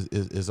going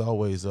is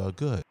always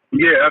good.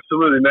 Yeah,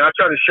 absolutely, man. I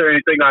try to share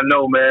anything I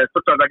know, man.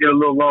 Sometimes I get a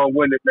little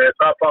long-winded, man,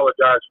 so I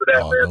apologize for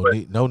that,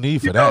 man. No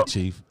need for that,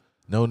 Chief.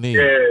 No need.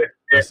 Yeah.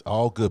 It's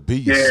all good. Be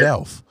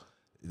yourself.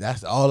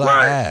 That's all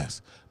I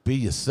ask. Be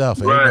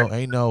yourself.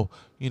 Ain't no,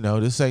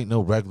 this ain't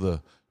no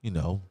regular,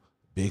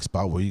 big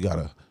spot where you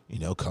gotta,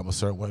 come a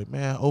certain way.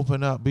 Man,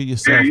 open up, be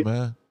yourself,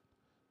 man.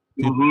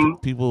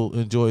 People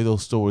enjoy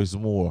those stories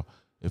more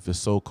if it's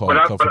so-called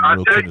come from a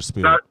real kindred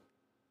spirit.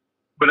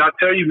 But I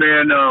tell you,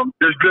 man,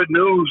 there's good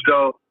news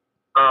though,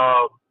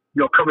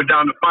 coming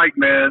down the pike,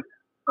 man,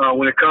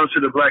 when it comes to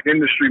the black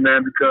industry,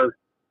 man, because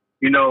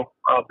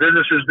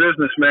business is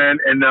business, man.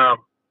 And,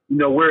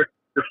 we're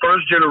the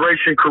first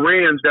generation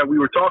Koreans that we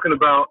were talking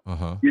about,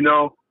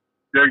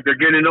 they're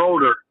getting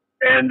older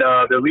and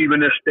they're leaving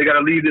this, they got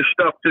to leave this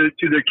stuff to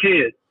their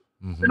kids.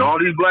 And all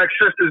these black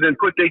sisters and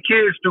put their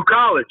kids through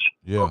college.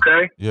 Yeah.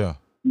 Okay. Yeah.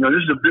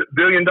 This is a $1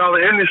 billion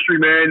industry,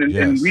 man.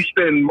 And we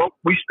spend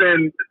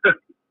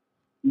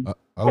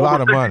a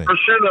lot of money.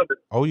 50% of it.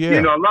 Oh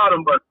yeah. A lot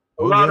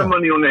of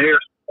money on the hair.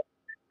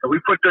 And we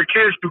put their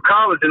kids through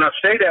college. And I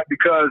say that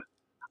because,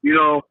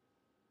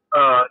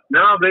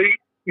 now they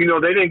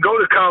didn't go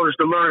to college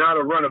to learn how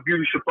to run a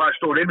beauty supply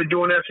store. They've been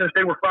doing that since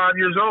they were 5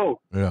 years old.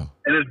 Yeah.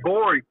 And it's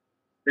boring.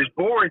 It's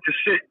boring to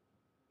sit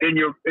in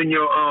your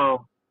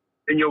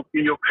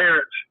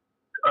parents'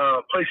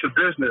 place of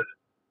business.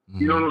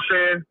 You know what I'm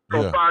saying?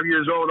 From 5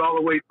 years old all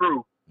the way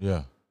through.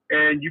 Yeah.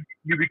 And you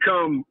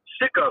become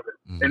sick of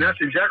it. And that's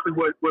exactly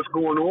what's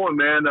going on,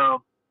 man. I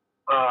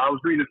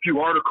was reading a few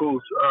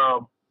articles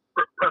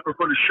prepping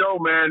for the show,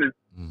 man, and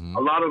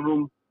a lot of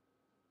them.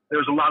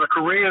 There's a lot of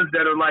Koreans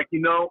that are like,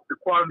 the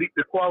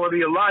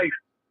quality of life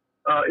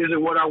isn't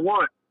what I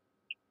want.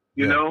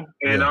 you know,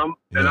 and I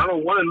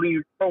don't want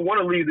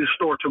to leave this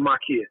store to my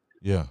kids.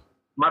 Yeah.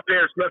 My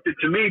parents left it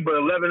to me, but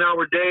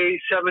 11-hour days,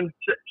 7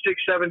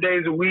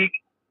 days a week,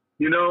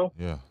 you know.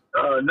 Yeah.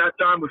 Not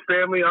time with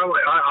family.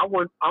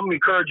 I'm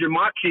encouraging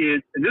my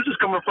kids, and this is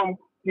coming from,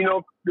 you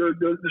know,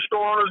 the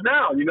store owners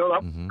now. You know,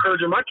 I'm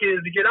encouraging my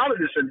kids to get out of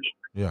this industry.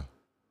 Yeah.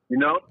 You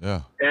know.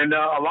 Yeah. And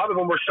a lot of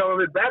them are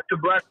selling it back to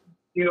black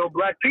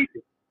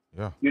people.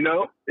 Yeah. You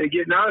know, they're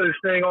getting out of this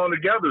thing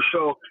altogether.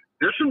 So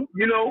there's some,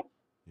 you know.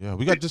 Yeah,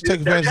 we got to just take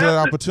advantage of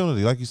that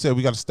opportunity. Like you said,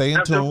 we got to stay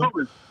in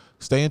tune.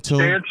 Stay in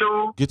tune.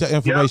 Get that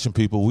information,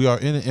 people. We are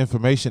in an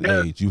information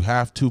age. You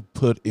have to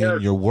put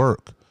in your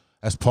work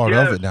as part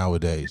of it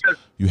nowadays.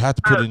 You have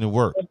to put in the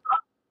work.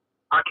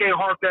 I can't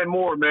harp that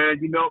more, man.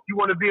 You know, if you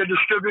want to be a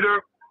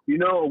distributor, you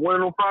know, one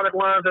of those product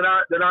lines that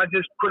I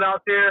just put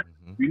out there,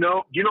 you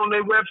know, get on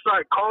their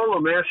website, call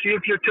them, man. See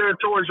if your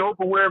territory is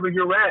open wherever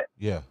you're at.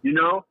 Yeah. You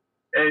know,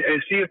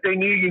 and see if they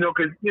need, you know,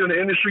 because, you know,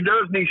 the industry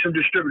does need some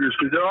distributors,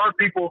 because there are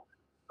people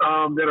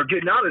that are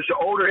getting out. It's an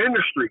older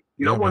industry.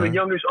 You know, one of the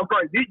youngest, I'm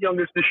probably the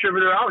youngest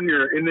distributor out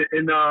here in me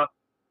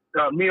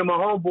and my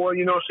homeboy,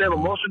 you know what I'm saying?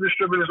 But most of the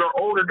distributors are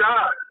older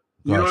guys.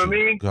 You know what I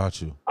mean? Got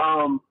you.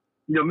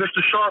 You know,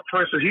 Mr. Sharp,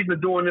 for instance, he's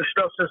been doing this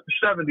stuff since the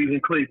 70s in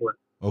Cleveland.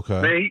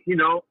 Okay. Man, you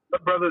know,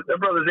 that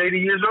brother's 80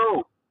 years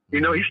old. You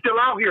know, he's still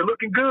out here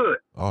looking good.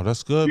 Oh,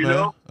 that's good, man.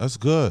 Know? That's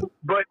good.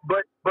 But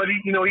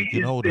he, you know, his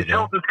health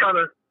is kind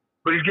of,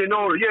 but he's getting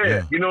older.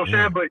 Yeah. You know what I'm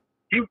saying? But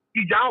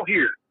he's out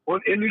here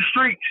in these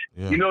streets.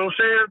 Yeah. You know what I'm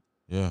saying?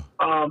 Yeah.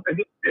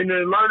 And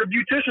a lot of the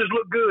beauticians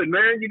look good,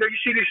 man. You know, you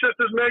see these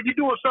sisters, man. You're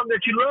doing something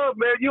that you love,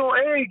 man. You don't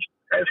age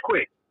as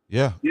quick.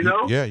 Yeah. You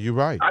know? Yeah, you're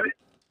right.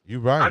 You're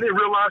right. I didn't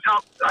realize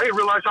how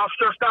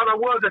stressed out I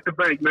was at the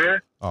bank,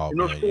 man. Oh, in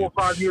those 4 or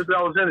 5 years that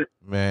I was in it.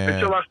 Man.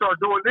 Until I started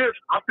doing this,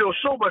 I feel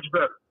so much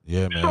better.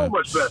 Yeah, man. So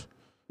much better.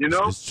 You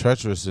know? It's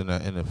treacherous in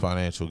the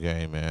financial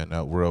game, man,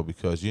 that world,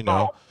 because, you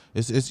know,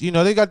 it's you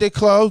know, they got their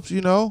clubs,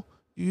 you know.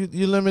 You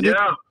limited.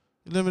 Yeah.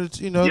 You limited,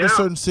 you know, there's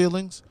certain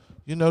ceilings.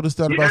 You notice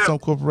that about some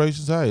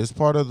corporations. Hey, it's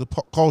part of the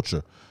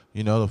culture.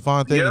 You know, the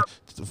fine thing,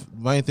 the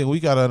main thing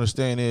we got to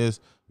understand is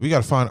we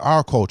got to find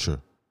our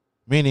culture,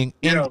 meaning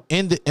in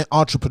the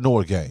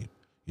entrepreneur game.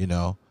 You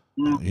know,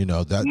 you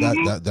know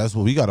that's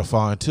what we got to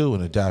find too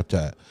and adapt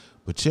that.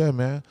 But yeah,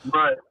 man.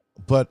 Right.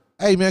 But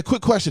hey, man,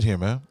 quick question here,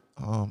 man.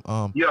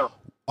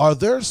 Are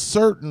there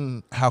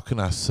certain, how can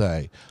I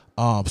say,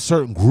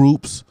 certain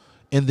groups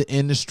in the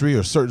industry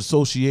or certain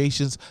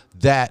associations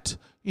that,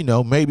 you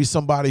know, maybe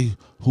somebody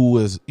who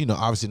is, you know,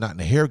 obviously not in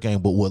the hair game,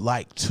 but would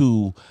like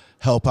to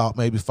help out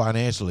maybe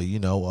financially, you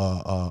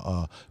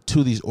know,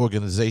 to these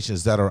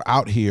organizations that are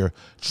out here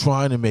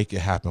trying to make it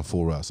happen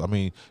for us? I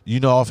mean, you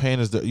know,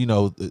 offhand is the, you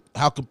know,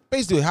 how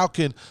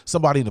can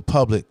somebody in the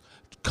public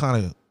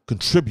kind of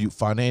contribute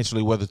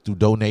financially, whether through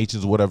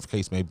donations or whatever the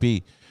case may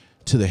be,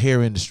 to the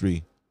hair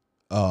industry,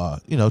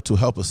 you know, to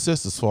help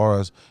assist as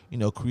far as, you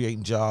know,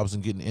 creating jobs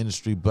and getting the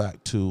industry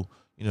back to,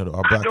 you know,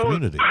 our black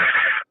community?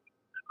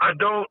 I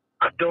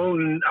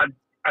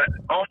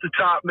off the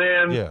top,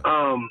 man. Yeah.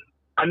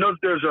 I know that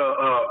there's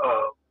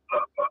a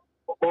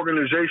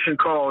organization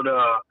called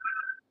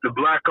the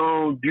Black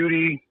Owned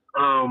Beauty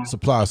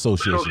Supply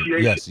Association.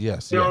 Yes. You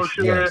know what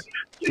I'm saying?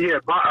 Yeah,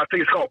 I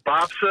think it's called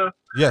BOPSA.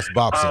 Yes,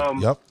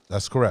 BOPSA. Yep,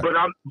 that's correct. But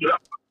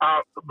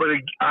I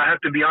have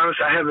to be honest.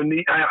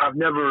 I've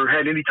never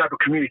had any type of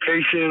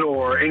communication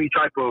or any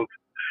type of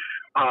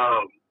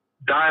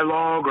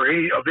dialogue or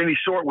any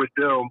sort with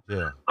them.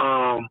 Yeah.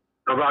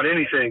 About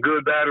anything,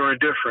 good, bad, or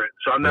indifferent.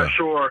 So I'm not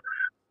sure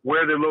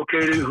where they're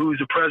located, who's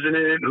the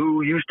president,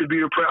 who used to be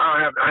the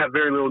president. I have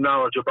very little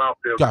knowledge about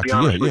them. Gotcha. To be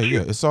honest with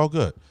you. It's all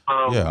good.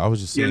 I was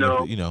just saying,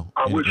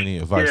 any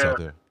advice out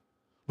there.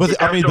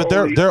 But I mean, but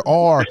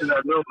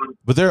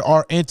there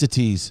are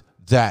entities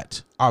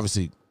that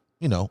obviously,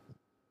 you know,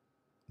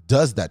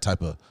 does that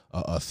type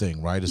of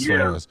thing, right? As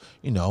far as,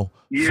 you know,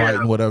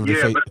 fighting whatever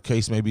the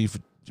case may be, for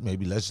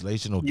maybe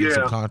legislation or get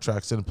some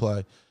contracts in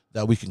play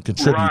that we can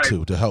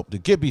contribute to help to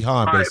get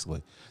behind.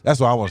 Basically,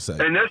 that's what I want to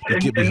say. And that's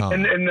get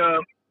behind. You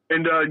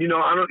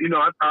know,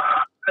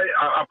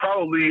 I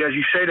probably, as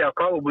you say that, I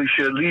probably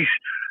should at least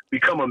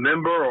become a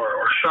member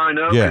or sign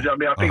up. Yeah. I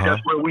mean, I think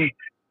that's where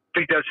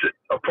that's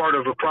a part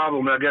of a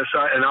problem. I guess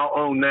I'll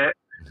own that.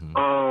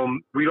 Mm-hmm.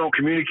 We don't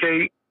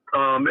communicate,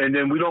 and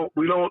then we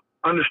don't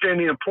understand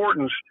the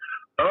importance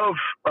of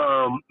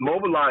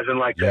mobilizing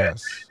like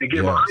that and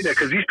get behind that,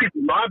 because these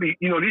people lobby.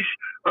 You know, these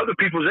other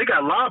people, they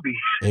got lobbies.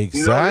 Exactly.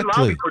 You know, they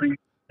lobby for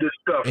this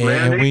stuff,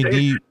 man.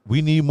 And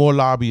we need more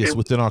lobbyists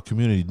within our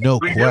community. No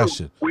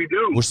question. We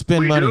do. We'll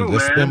spend money.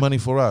 Let's spend money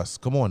for us.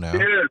 Come on now.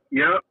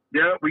 Yeah.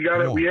 We got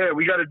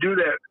to do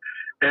that.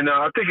 And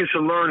I think it's a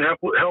learned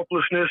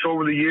helplessness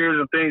over the years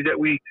and things that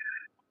we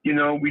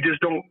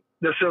just don't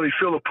necessarily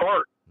feel a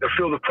part or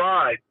feel the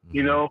pride.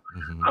 You know.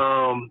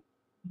 Mm-hmm.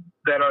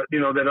 That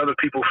that other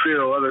people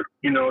feel,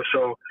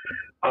 so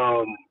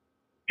I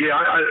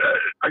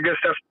guess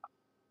that's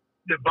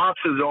the BOPS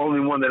is the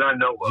only one that I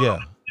know of. Yeah,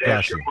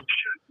 gotcha.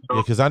 Yeah,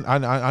 because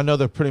I know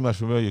they're pretty much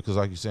familiar, because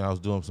like you said, I was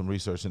doing some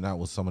research and that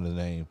was some of the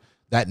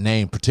that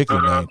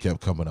particular name kept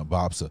coming up,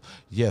 Bob. So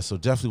yeah, so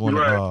definitely want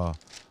to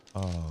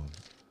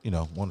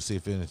want to see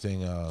if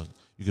anything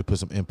you could put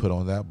some input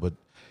on that. But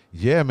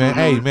yeah, man.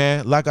 Hey,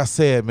 man, like I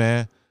said,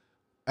 man.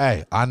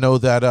 Hey, I know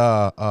that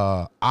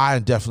I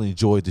definitely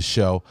enjoyed the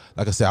show.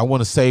 Like I said, I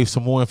want to save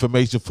some more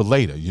information for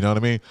later. You know what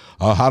I mean?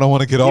 I don't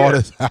want to get all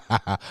this.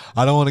 I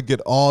don't want to get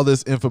all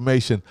this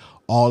information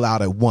all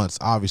out at once,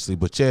 obviously.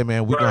 But yeah,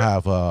 man, we're gonna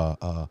have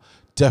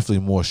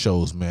definitely more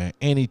shows, man.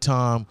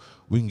 Anytime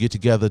we can get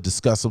together,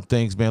 discuss some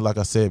things, man. Like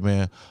I said,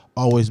 man,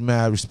 always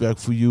mad respect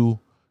for you,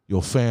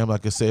 your fam.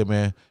 Like I said,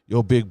 man,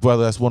 your big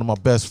brother, that's one of my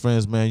best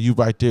friends, man. You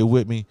right there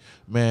with me,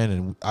 man.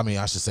 And I mean,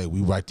 I should say we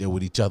right there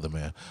with each other,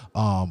 man.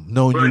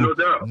 Knowing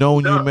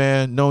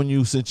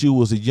you since you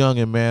was a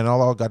youngin', man.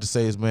 All I got to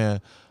say is, man,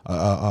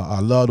 I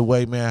love the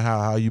way, man,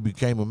 how you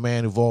became a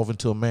man, evolved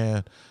into a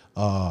man.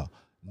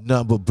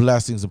 Nothing but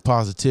blessings and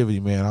positivity,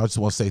 man. I just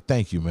want to say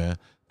thank you, man.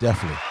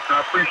 Definitely. I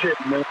appreciate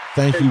it, man.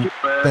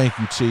 Thank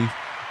you, Chief.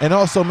 And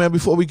also, man,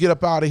 before we get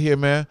up out of here,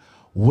 man,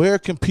 where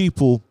can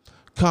people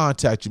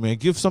contact you, man?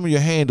 Give some of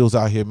your handles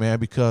out here, man,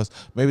 because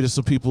maybe there's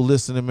some people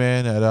listening,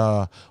 man,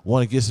 that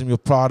want to get some of your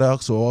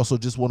products or also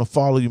just want to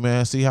follow you,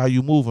 man, see how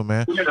you moving,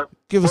 man. Yeah.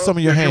 Give us some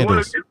of your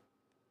handles.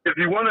 If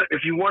you want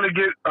to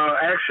get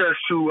access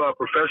to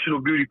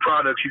professional beauty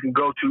products, you can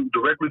go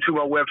directly to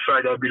our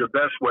website. That'd be the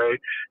best way.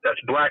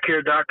 That's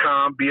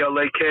blakhair.com,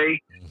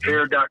 BLAK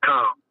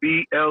hair.com,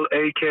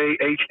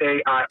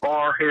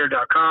 BLAKHAIR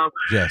hair.com.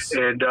 Yes.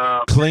 And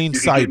clean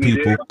site,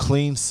 people.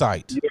 Clean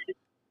site.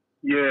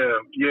 Yeah.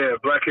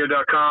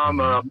 Blakhair.com.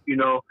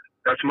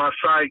 That's my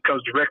site.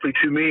 Comes directly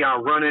to me. I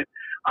run it.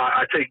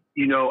 I take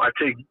a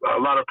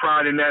lot of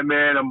pride in that,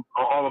 man. I'm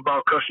all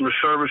about customer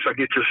service. I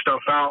get your stuff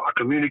out. I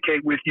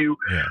communicate with you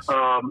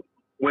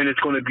when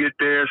it's going to get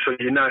there, so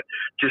you're not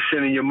just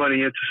sending your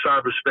money into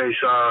cyberspace.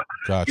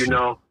 Got you.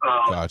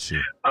 Got you.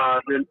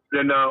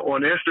 Then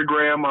on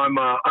Instagram, I'm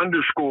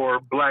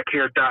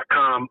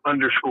 _blackhair.com_.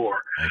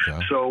 Okay.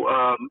 So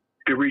you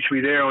can reach me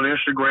there on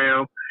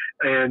Instagram,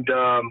 and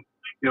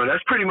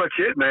that's pretty much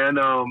it, man.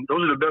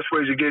 Those are the best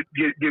ways to get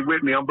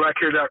with me. I'm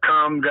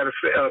blakhair.com. Got a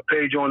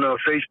page on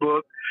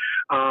Facebook,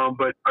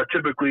 but I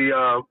typically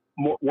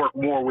work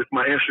more with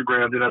my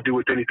Instagram than I do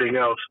with anything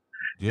else.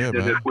 Yeah,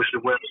 man. With the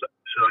website.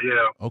 So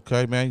yeah.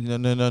 Okay, man.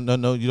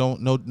 No. You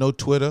don't no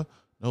Twitter,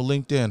 no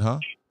LinkedIn, huh?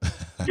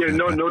 Yeah,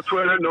 no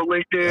Twitter, no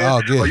LinkedIn.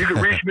 Oh, good. Or you can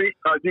reach me.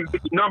 You can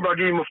get the number. I'll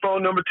give you my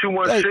phone number: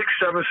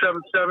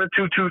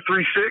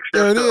 216-777-2236.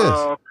 There it is.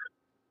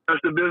 That's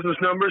the business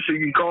number, so you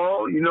can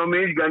call. You know what I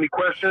mean? You got any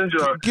questions?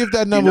 Or give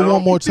that number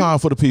one more time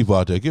for the people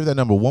out there. Give that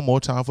number one more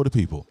time for the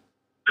people.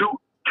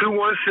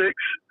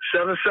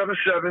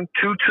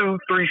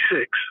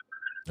 216-777-2236.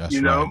 That's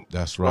right.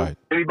 That's right.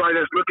 So anybody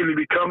that's looking to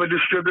become a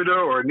distributor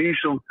or needs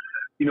some,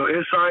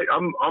 insight,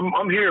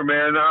 I'm here,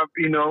 man. I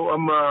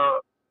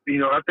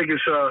think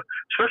it's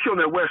especially on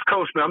that West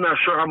Coast, man. I'm not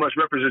sure how much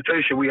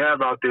representation we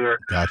have out there.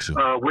 Gotcha.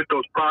 With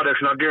those products,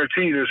 and I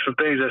guarantee you, there's some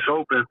things that's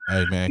open.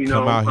 Hey, man,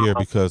 come out here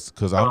because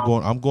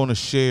I'm going to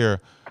share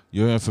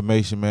your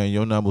information, man,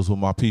 your numbers with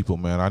my people,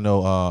 man. I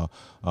know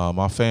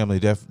my family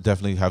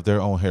definitely have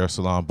their own hair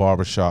salon,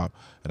 barbershop,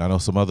 and I know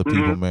some other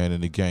people, man, in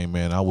the game,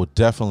 man. I would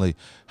definitely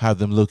have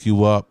them look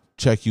you up,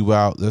 check you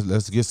out.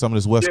 Let's get some of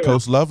this West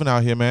Coast loving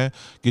out here, man.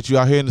 Get you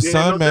out here in the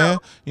sun, man.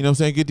 Doubt. You know what I'm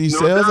saying? Get these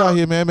sales out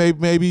here, man.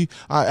 Maybe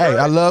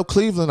I love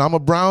Cleveland. I'm a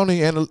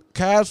Brownie and a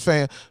Cavs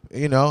fan.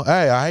 Hey,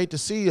 I hate to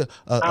see a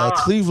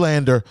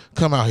Clevelander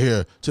come out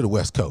here to the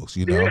West Coast,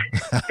 For sure.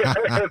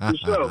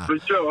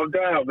 I'm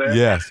down, man.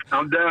 Yes.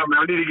 I'm down,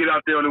 man. I need to get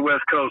out there on the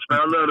West Coast, man.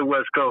 I love the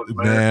West Coast,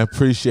 man. Man,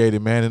 appreciate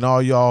it, man. And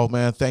all y'all,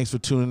 man, thanks for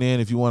tuning in.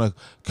 If you want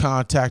to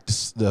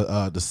contact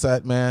the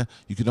set, man,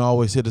 you can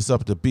always hit us up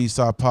at the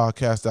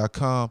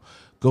bsidepodcast.com.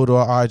 Go to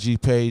our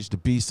IG page, the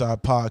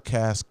B-Side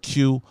Podcast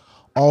Q.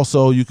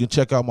 Also, you can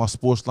check out my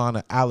sports line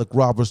at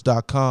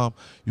alecroberts.com.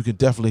 You can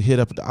definitely hit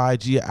up the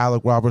IG at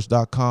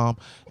alecroberts.com.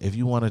 If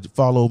you want to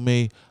follow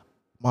me,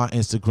 my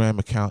Instagram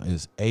account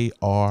is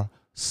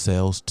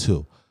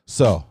ARSales2.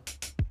 So,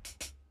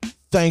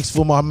 thanks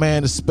for my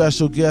man, the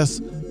special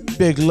guest.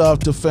 Big love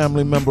to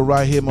family member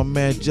right here, my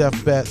man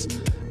Geoff Betts,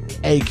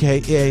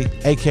 aka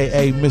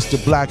Mr.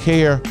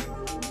 Blakhair.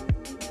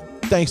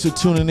 Thanks for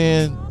tuning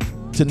in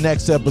to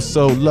next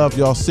episode. Love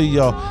y'all. See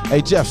y'all.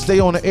 Hey, Geoff, stay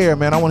on the air,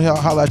 man. I want to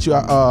holler at you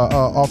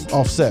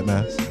off set,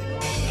 man.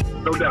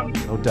 No doubt.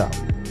 No doubt.